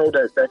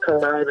 that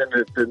come out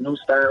and the new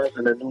styles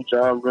and the new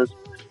genres.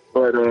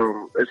 But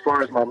as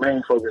far as my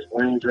main focus,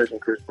 Wayne, Drake, and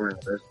Chris Brown,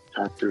 that's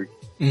top three.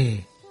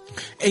 Mm.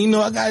 And,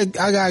 I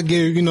gotta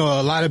give,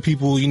 a lot of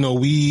people,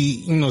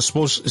 we,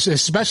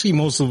 especially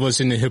most of us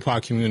in the hip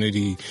hop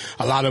community,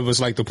 a lot of us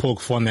like to poke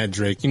fun at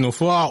Drake,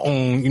 for our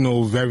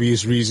own,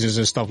 various reasons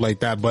and stuff like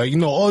that. But,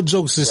 all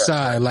jokes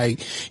aside,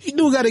 you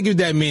do gotta give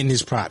that man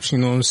his props, you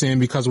know what I'm saying?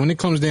 Because when it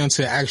comes down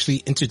to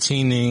actually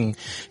entertaining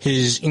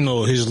his,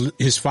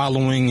 his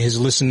following,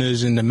 his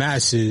listeners and the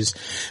masses,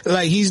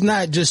 he's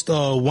not just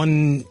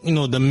one,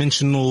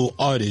 dimensional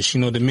artist.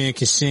 The man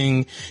can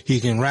sing, he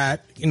can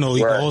rap,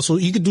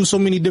 he could do so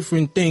many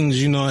different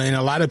things, and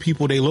a lot of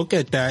people, they look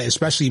at that,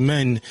 especially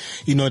men,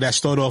 that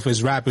start off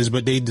as rappers,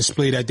 but they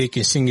display that they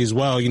can sing as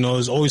well.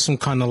 There's always some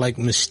kind of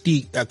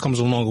mystique that comes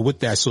along with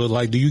that. So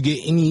do you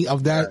get any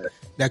of that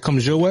that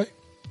comes your way?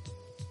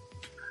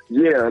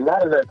 Yeah, a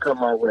lot of that come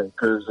my way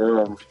because,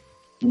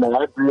 I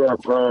grew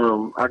up,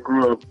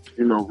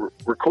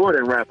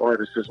 recording rap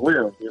artists as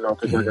well,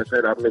 because like I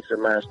said, I mix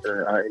and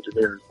master, I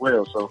engineer as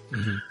well. So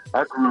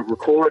I grew up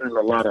recording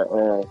a lot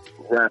of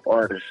rap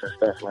artists and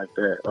stuff like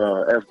that.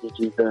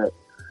 FBG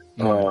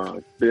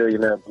Duck,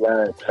 Billionaire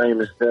Black,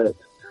 Famous Duck.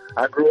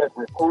 I grew up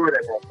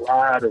recording a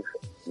lot of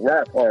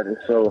rap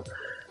artists. So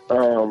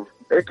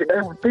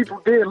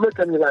people did look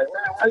at me like,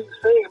 man, why you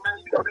singing,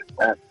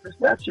 man? This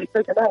rap shit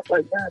taking off.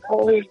 Like, man,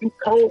 holy, you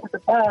cold with the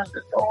bars.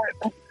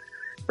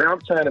 Man,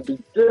 I'm trying to be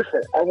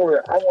different. I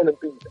want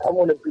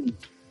to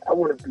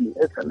be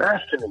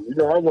international.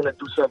 I want to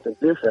do something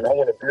different. I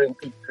want to bring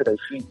people to their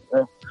feet.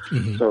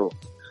 Mm-hmm. So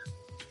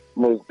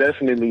most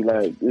definitely,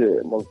 I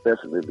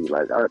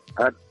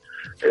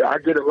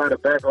get a lot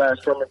of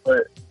backlash from it,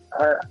 but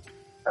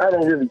I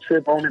don't really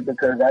trip on it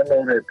because I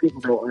know that people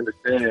don't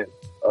understand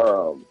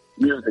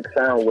music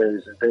sound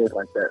waves and things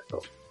like that.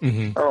 So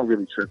I don't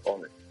really trip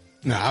on it.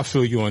 Nah, I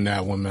feel you on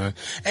that one, man.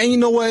 And you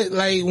know what?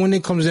 When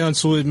it comes down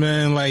to it,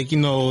 man,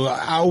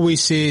 I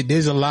always say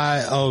there's a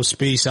lot of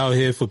space out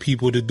here for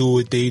people to do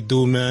what they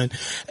do, man.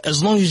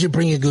 As long as you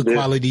bring a good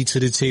quality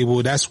to the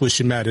table, that's what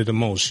should matter the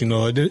most,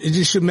 It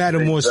just should matter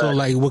more so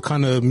what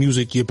kind of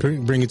music you're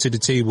bringing to the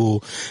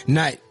table,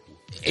 not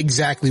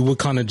exactly what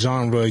kind of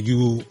genre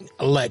you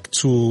elect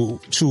to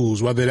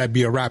choose, whether that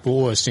be a rapper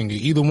or a singer.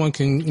 Either one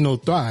can,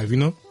 thrive,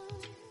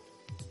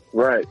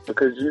 Right,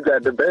 because you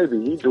got the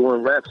baby. He's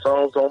doing rap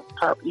songs on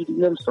pop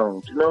EDM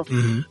songs,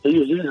 Mm-hmm.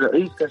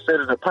 He's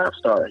considered a pop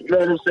star, you know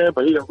what I'm saying?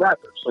 But he's a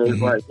rapper, so it's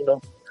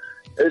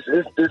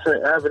it's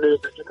different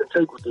avenues that you can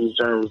take with these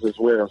genres as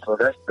well. So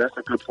that's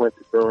a good point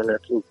to throw in there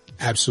too.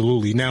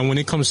 Absolutely. Now, when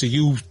it comes to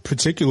you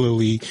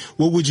particularly,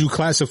 what would you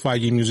classify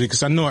your music?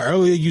 Because I know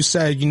earlier you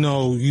said,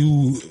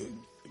 you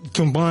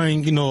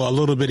combine, a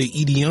little bit of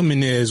EDM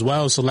in there as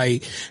well. So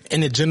in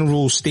a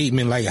general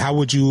statement, how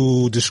would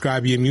you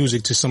describe your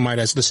music to somebody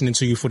that's listening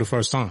to you for the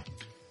first time?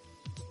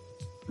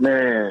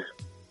 Man,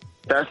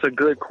 that's a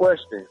good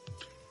question.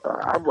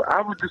 I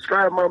would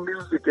describe my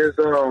music as,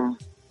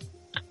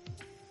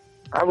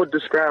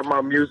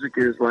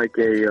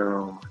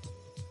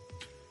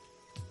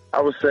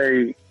 I would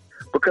say,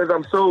 because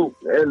I'm so,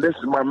 and this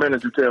is my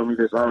manager tell me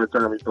this all the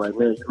time. He's like,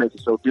 man, you make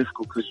it so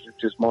difficult because you're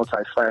just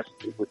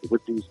multifaceted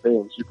with these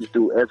things. You can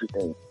do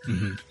everything.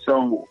 Mm-hmm.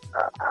 So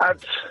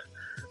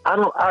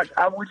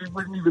I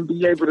wouldn't even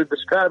be able to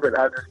describe it.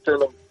 I just tell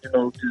them, you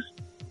know,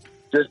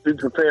 just be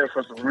prepared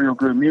for some real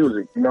good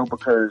music, you know,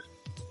 because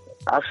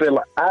I feel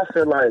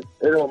like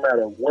it don't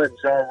matter what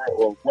genre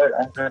or what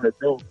I'm gonna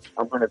do,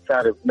 I'm gonna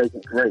try to make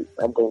it great.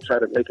 I'm gonna try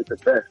to make it the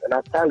best, and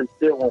I probably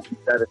still won't be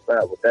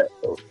satisfied with that.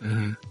 So,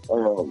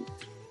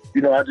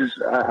 you know, I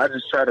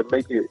just try to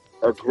make it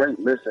a great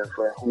listen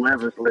for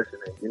whoever's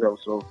listening. You know,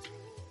 so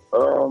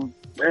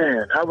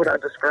man, how would I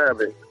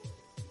describe it?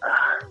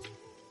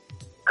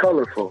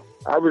 Colorful.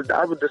 I would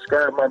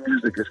describe my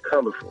music as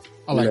colorful.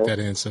 I like that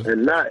answer,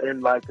 and not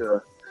in like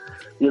a,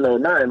 you know,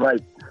 not in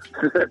like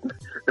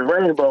the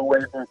rainbow way,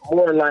 but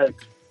more like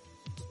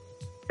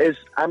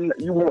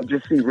you won't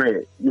just see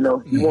red, you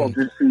know, you won't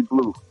just see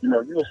blue, you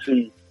know, you'll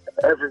see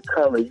every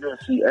color, you'll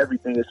see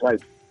everything. It's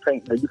like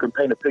paint. You can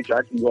paint a picture.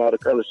 I can do all the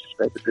colors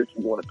to paint the picture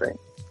you want to paint.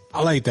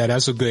 I like that.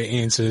 That's a good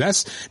answer.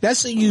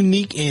 That's a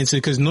unique answer,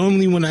 because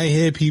normally when I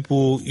hear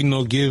people, you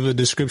know, give a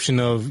description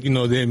of, you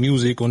know, their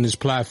music on this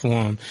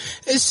platform,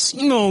 it's,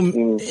 you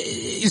know,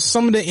 it's,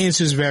 some of the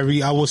answers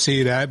vary. I will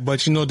say that,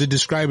 but you know, to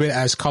describe it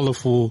as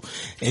colorful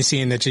and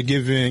saying that you're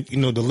giving, you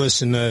know, the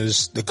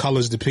listeners the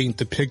colors to paint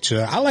the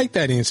picture, I like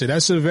that answer.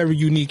 That's a very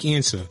unique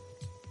answer.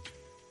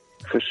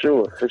 For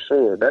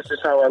sure. That's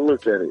just how I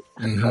look at it.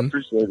 I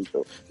appreciate it,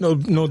 though.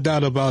 No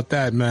doubt about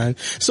that, man.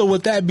 So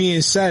with that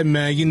being said,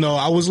 man, you know,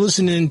 I was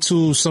listening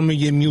to some of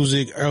your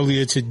music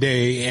earlier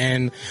today,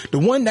 and the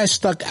one that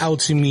stuck out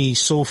to me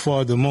so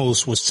far the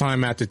most was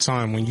Time After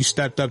Time, when you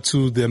stepped up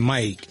to the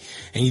mic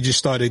and you just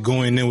started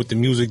going in with the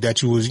music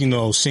that you was, you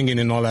know, singing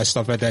and all that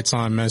stuff at that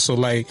time, man. So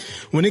like,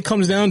 when it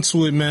comes down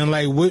to it, man,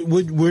 like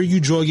where you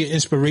draw your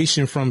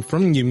inspiration from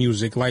your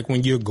music, like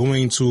when you're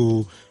going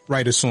to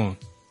write a song?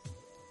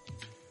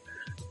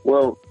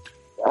 Well,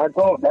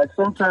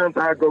 sometimes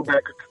I go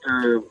back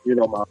to, you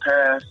know, my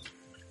past.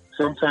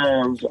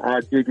 Sometimes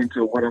I dig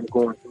into what I'm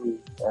going through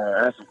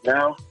as of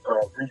now,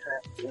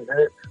 recent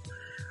events.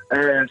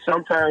 And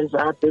sometimes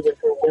I dig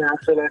into where I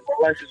feel like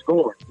my life is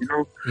going, you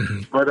know.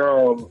 But,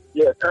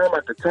 yeah, Time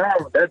After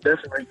Time, that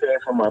definitely came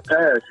from my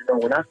past. You know,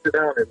 when I sit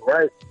down and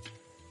write,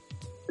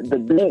 the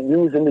beat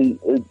usually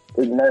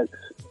ignites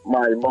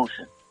my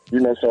emotion, you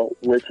know. So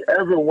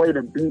whichever way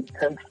the beat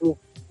comes through,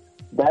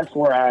 that's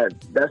where I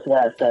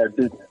start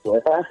digging.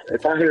 So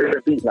if I hear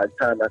a beat like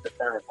Time After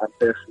Time, I'm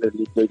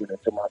definitely digging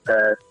into my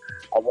past.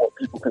 I want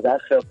people, because I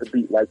felt the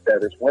beat like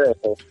that as well.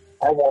 So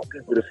I want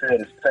people to feel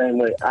the same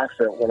way I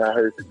felt when I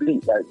heard the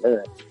beat. Like,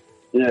 man,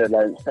 yeah,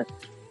 like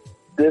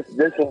this is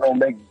gonna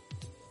make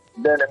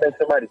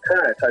somebody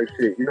cry type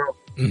shit, you know.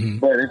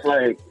 But it's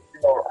like,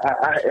 you know,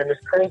 and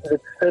it's crazy to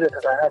say that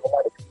because I have a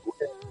lot of people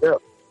hitting me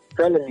up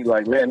telling me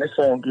like, man, this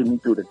song get me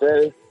through the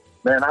day.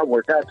 Man, I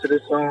work out to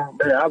this song.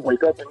 Man, I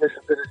wake up and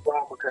listen to this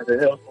song because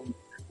it helps me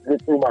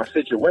get through my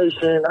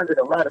situation. I get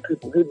a lot of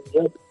people hitting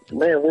me up.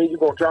 Man, when you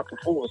gonna drop the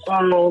full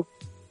song?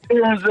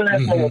 You know what I'm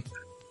saying? So,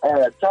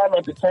 Time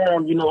After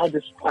Time, you know, I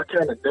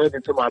kind of dug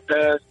into my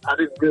past. I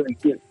didn't really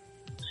get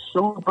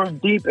super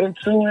deep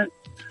into it,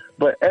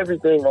 but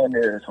everything on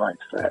there is like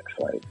facts.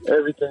 Like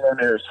everything on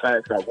there is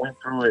facts. I went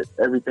through it.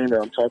 Everything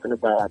that I'm talking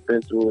about, I've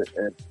been through it,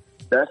 and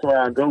that's where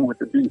I go with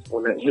the beat.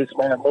 When it hits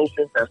my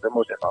emotion, that's the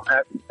emotion. If I'm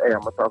happy, hey,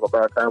 I'm going to talk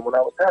about a time when I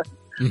was happy.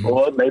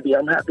 Or maybe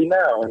I'm happy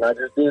now and I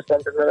just did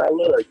something that I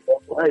love. You know?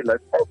 So, hey,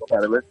 let's talk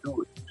about it. Let's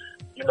do it.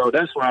 You know,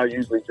 that's where I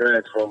usually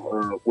drag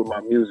from with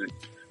my music.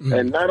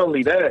 And not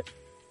only that,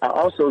 I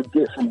also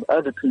get from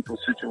other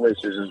people's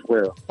situations as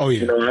well. Oh, yeah.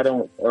 You know, I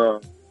don't,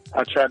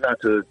 I try not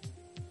to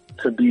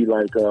be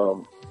like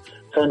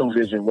tunnel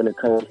vision when it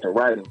comes to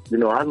writing. You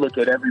know, I look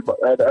at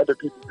other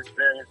people's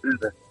experiences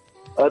and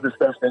other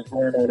stuff that's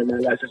going on in my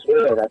life as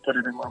well. I put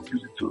it in my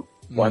music too.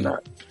 Why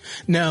not?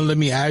 Now, let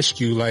me ask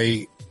you,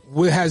 like,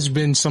 what has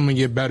been some of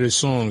your better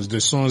songs?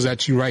 The songs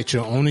that you write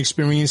your own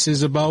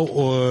experiences about,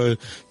 or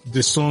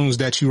the songs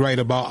that you write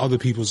about other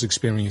people's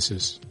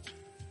experiences?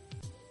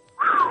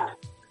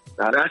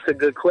 Now, that's a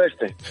good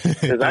question,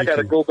 because I got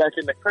to go back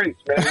in the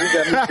crates, man. We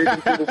got to dig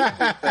into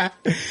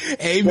the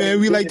Hey, man,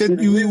 we like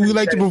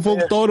to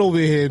provoke thought over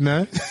here,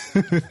 man.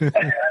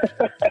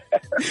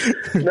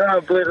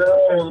 No,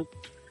 but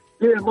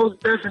yeah, most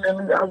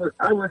definitely.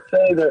 I would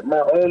say that my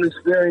own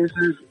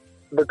experiences,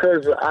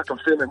 because I can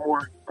feel it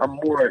more, I'm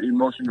more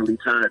emotionally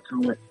tied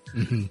to it.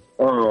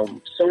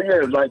 So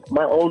yeah, like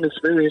my own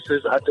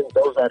experiences, I think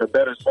those are the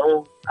better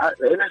songs. And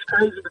it's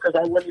crazy because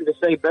I wouldn't even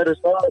say better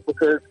songs,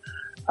 because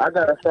I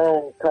got a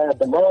song called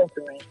 "Belong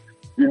to Me,"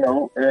 you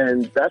know,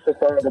 and that's a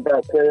song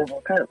about players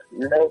and pimps,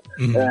 you know,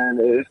 and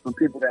it's for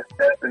people that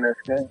step and that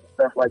skin and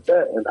stuff like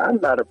that. And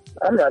I'm not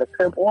a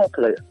pimp or a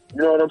player,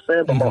 you know what I'm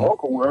saying? But my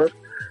uncle was.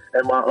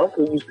 And my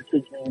uncle used to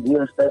teach me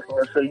little stuff, and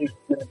I say he used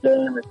to get in the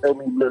game and tell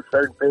me little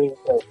certain things.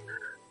 So,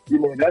 you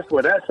know, that's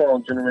where that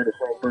song generated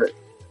from. But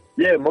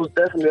yeah, most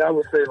definitely, I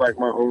would say like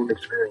my own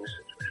experiences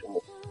for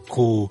sure.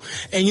 Cool.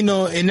 And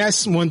and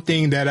that's one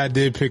thing that I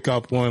did pick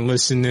up on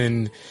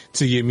listening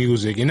to your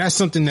music. And that's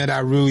something that I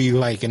really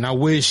like. And I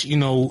wish,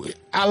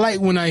 I like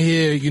when I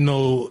hear,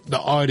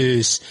 the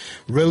artists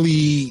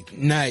really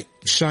not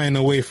shying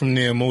away from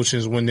their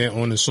emotions when they're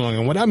on the song.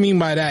 And what I mean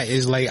by that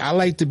is like, I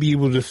like to be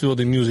able to feel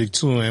the music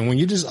too. And when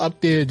you're just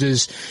up there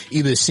just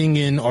either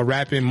singing or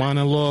rapping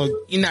monologue,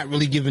 you're not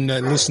really giving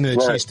the listener a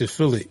chance to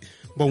feel it.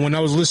 But when I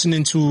was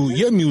listening to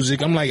your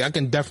music, I'm like, I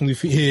can definitely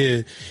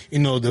hear,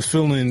 the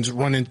feelings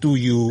running through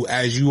you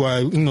as you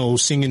are,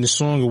 singing the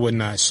song or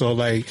whatnot. So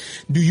like,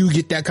 do you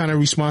get that kind of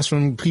response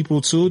from people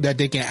too, that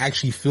they can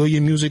actually feel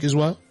your music as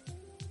well?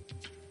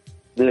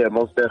 Yeah,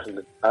 most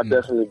definitely. I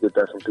definitely get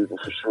that from people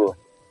for sure.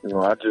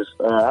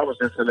 I was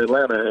just in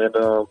Atlanta and,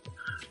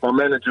 my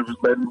manager was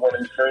letting one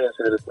of his friends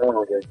hear the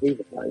song and he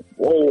was like,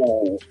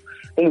 whoa.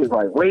 He was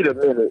like, wait a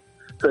minute.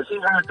 Because he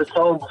heard the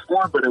song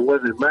before, but it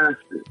wasn't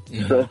mastered.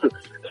 Mm-hmm. So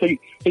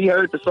he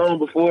heard the song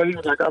before. He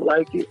was like, I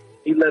like it.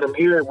 He let him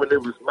hear it when it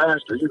was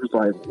mastered. He was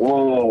like,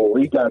 whoa.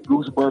 He got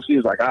goosebumps. He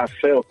was like, I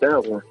felt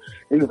that one.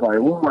 He was like,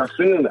 ooh, I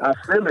feel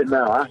it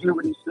now. I hear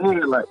what he's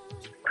saying. Like,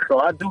 so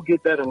I do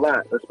get that a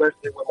lot,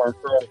 especially with my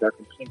songs I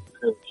completely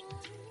finished.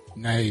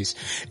 Nice.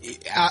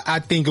 I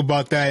think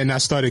about that and I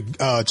started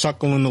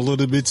chuckling a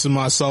little bit to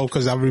myself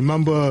because I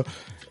remember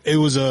it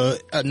was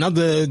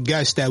another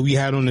guest that we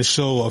had on the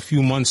show a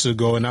few months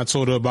ago, and I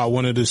told her about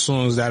one of the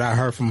songs that I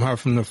heard from her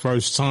from the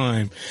first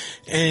time.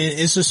 And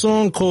it's a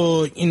song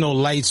called,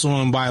 Lights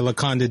On by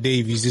LaConda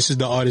Davies. This is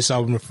the artist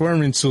I'm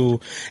referring to.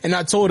 And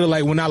I told her,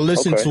 like, when I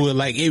listened to it,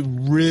 like, it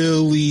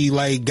really,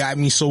 like, got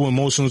me so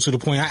emotional to the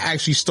point I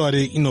actually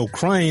started,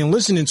 crying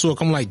listening to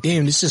it. I'm like,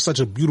 damn, this is such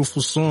a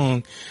beautiful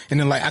song. And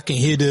then, like, I can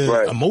hear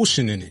the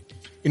emotion in it.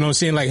 You know what I'm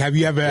saying? Like, have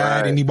you ever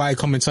had anybody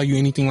come and tell you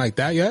anything like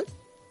that yet?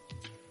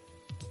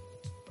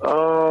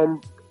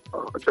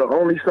 The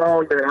only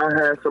song that I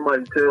had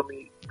somebody tell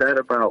me that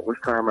about was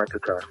Time After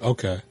Time.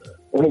 Okay.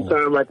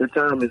 Time After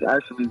Time is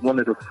actually one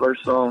of the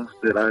first songs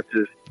that I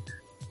just,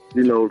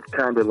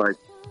 kind of like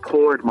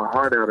poured my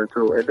heart out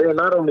into. And then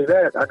not only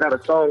that, I got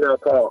a song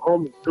out called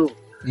Homie too.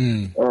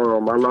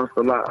 I lost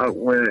a lot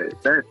when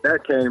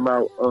that came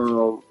out.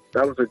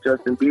 That was a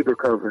Justin Bieber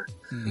cover,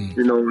 and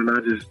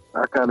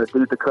I kind of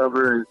did the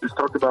cover and just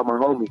talked about my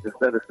homies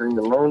instead of singing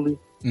Lonely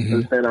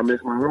and saying I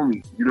miss my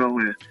homie,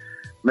 and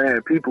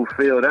man, people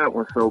feel that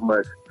one so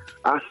much.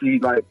 I see,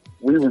 like,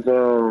 we was,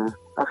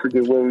 I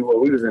forget where we were.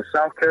 We was in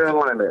South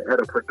Carolina at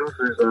a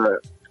producer's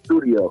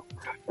studio,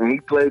 and he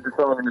played the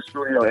song in the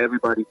studio.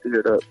 Everybody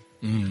teared up.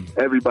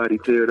 Everybody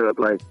teared up.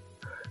 Like,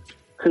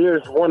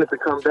 tears wanted to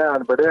come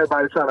down, but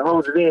everybody trying to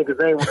hold it in because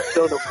they ain't want to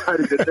show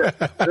nobody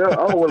that I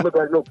don't want to look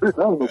like no bitch.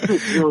 I don't know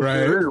bitch. You know what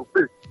I'm saying? No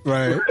bitch.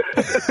 Right.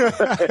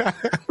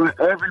 But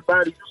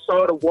everybody, you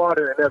saw the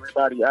water in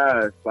everybody's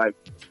eyes, like,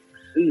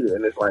 see it,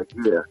 and it's like,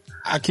 yeah.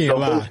 I can't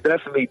lie. Most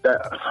definitely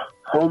that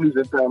homies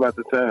in Time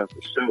After Time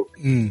for sure.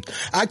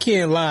 I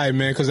can't lie,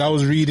 man, because I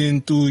was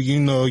reading through,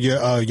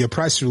 your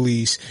press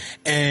release,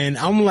 and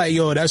I'm like,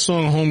 yo, that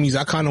song Homies,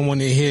 I kind of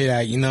want to hear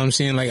that, you know what I'm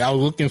saying? Like, I was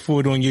looking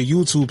for it on your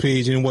YouTube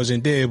page and it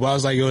wasn't there, but I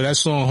was like, yo, that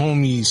song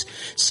Homies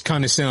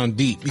kind of sound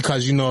deep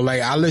because,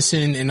 like, I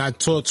listen and I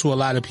talk to a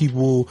lot of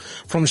people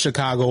from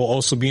Chicago,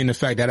 also being the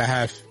fact that I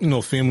have,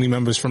 family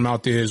members from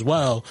out there as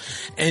well.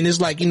 And it's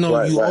like, you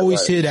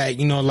always hear that,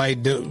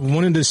 like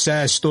one of the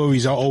sad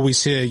stories I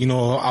always hear,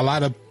 a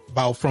lot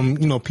about from,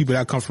 people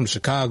that come from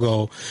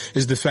Chicago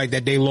is the fact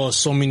that they lost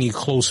so many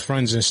close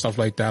friends and stuff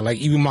like that. Like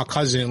even my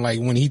cousin, like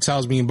when he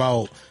tells me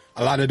about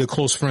a lot of the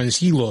close friends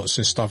he lost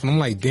and stuff, and I'm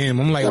like, damn,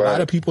 a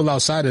lot of people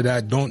outside of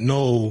that don't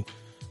know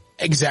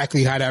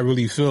exactly how that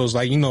really feels.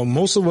 Like,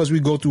 most of us, we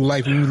go through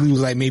life and we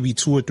lose like maybe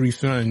 2 or 3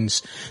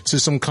 friends to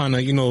some kind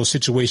of,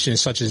 situation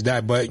such as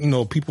that. But,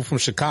 people from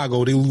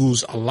Chicago, they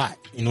lose a lot.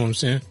 You know what I'm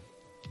saying?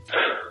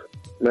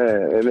 Man,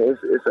 and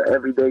it's an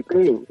everyday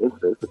thing.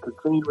 It's a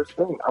continuous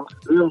thing. I'm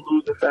still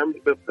losing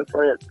family members,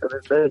 friends to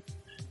this day,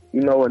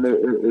 and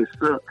it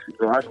sucks.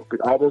 I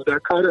almost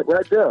got caught up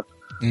right there.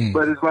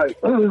 But it's like,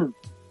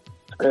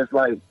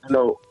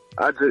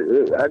 I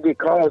get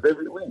calls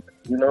every week,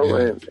 and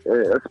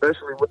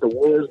especially with the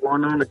wars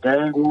going on, the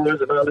gang wars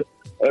and all that.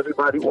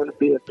 Everybody want to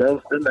be a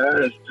gangster now.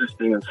 It's just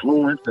the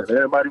influence, and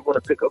everybody want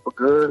to pick up a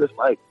gun. It's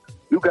like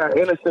you got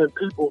innocent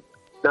people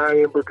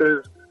dying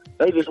because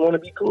they just want to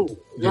be cool.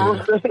 You know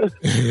what I'm saying?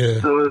 Yeah.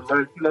 So it's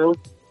like,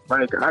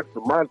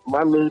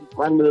 my little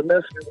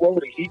nephew,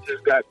 Wody, he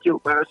just got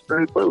killed by a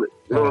stray bullet.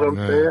 You know what I'm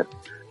saying?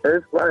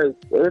 It's like,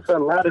 it's a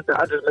lot of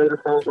I just made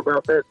a song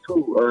about that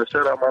too.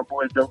 Shout out my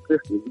boy Joe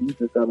Kiffin. He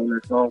just got on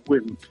that song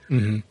with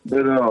me.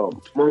 But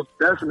most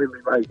definitely,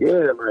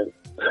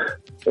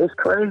 it's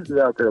crazy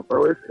out there,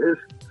 bro.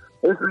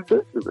 It's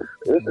ridiculous.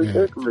 It's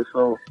ridiculous.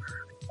 So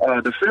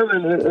the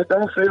feeling, it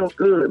don't feel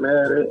good,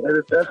 man.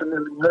 It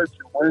definitely hurts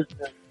you worse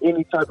than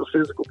any type of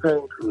physical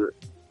pain could.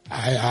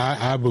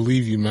 I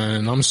believe you,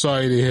 man. I'm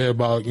sorry to hear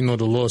about, the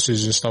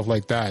losses and stuff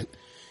like that.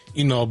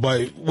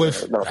 But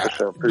with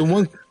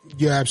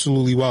You're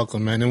absolutely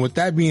welcome, man. And with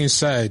that being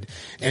said,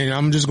 and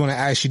I'm just going to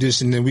ask you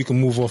this and then we can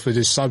move off of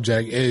this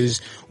subject, is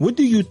what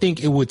do you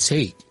think it would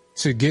take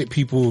to get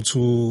people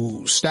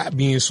to stop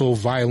being so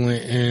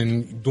violent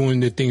and doing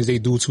the things they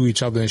do to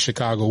each other in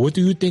Chicago? What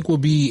do you think would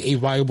be a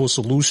viable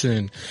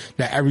solution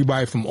that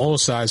everybody from all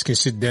sides can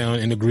sit down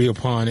and agree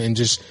upon and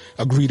just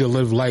agree to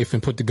live life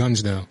and put the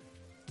guns down?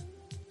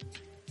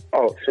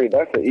 Oh, see,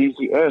 that's an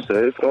easy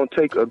answer. It's going to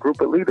take a group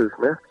of leaders,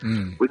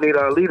 man. We need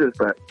our leaders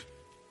back.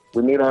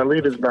 We need our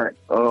leaders back.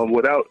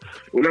 Without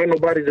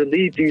nobody to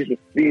lead these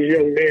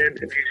young men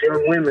and these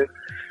young women,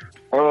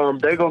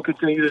 they're going to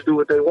continue to do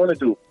what they want to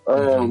do.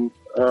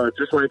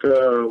 Just like,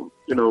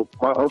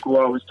 my uncle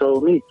always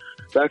told me,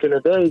 back in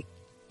the day,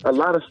 a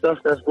lot of stuff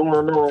that's going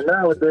on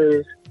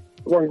nowadays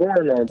wasn't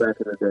going on back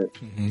in the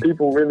day.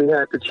 People really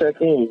had to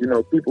check in.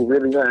 People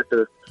really had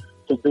to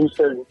do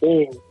certain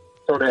things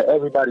so that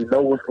everybody know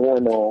what's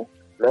going on,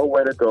 know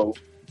where to go,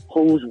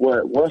 who's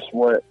what, what's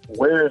what,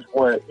 where's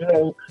what.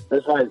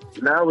 It's like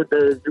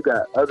nowadays you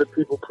got other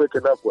people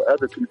clicking up with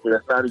other people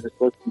that's not even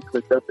supposed to be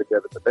clicked up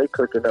together, but they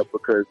clicking up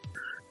because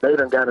they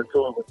done got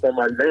into it with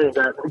somebody they ain't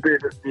got no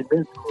business being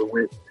into it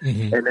with.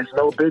 And there's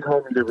no big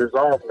homie to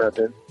resolve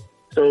nothing.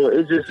 So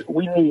it's just,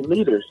 we need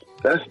leaders.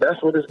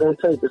 That's what it's going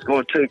to take. It's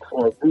going to take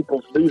for a group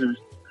of leaders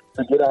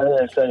to get out here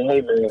and say,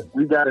 hey man,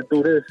 we got to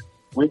do this.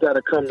 We got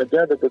to come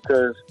together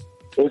because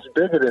it's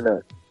bigger than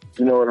us.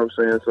 You know what I'm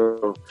saying?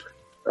 So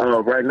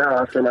right now,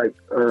 I feel like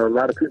a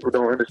lot of people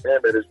don't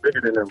understand that it's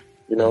bigger than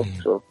them.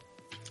 So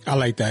I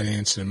like that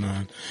answer,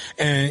 man.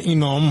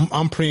 And,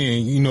 I'm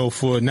praying,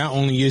 for not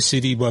only your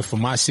city, but for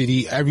my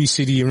city, every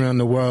city around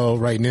the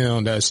world right now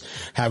that's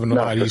having a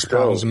lot of these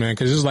problems, man.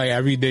 Cause it's like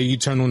every day you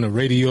turn on the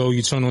radio,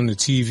 you turn on the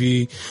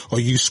TV, or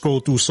you scroll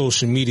through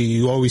social media,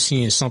 you always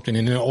seeing something.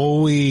 And it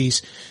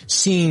always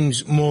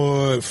seems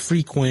more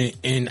frequent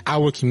in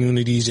our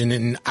communities and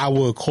in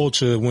our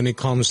culture when it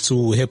comes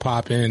to hip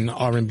hop and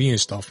R&B and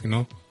stuff,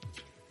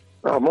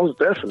 Oh, most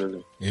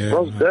definitely. Yeah,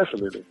 most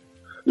definitely.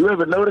 You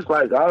ever notice,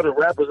 like, all the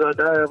rappers out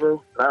there,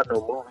 bro? Not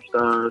no movie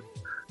stars,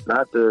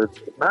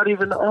 not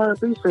even the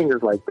R&B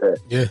singers like that.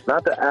 Yeah.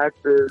 Not the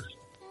actors,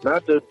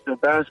 not the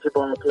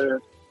basketball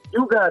players.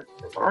 You got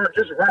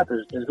just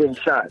rappers just getting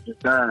shot, just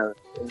dying.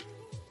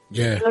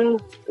 Yeah. Even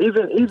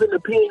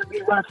the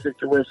PNB Rock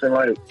situation,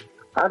 like,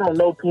 I don't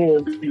know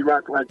PNB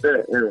Rock like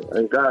that,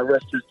 and God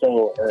rest his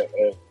soul,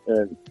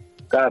 and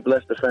God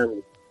bless the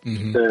family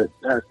that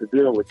has to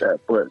deal with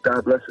that. But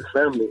God bless his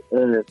family,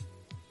 and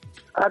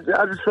I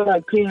just feel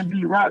like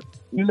PNB Rock,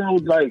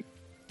 like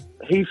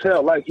he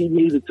felt like he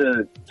needed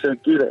to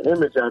get an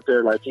image out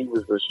there, like he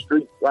was a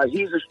street, like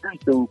he's a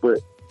street dude, but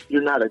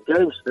you're not a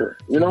gangster.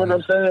 You know what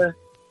I'm saying?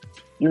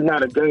 You're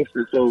not a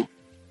gangster. So,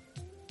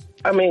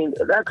 I mean,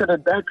 that could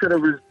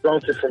have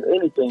resulted from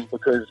anything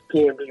because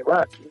PNB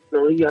Rock,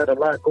 he had a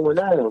lot going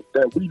on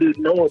that we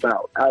didn't know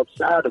about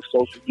outside of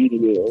social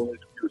media. You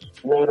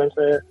know what I'm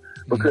saying?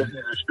 Because he's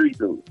a street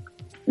dude.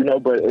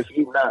 But if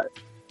you're not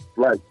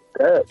like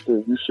that,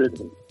 then you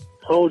shouldn't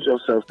hold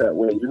yourself that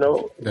way,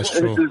 That's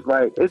true.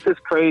 It's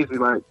just crazy.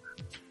 Like,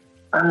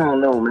 I don't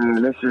know,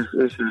 man. It's just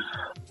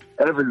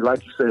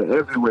like you said,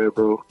 everywhere,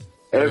 bro.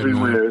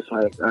 Everywhere. It's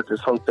like, I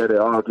just hope that it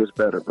all gets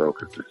better, bro,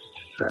 because it's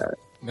sad.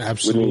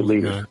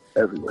 Absolutely, man.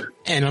 Everywhere.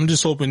 And I'm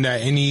just hoping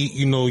that any,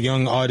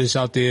 young artists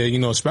out there,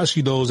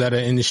 especially those that are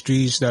in the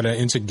streets, that are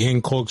into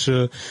gang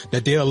culture,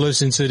 that they'll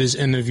listen to this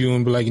interview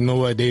and be like, you know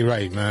what, they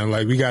right, man.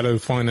 Like, we gotta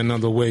find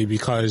another way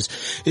because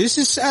it's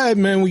just sad,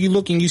 man, when you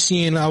look and you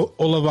seeing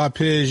all of our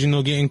peers,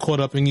 getting caught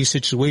up in these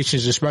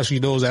situations, especially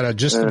those that are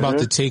just about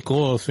to take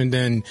off and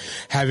then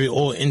have it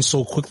all end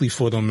so quickly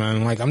for them,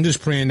 man. Like, I'm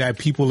just praying that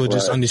people will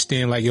just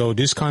understand, like, yo,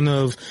 this kind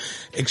of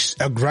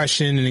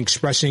aggression and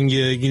expressing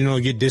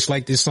your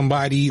dislike to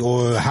somebody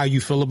or how you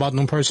feel about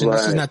them person,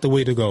 this is not the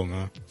way to go,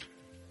 man.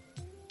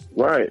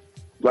 Right.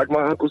 Like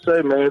my uncle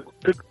said, man,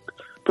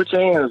 put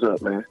your hands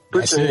up, man.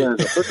 Put your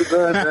hands up. Put the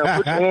guns down.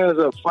 Put your hands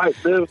up. Fight.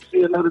 Live.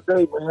 See another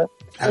day, man.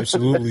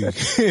 Absolutely.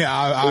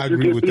 I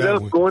agree with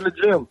that one. Go in the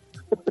gym.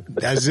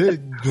 That's it.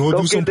 Go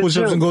do some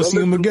push-ups and go see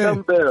him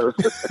again.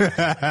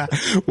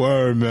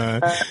 Word,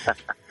 man.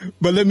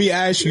 But let me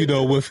ask you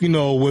though, with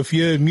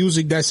your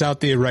music that's out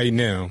there right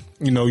now,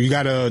 you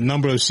got a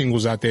number of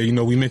singles out there.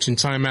 We mentioned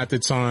Time After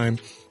Time.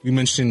 We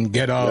mentioned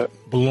Get Up,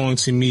 Belong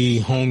to Me,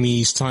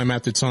 Homies, Time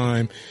After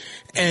Time.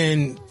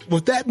 And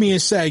with that being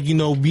said,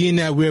 being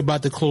that we're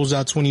about to close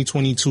out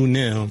 2022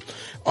 now,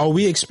 are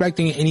we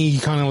expecting any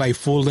kind of like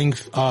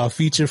full-length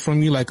feature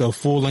from you, like a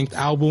full-length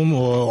album,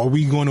 or are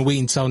we going to wait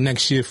until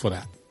next year for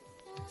that?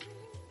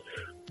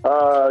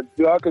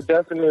 Y'all could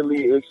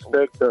definitely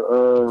expect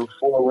a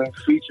full-length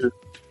feature,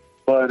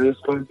 but it's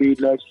going to be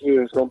next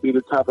year. It's going to be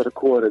the top of the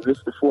quarter. This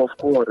is the fourth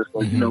quarter, so,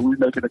 we're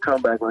making a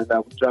comeback right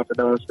now. We're dropping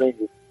down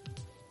singles.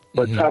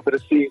 But top of the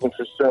season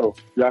for sure.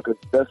 Y'all could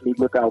definitely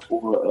look out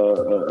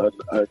for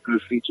a good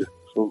feature,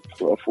 for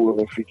a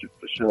full-length feature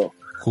for sure.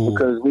 Cool.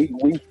 Because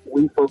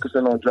we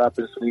focusing on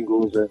dropping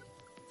singles, and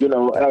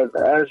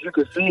as you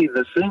can see,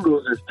 the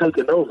singles is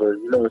taking over.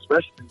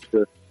 Especially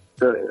the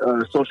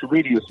the social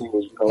media scene.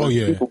 You know,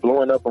 people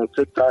blowing up on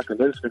TikTok and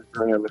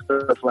Instagram and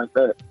stuff like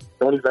that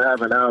don't even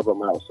have an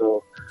album out.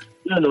 So,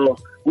 you know,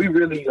 we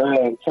really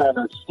trying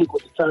to stick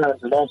with the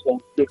times and also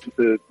stick with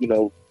the, you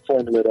know,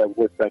 formula that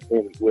worked back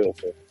then as well.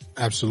 So.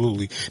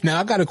 Absolutely. Now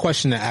I got a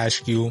question to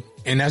ask you,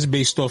 and that's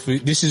based off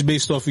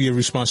of your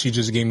response you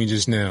just gave me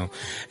just now.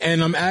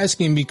 And I'm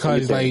asking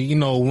because, like, you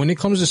know, when it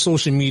comes to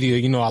social media,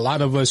 you know, a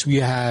lot of us, we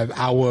have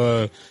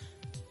our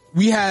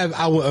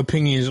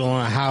opinions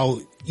on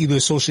how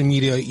either social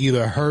media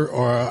either hurt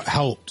or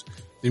helped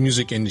the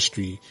music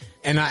industry.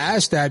 And I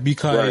ask that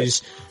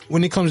because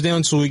when it comes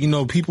down to it, you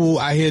know, people,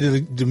 I hear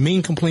the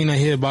main complaint I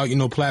hear about, you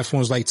know,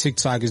 platforms like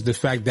TikTok is the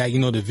fact that, you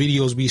know, the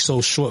videos be so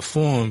short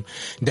form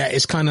that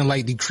it's kind of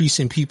like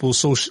decreasing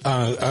people's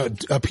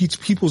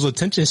people's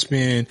attention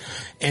span,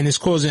 and it's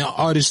causing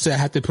artists to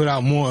have to put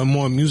out more and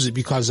more music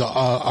because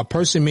a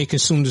person may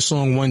consume the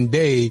song one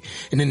day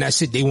and then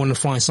that's it. They want to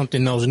find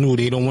something else new.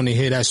 They don't want to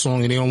hear that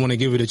song and they don't want to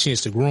give it a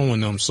chance to grow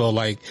in them. So,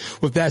 like,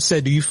 with that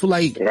said, do you feel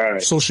like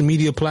social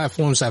media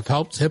platforms have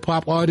helped hip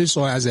hop artists,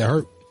 or has it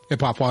hurt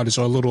hip hop artists,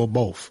 or a little of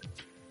both?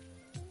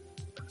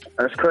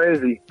 That's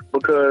crazy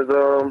because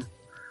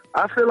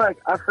I feel like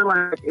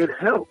it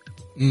helped,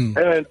 and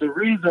the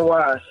reason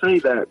why I say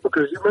that,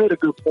 because you made a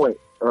good point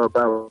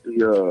about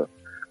the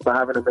about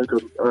having to make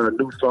a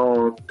new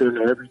song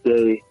every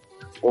day,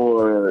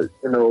 or,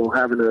 you know,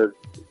 having the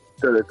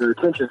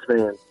attention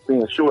span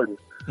being shortened.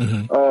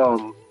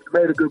 You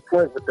made a good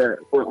point with that,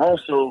 but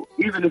also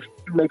even if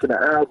you're making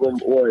an album,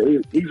 or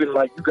even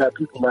like you got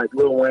people like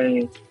Lil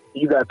Wayne.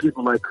 You got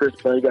people like Chris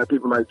Brown, you got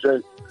people like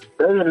Drake.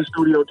 They're in the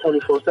studio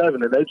 24/7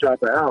 and they drop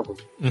an album.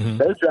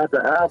 They drop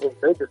an album,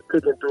 they just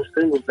picking through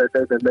singles that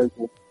they've been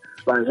making.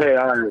 Like, hey,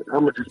 all right, I'm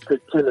going to just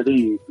pick 10 of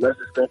these. Let's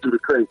just go through the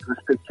crates.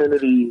 Let's pick 10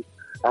 of these.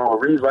 I'll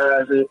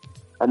revise it.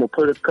 I'm going to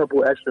put a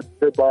couple extra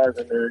bars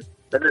in there.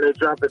 And then they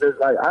drop it. It's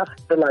like, I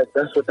feel like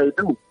that's what they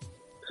do.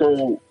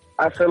 So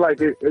I feel like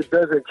it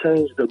doesn't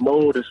change the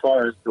mode as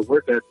far as the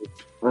work ethic.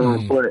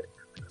 But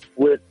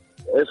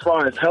as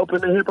far as helping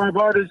the hip-hop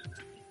artists,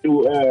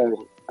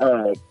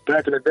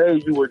 back in the day,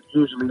 you would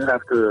usually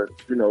have to,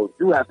 you know,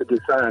 you have to get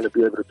signed to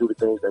be able to do the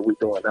things that we're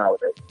doing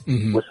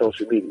nowadays with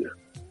social media.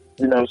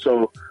 You know,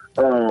 so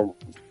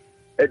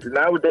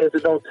nowadays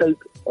it don't take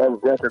a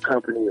record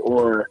company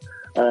or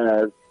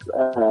a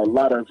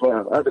lot of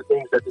other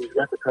things that these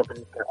record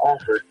companies can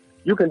offer.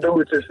 You can do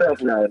it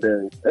yourself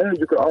nowadays, and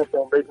you can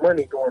also make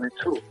money doing it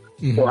too.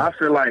 So I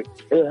feel like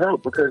it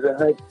helped because it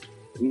helped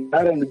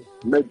not only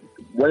make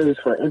ways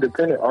for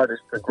independent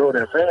artists to grow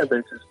their fan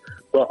bases,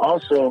 but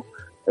also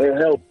it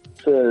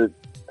helped to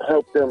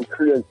help them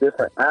create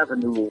different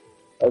avenues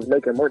of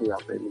making money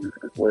off their music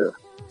as well.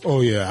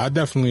 Oh yeah, I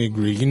definitely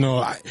agree. You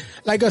know,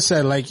 like I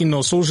said, like, you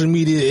know, social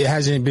media, it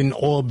hasn't been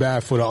all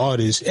bad for the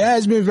artists. It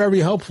has been very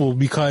helpful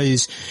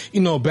because,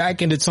 you know,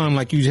 back in the time,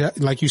 like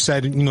you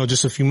said, you know,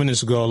 just a few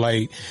minutes ago,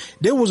 like,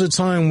 there was a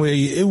time where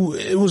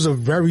it was a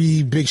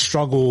very big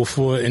struggle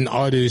for an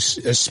artist,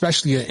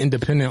 especially an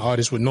independent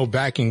artist with no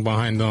backing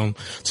behind them,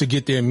 to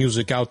get their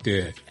music out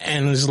there.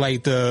 And it's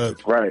like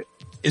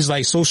it's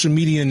like social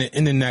media and the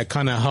internet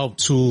kind of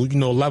helped to, you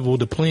know, level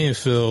the playing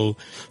field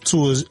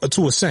to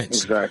a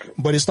sense. Exactly.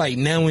 But it's like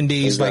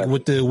nowadays, like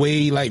with the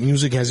way like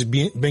music has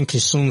been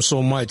consumed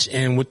so much,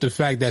 and with the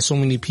fact that so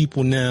many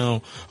people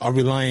now are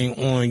relying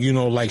on, you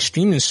know, like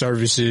streaming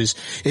services,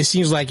 it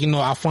seems like, you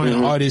know, I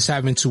find artists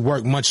having to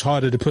work much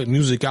harder to put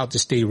music out to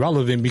stay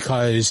relevant,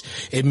 because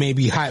it may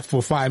be hot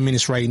for 5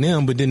 minutes right now,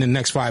 but then the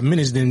next 5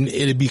 minutes, then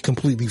it'll be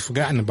completely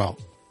forgotten about.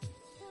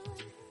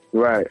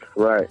 Right.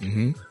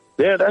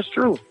 Yeah, that's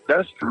true.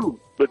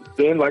 But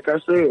then, like I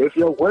said, if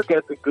your work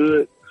ethic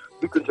good,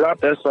 you can drop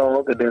that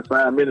song, and then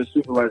 5 minutes,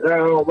 people like, I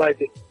don't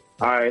like it.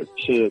 All right,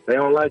 shit, they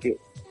don't like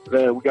it.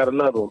 Then we got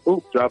another one.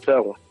 Boop, drop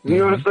that one. You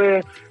know what I'm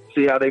saying?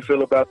 See how they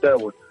feel about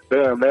that one.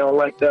 Damn, they don't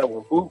like that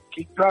one. Boop,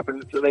 keep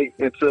dropping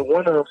until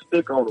one of them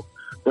stick on them.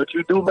 But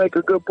you do make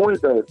a good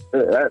point, though.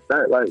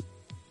 That like,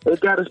 it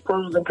got its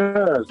pros and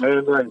cons,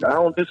 man. Like, I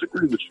don't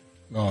disagree with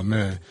you. Oh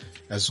man,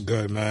 that's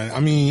good, man.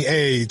 I mean,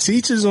 hey,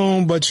 teach his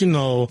own, but you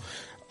know,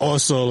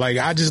 also, like,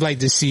 I just like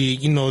to see,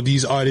 you know,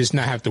 these artists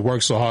not have to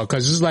work so hard,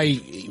 because it's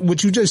like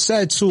what you just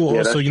said too. Yeah,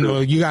 also, you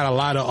know, you got a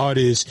lot of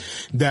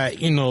artists that,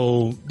 you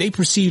know, they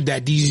perceive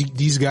that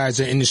these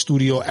guys are in the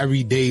studio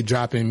every day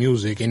dropping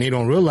music, and they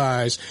don't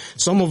realize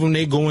some of them,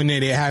 they go in there,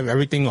 they have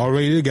everything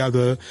already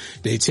together.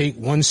 They take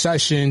one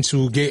session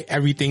to get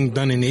everything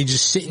done, and they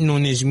just sitting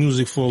on this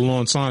music for a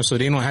long time, so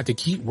they don't have to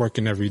keep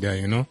working every day,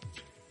 you know?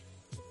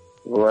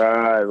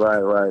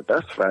 Right.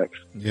 That's facts.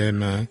 Yeah,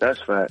 man. That's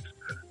facts.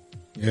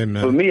 Yeah,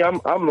 man. For me,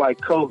 I'm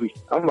like Kobe.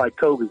 I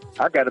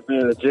got to be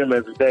in the gym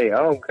every day. I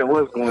don't care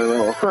what's going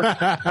on.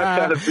 I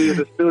got to be in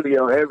the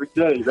studio every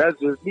day. That's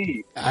just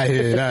me. I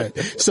hear that.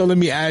 So let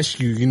me ask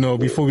you, you know,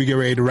 before we get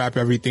ready to wrap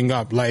everything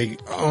up, like,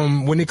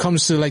 when it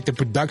comes to like the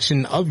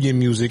production of your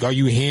music, are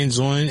you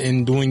hands-on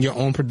in doing your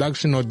own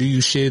production, or do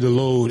you share the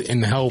load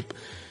and help,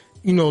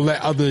 you know,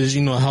 let others,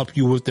 you know, help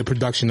you with the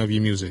production of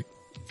your music?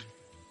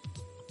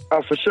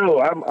 For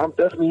sure. I'm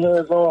definitely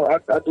hands-on.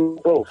 I do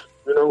both.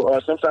 You know,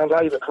 sometimes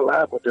I even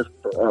collab with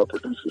different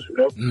producers, you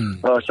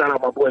know. Shout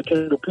out my boy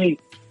Kendall P.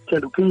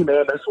 Kendall P,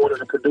 man, that's one of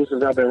the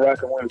producers I've been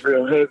rocking with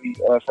real heavy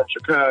from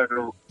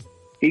Chicago.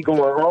 He going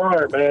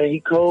hard, man. He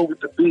cold with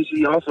the beats.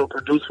 He also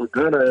produced with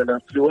Gunna and a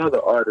few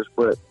other artists,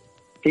 but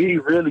he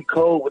really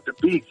cold with the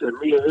beats. And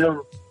me and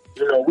him,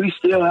 you know, we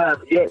still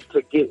have yet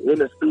to get in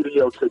the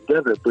studio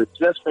together, but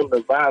just from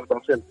the vibes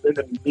of him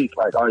sending me beats,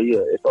 like, oh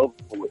yeah, it's over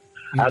with.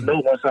 I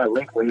know once I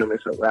link with him,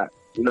 it's a wrap,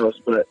 you know.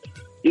 But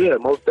yeah,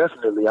 most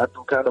definitely, I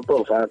do kind of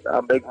both. I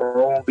make my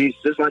own beats,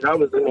 just like I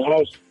was in the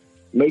house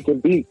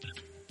making beats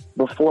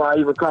before I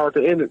even called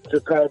to get on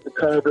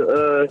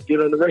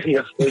the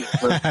radio station.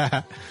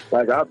 But,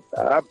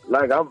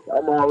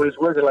 I'm always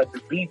working like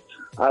the beats.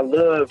 I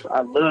love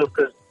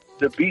because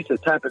the beats are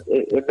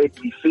it makes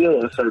me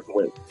feel a certain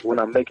way when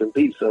I'm making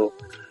beats. So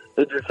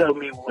it just helps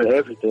me with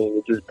everything.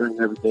 It just brings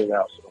everything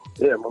out. So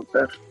yeah, most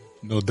definitely.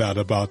 No doubt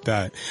about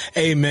that.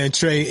 Hey, man,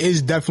 Trey,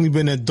 it's definitely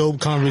been a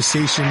dope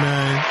conversation,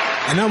 man.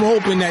 And I'm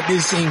hoping that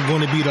this ain't going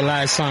to be the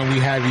last time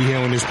we have you here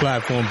on this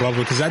platform, brother,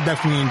 because I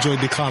definitely enjoyed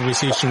the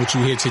conversation with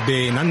you here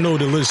today. And I know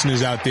the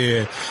listeners out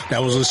there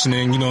that was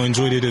listening, you know,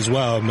 enjoyed it as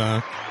well,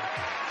 man.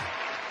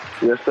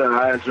 Yes, sir.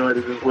 I enjoyed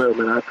it as well,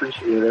 man. I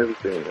appreciate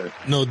everything, man.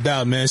 No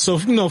doubt, man. So,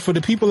 you know, for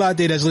the people out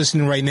there that's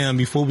listening right now,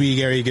 before we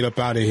get up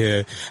out of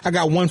here, I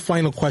got one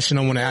final question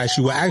I want to ask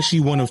you. Well,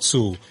 actually, one of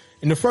two.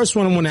 And the first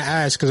one I want to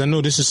ask, because I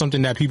know this is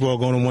something that people are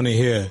going to want to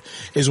hear,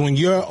 is when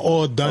you're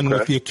all done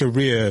with your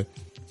career,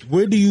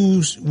 what do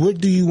you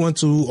want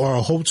to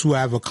or hope to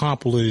have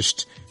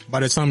accomplished by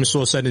the time it's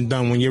all said and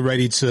done, when you're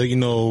ready to, you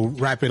know,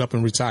 wrap it up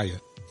and retire?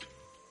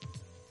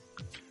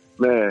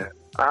 Man,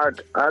 I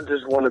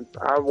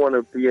want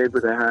to be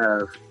able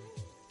to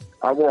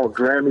I want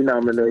Grammy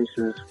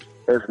nominations,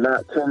 if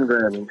not 10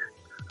 Grammys.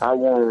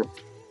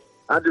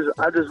 I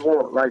just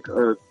want like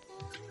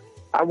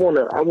I want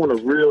a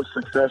real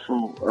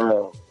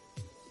successful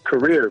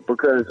career,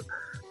 because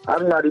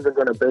I'm not even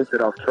going to base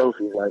it off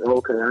trophies. Like,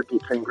 okay, I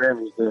get 10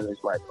 Grammys, then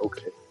it's like,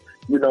 okay,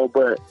 you know.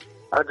 But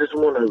I just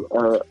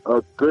want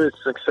a good,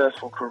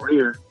 successful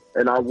career,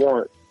 and I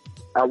want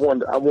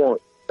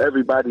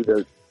everybody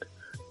to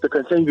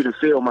continue to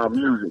feel my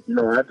music. You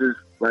know, I just,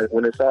 like,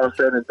 when it's all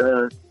said and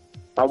done,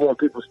 I want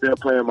people still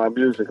playing my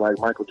music like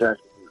Michael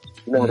Jackson music.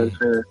 You know what I'm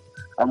saying?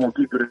 I want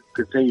people to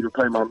continue to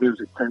play my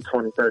music 10,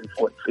 20, 30,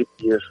 40,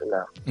 50 years from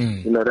now.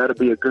 You know, that'll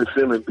be a good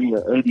feeling, being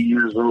 80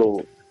 years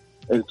old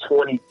in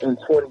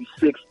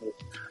 2060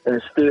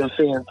 and still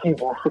seeing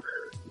people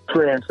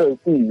playing KP,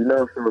 you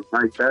know? So,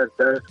 like,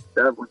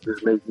 that would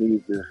just make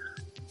me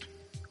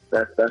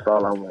that's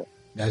all I want.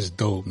 That's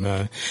dope,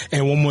 man.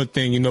 And one more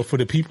thing, you know, for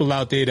the people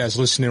out there that's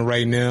listening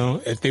right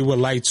now, if they would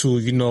like to,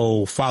 you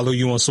know, follow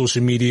you on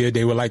social media,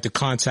 they would like to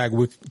contact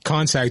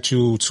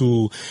you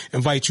to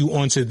invite you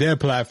onto their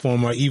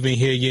platform or even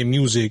hear your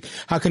music,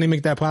 how can they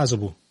make that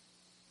possible?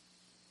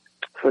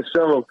 For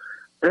sure.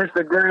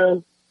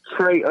 Instagram,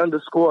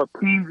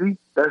 Trey_Peasy.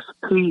 That's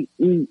Peezy.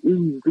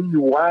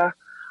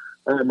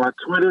 And my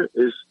Twitter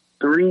is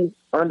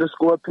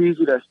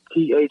 3_Peasy. That's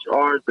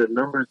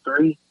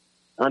THR3.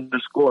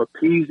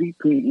 _Peasy,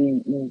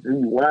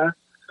 Peezy.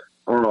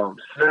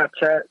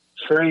 Snapchat,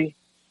 Trey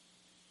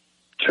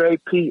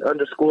P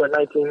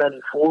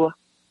 _1994,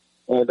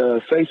 and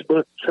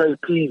Facebook, Trey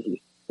Peasy.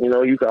 You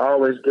know, you can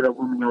always get up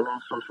with me on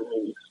those social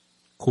media.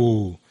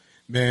 Cool.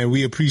 Man,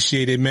 we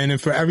appreciate it, man.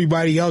 And for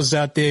everybody else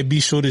out there,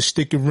 be sure to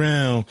stick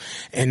around.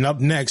 And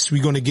up next,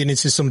 we're going to get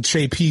into some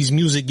Trey P's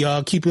music,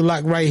 y'all. Keep it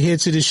locked right here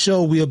to the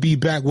show. We'll be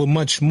back with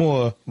much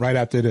more right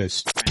after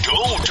this.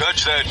 Don't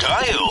touch that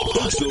dial.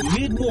 It's the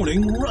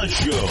Mid-Morning Rush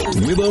Show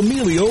with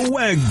EMillio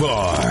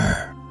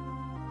EgBar.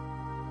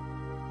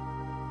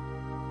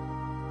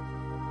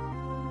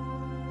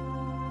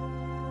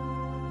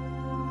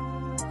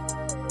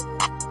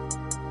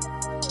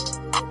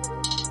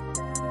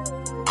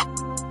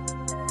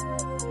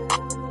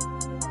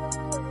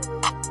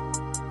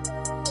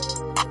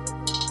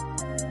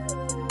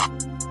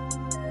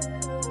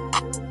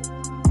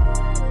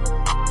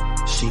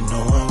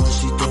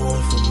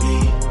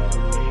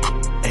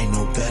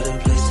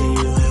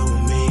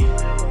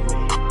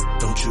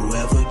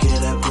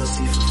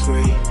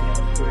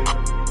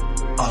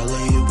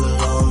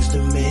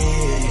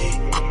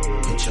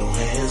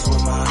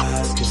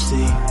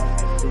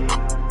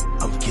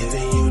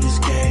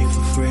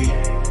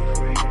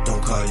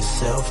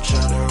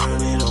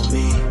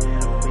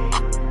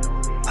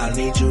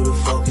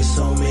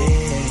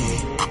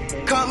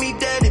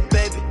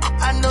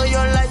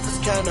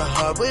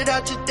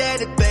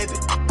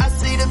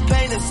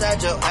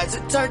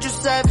 Turned you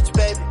savage,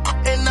 baby.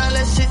 And all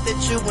that shit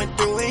that you went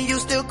through, and you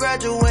still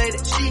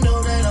graduated. She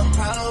know that I'm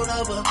proud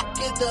of her,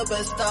 get the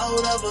best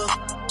out of her.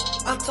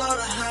 I taught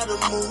her how to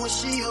move when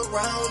she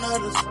around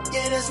others.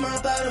 Yeah, that's my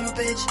bottom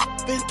bitch.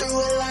 Been through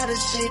a lot of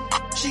shit.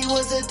 She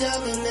was a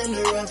diamond in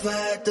the rough, I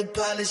had to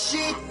polish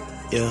it.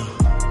 Yeah.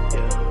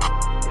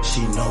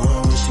 She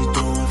knowin' what she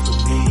doing for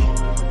me.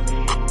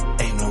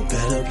 Ain't no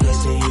better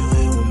place than you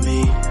here with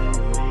me.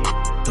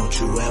 Don't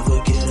you ever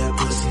get that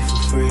pussy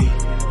for free.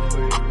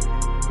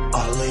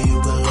 All of you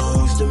belong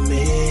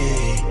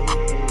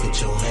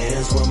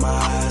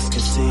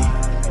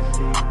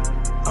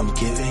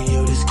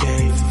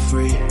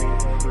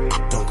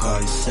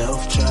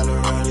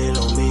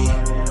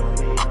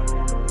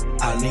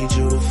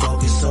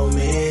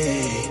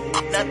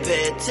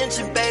pay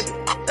attention, baby.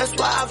 That's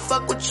why I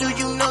fuck with you,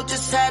 you know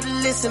just how to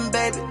listen,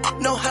 baby.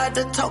 Know how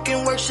to talk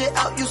and work shit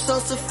out, you so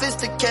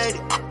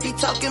sophisticated. He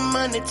talking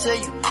money to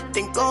you,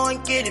 then go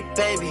and get it,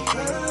 baby.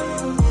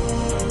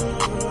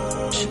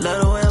 She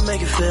love the way I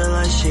make it feel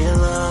like she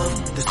in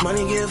love. This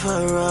money give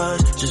her a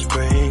rush, just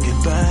bring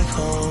it back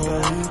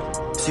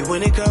home. See,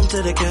 when it comes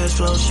to the cash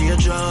flow, she a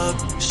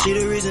drug. She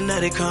the reason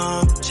that it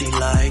come. She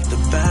like the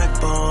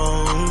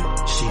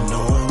backbone. She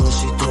knowing what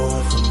she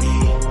doing for me.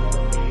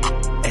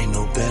 Ain't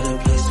no better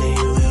place than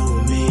you here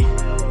with me.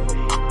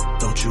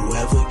 Don't you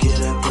ever get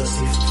that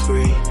pussy for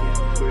free.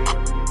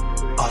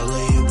 All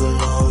of you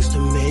belongs to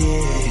me.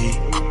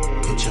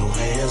 Put your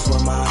hands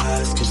where my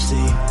eyes can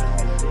see.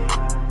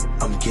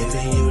 I'm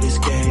giving you this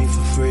game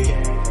for free.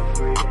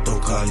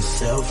 Don't call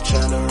yourself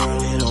trying to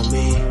run it on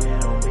me.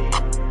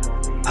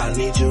 I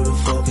need you to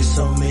focus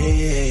on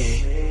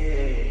me.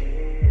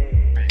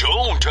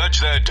 Don't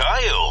touch that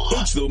dial.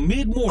 It's the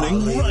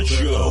Mid-Morning Rush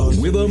Show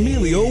with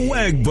EMillio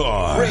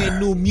EgBar. Brand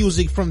new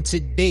music from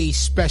today's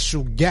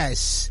special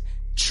guest,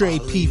 Trey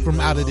P from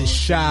Out of the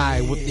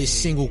Shy, with this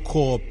single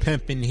called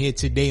Pimpin' here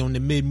today on the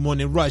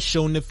Mid-Morning Rush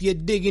Show. And if you're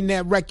digging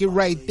that record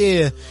right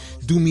there,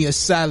 do me a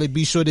solid.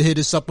 Be sure to hit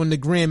us up on the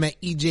gram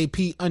at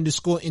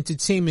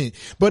EJP_entertainment.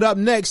 But up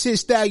next,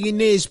 here's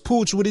Stallionaires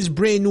Pooch with his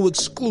brand new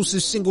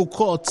exclusive single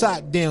called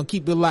Top Down.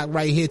 Keep it locked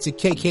right here to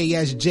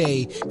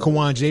KKSJ,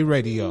 Kawanje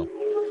Radio.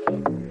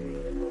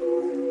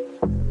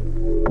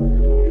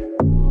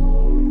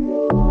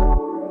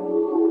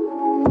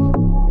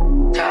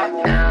 Top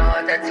down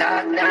with the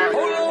top down.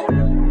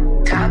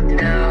 Top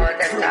down with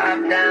the top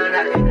down.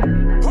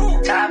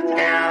 Top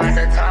down with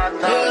the top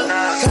down.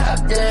 Top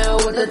down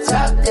with the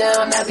top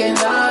down, knocking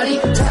naughty.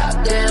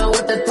 Top down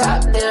with the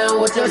top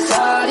down with your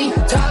shawty.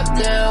 Top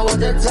down with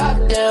the top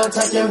down,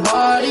 touching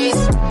bodies.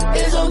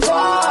 It's a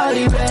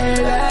party,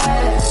 baby.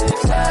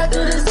 Slide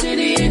through the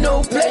city, ain't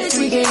no place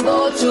we can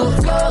go to.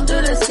 Go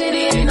through the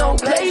city, ain't no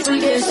place we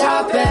can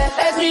shop at.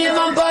 Ask me if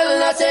I'm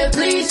ballin', I said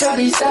please,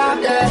 shawty,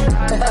 stop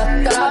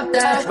that. Stop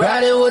that.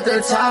 Riding with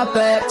the top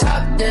at.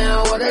 Top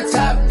down with the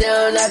top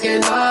down,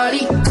 knocking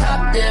naughty.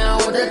 Top down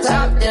with the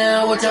top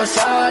down with your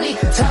shawty.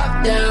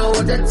 Top down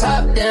with the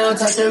top down,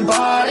 touching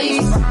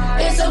bodies.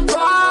 It's a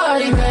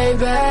party,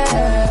 baby.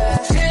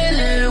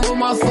 Chillin' with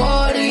my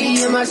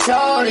 40 and my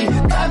shorty.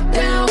 Top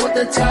down with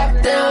the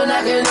top down,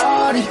 knocking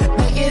naughty.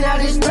 Making out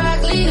this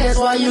broccoli, that's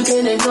why you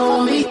can't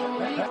ignore me.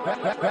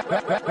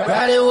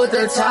 Riding with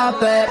the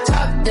top at.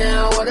 Top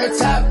down with the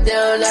top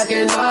down,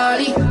 knocking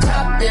naughty.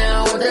 Top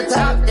down with the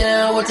top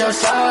down with your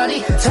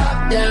shawty.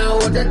 Top down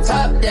with the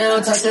top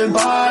down, touching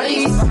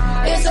bodies.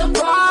 It's a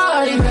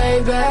party,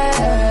 baby.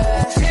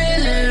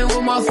 Chillin'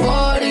 with my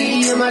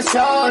 40 and my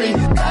shorty.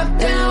 Top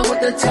down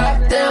with the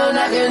top down,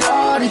 knocking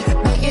naughty.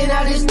 Making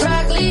out this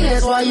broccoli,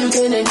 that's why you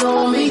can't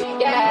ignore me.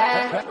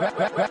 Yeah.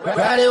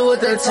 Riding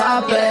with the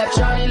top at.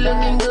 Shawty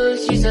looking good,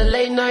 she's a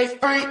late night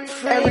freak.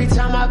 Every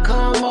time I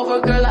come over,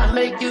 girl, I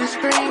make you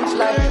scream. It's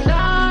like,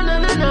 na na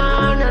na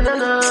na na na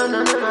na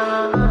na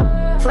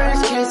na.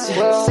 French kissing,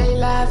 say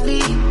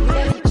lively.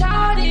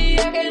 Shawty,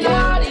 acting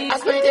naughty. I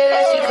spent that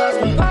as she calls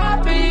me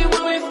Poppy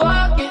when we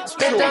fucking.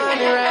 Spent the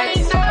 $100,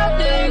 ain't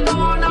nothing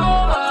going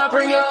over.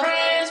 Bring your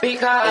friends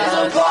because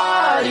it's a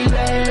party,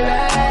 baby.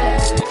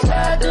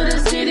 Slide through the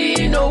city,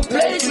 ain't no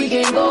place we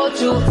can go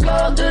to.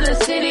 Go through the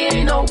city,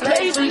 ain't no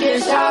place we can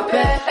shop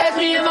at. Ask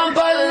me if I'm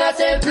ballin', I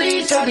said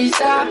please, shawty,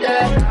 stop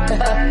that.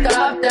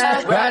 Stop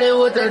that. Riding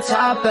with the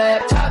top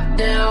at. Top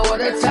down with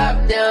the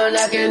top down,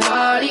 knocking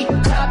naughty.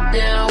 Top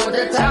down with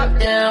the top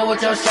down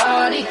with your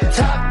shawty.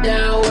 Top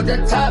down with the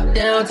top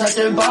down,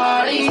 touching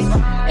bodies.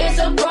 It's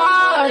a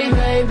party,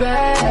 baby.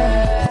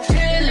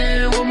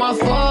 Chillin' with my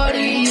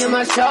 40 and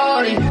my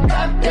shorty.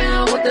 Top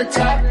down with the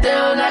top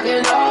down,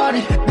 knocking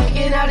naughty.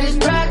 Making out this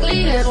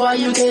broccoli, that's why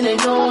you can't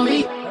ignore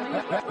me.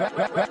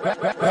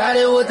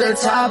 Riding with the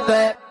top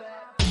at.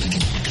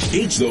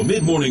 It's the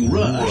Mid-Morning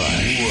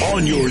Rush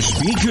on your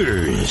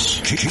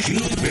speakers.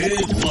 Keep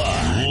it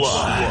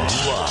locked.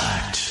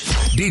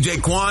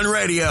 DJ Quan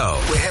Radio.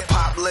 Where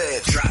hip-hop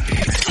lives. Drop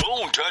it.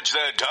 Don't touch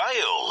that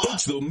dial.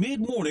 It's the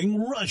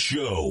Mid-Morning Rush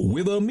Show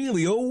with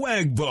EMillio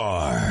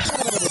EgBar.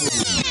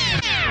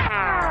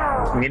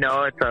 You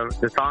know,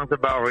 the song's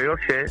about real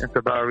shit. It's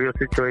about a real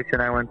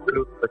situation I went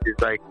through, which is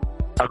like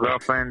a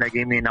girlfriend that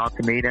gave me an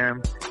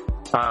ultimatum,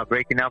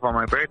 breaking up on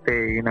my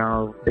birthday. You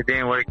know, it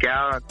didn't work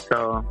out,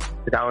 so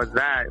that was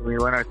that. We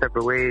went our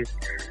separate ways,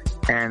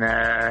 and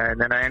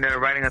then I ended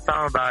up writing a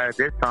song about it.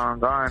 This song,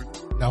 Gone.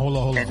 Now hold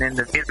on. And then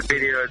the music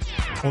video.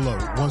 Hold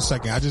on 1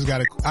 second. I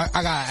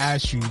gotta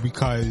ask you,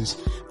 because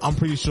I'm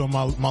pretty sure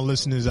my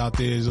listeners out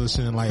there is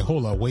listening like,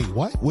 hold on, wait,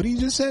 what? What did you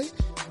just say?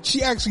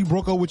 She actually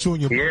broke up with you on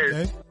your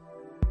birthday?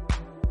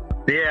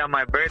 Yeah, on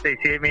my birthday.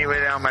 She hit me with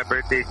it on my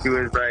birthday. She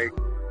was like,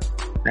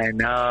 I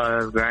know, it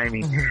was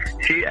grimy.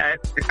 I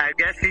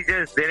guess she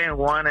just didn't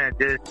want to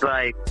just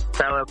like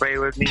celebrate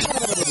with me.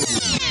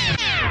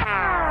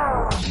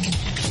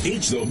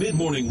 It's the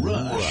Mid-Morning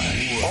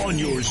Rush on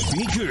your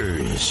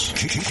speakers.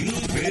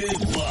 Keep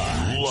it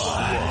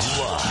locked.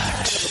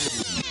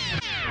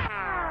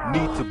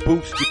 Need to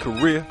boost your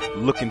career?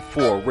 Looking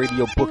for a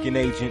radio booking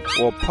agent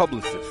or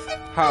publicist?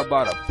 How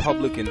about a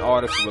public and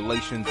artist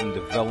relations and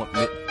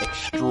development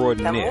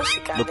extraordinaire?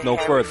 Look no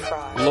further.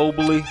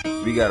 Globally,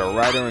 we got a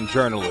writer and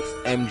journalist,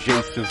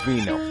 MJ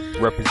Savino,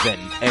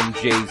 representing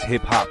MJ's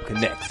Hip Hop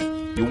Connects.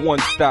 Your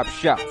one-stop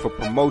shop for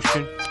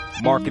promotion,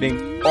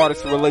 marketing,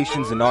 artist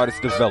relations, and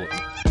artist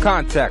development.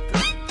 Contact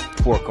us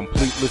for a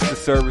complete list of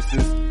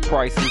services,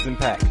 prices, and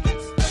packages.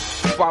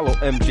 Follow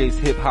MJ's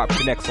Hip Hop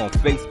Connects on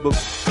Facebook,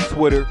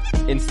 Twitter,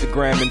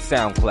 Instagram, and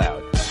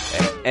SoundCloud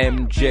at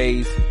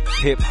MJ's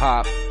Hip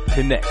Hop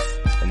Connects,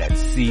 and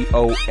that's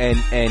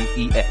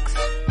CONNEX.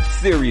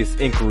 Serious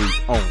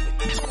inquiries only.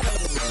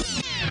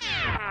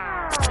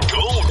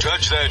 Don't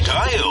touch that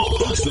dial.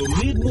 It's the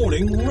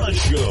Mid-Morning Rush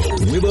Show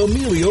with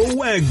Emillio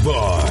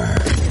EgBar.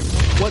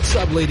 What's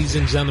up, ladies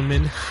and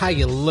gentlemen? How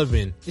you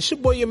living? It's your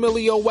boy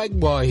Emillio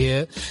EgBar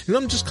here, and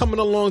I'm just coming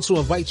along to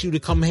invite you to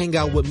come hang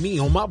out with me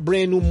on my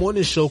brand new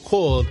morning show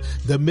called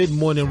The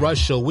Mid-Morning Rush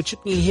Show, which you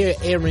can hear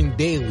airing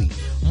daily,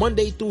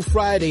 Monday through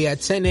Friday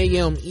at 10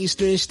 a.m.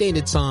 Eastern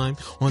Standard Time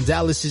on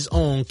Dallas's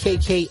own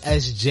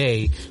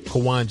KKSJ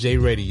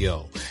Kawon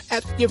Radio.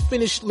 After you're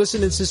finished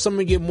listening to some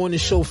of your morning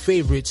show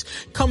favorites,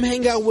 come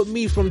hang out with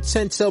me from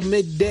 10 till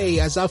midday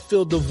as I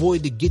fill the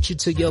void to get you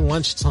to your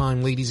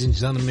lunchtime, ladies and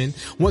gentlemen.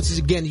 Once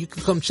again, you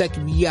can come check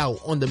me out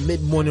on the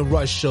Mid-Morning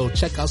Rush Show.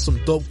 Check out some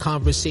dope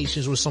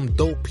conversations with some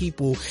dope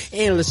people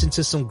and listen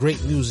to some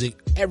great music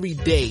every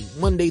day,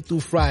 Monday through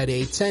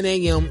Friday, 10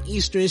 a.m.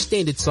 Eastern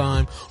Standard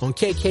Time on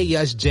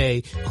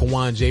KKSJ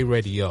Kawon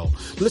Radio.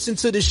 Listen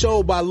to the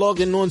show by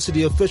logging on to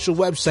the official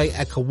website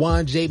at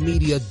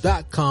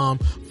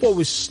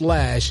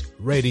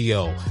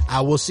KawonJmedia.com/radio.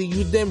 I will see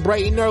you then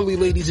bright and early,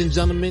 ladies and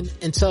gentlemen.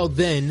 Until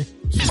then,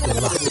 keep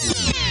it locked.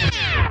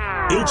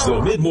 It's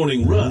the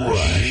Mid-Morning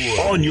Rush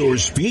on your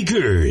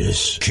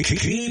speakers.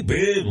 Keep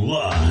it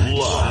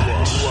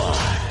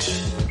locked.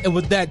 And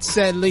with that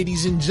said,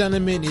 ladies and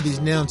gentlemen, it is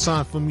now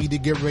time for me to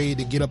get ready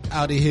to get up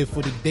out of here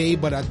for the day.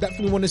 But I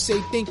definitely want to say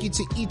thank you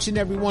to each and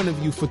every one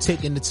of you for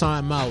taking the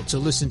time out to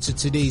listen to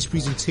today's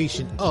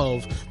presentation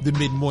of the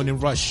Mid-Morning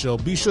Rush Show.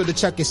 Be sure to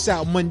check us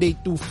out Monday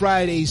through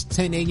Fridays,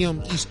 10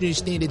 a.m. Eastern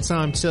Standard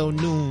Time till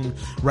noon,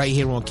 right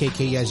here on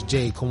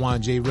KKSJ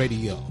Kawon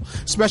Radio.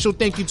 Special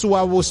thank you to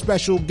our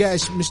special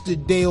guest, Mr.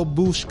 Dale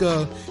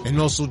Bushka, and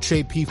also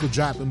Trey P for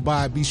dropping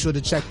by. Be sure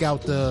to check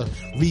out the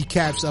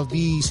recaps of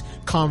these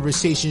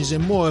conversations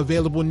and more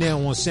available now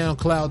on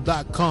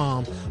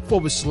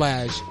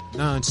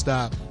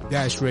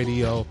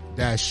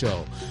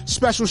SoundCloud.com/nonstop-radio-show.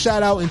 Special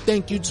shout out and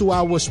thank you to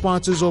our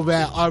sponsors over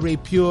at RA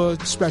Pure.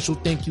 Special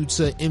thank you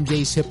to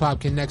MJ's Hip Hop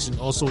Connects, and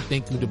also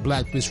thank you to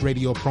Blackfish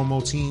Radio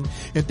promo team.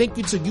 And thank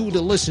you to you,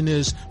 the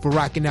listeners, for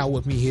rocking out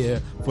with me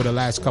here for the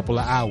last couple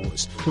of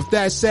hours. With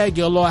that said,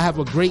 y'all all have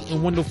a great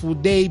and wonderful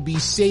day. Be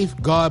safe.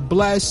 God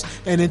bless.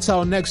 And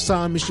until next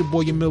time, it's your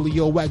boy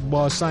Emillio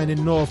EgBar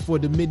signing off for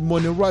the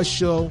Mid-Morning Rush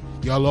Show.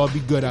 Y'all all be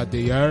good out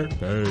there, yeah?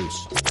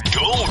 Peace.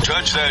 Don't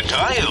touch that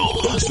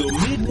dial. It's the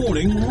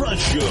Mid-Morning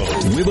Rush Show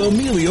with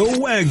Emillio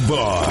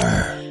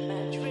EgBar.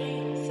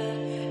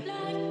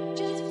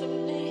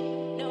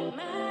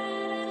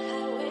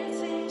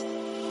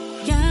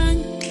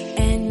 Young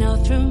and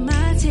all through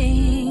my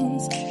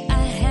teens, I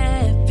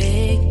had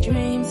big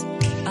dreams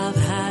of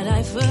how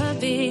life would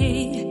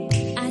be.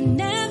 I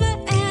never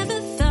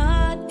ever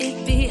thought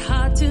it'd be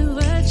hard to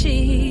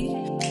achieve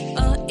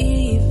or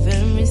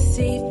even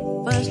receive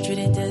what's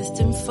truly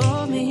destined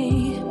for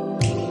me.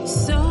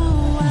 So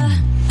I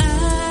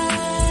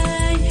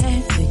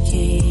had to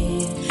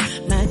keep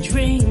my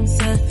dreams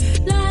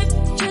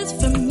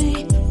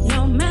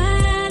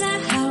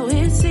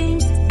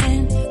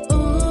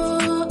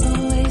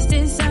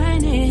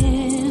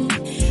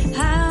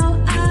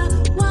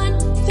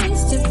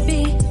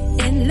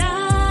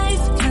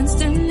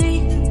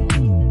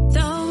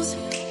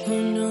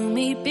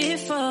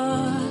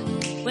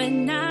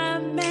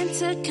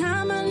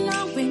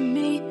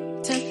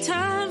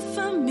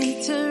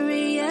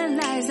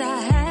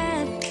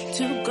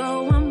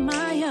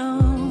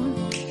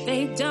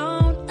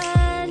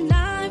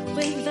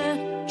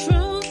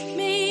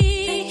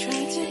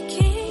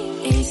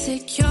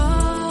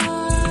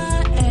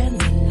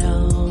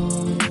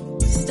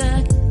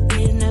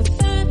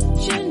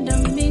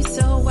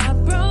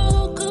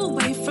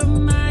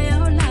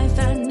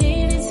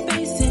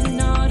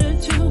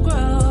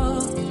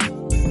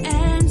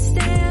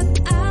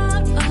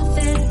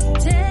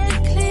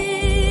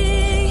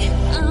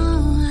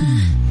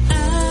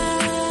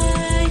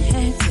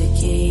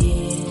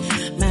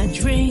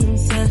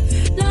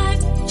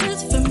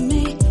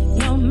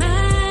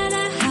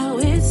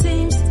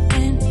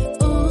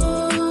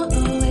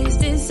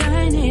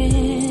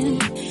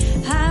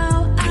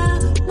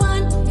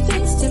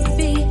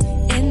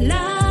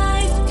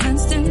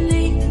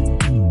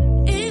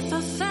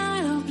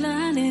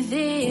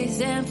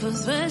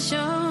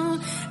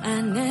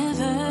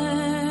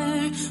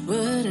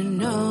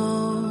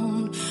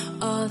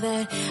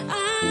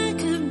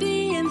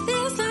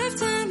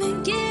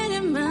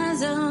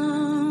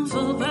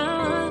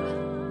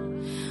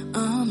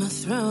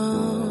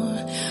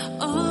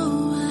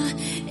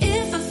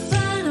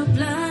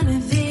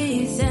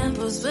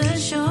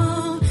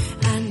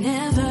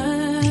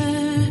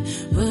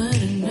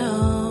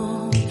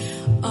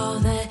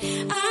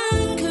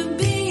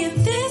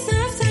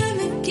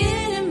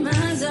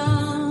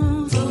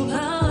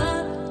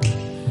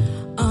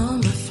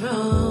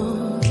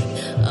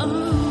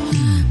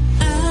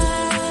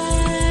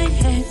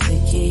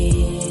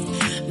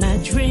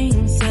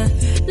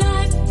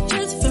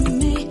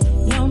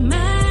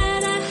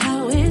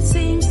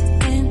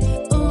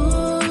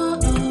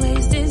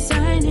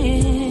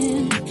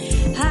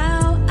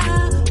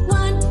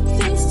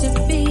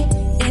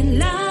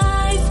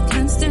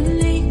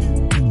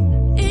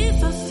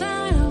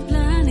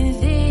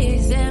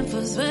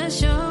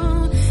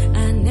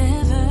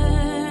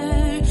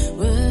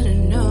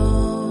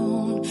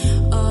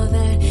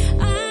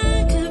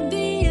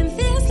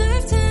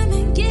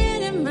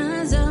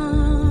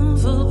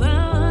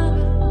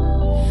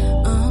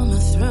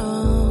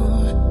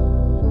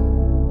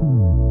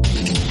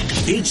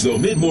It's the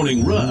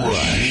Mid-Morning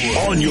Rush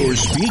on your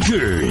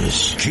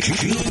speakers.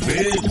 Keep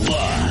it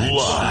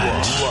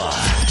locked.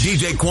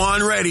 DJ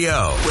Quan Radio.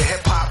 Where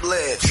hip hop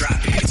lives. Drop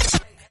it.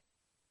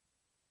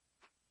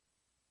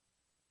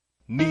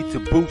 Need to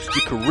boost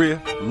your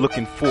career?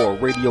 Looking for a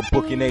radio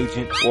booking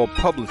agent or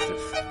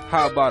publicist?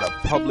 How about a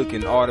public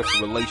and artist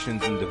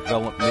relations and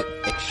development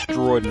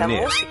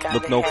extraordinaire?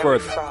 Look no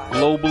further.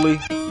 Globally,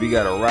 we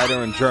got a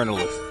writer and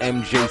journalist,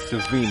 MJ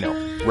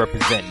Savino,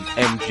 representing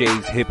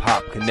MJ's Hip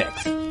Hop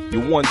Connects.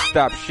 Your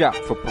one-stop shop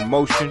for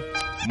promotion,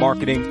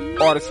 marketing,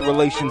 artist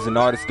relations, and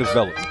artist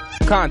development.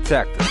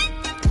 Contact us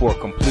for a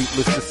complete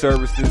list of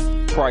services,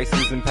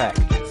 prices, and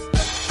packages.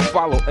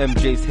 Follow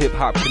MJ's Hip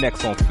Hop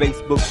Connects on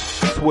Facebook,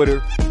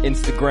 Twitter,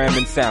 Instagram,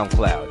 and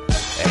SoundCloud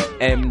at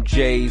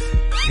MJ's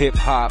Hip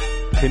Hop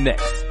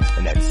Connects,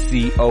 and that's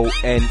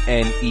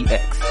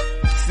CONNEX.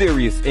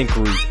 Serious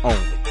inquiries only.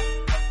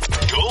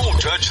 Don't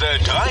touch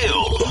that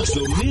dial. It's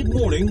the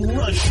Mid-Morning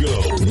Rush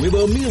Show with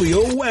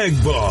EMillio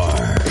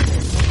EgBar.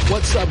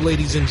 What's up,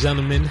 ladies and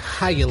gentlemen?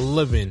 How you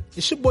living?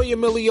 It's your boy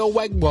Emillio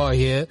EgBar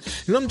here,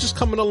 and I'm just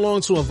coming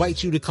along to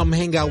invite you to come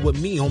hang out with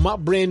me on my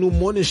brand new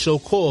morning show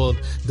called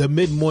The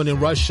Mid-Morning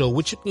Rush Show,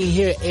 which you can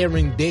hear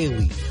airing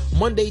daily,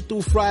 Monday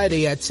through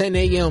Friday at 10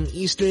 a.m.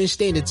 Eastern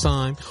Standard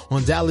Time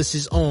on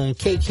Dallas's own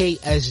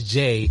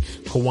KKSJ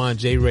Kawon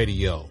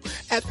Radio.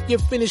 After you're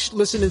finished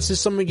listening to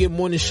some of your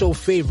morning show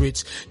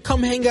favorites,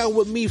 come hang out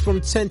with me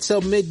from 10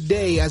 till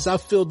midday as I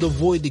fill the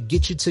void to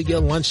get you to your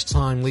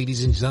lunchtime,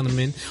 ladies and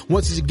gentlemen.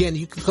 Once again,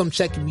 you can come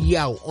check me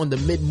out on the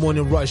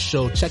Mid-Morning Rush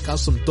Show. Check out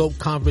some dope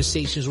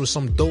conversations with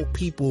some dope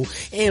people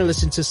and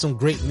listen to some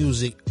great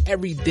music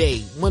every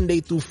day,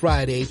 Monday through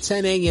Friday,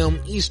 10 a.m.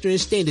 Eastern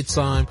Standard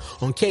Time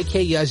on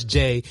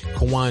KKSJ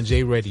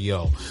Kawon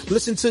Radio.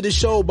 Listen to the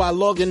show by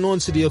logging on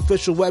to the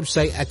official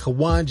website at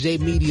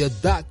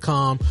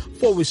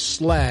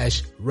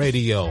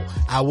KawonJmedia.com/radio.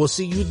 I will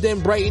see you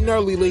then bright and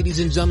early, ladies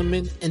and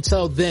gentlemen.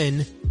 Until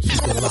then, keep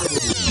it locked.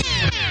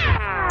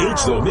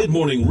 It's the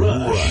Mid-Morning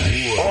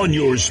Rush on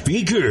your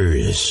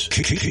speakers.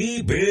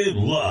 Keep it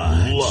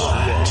locked.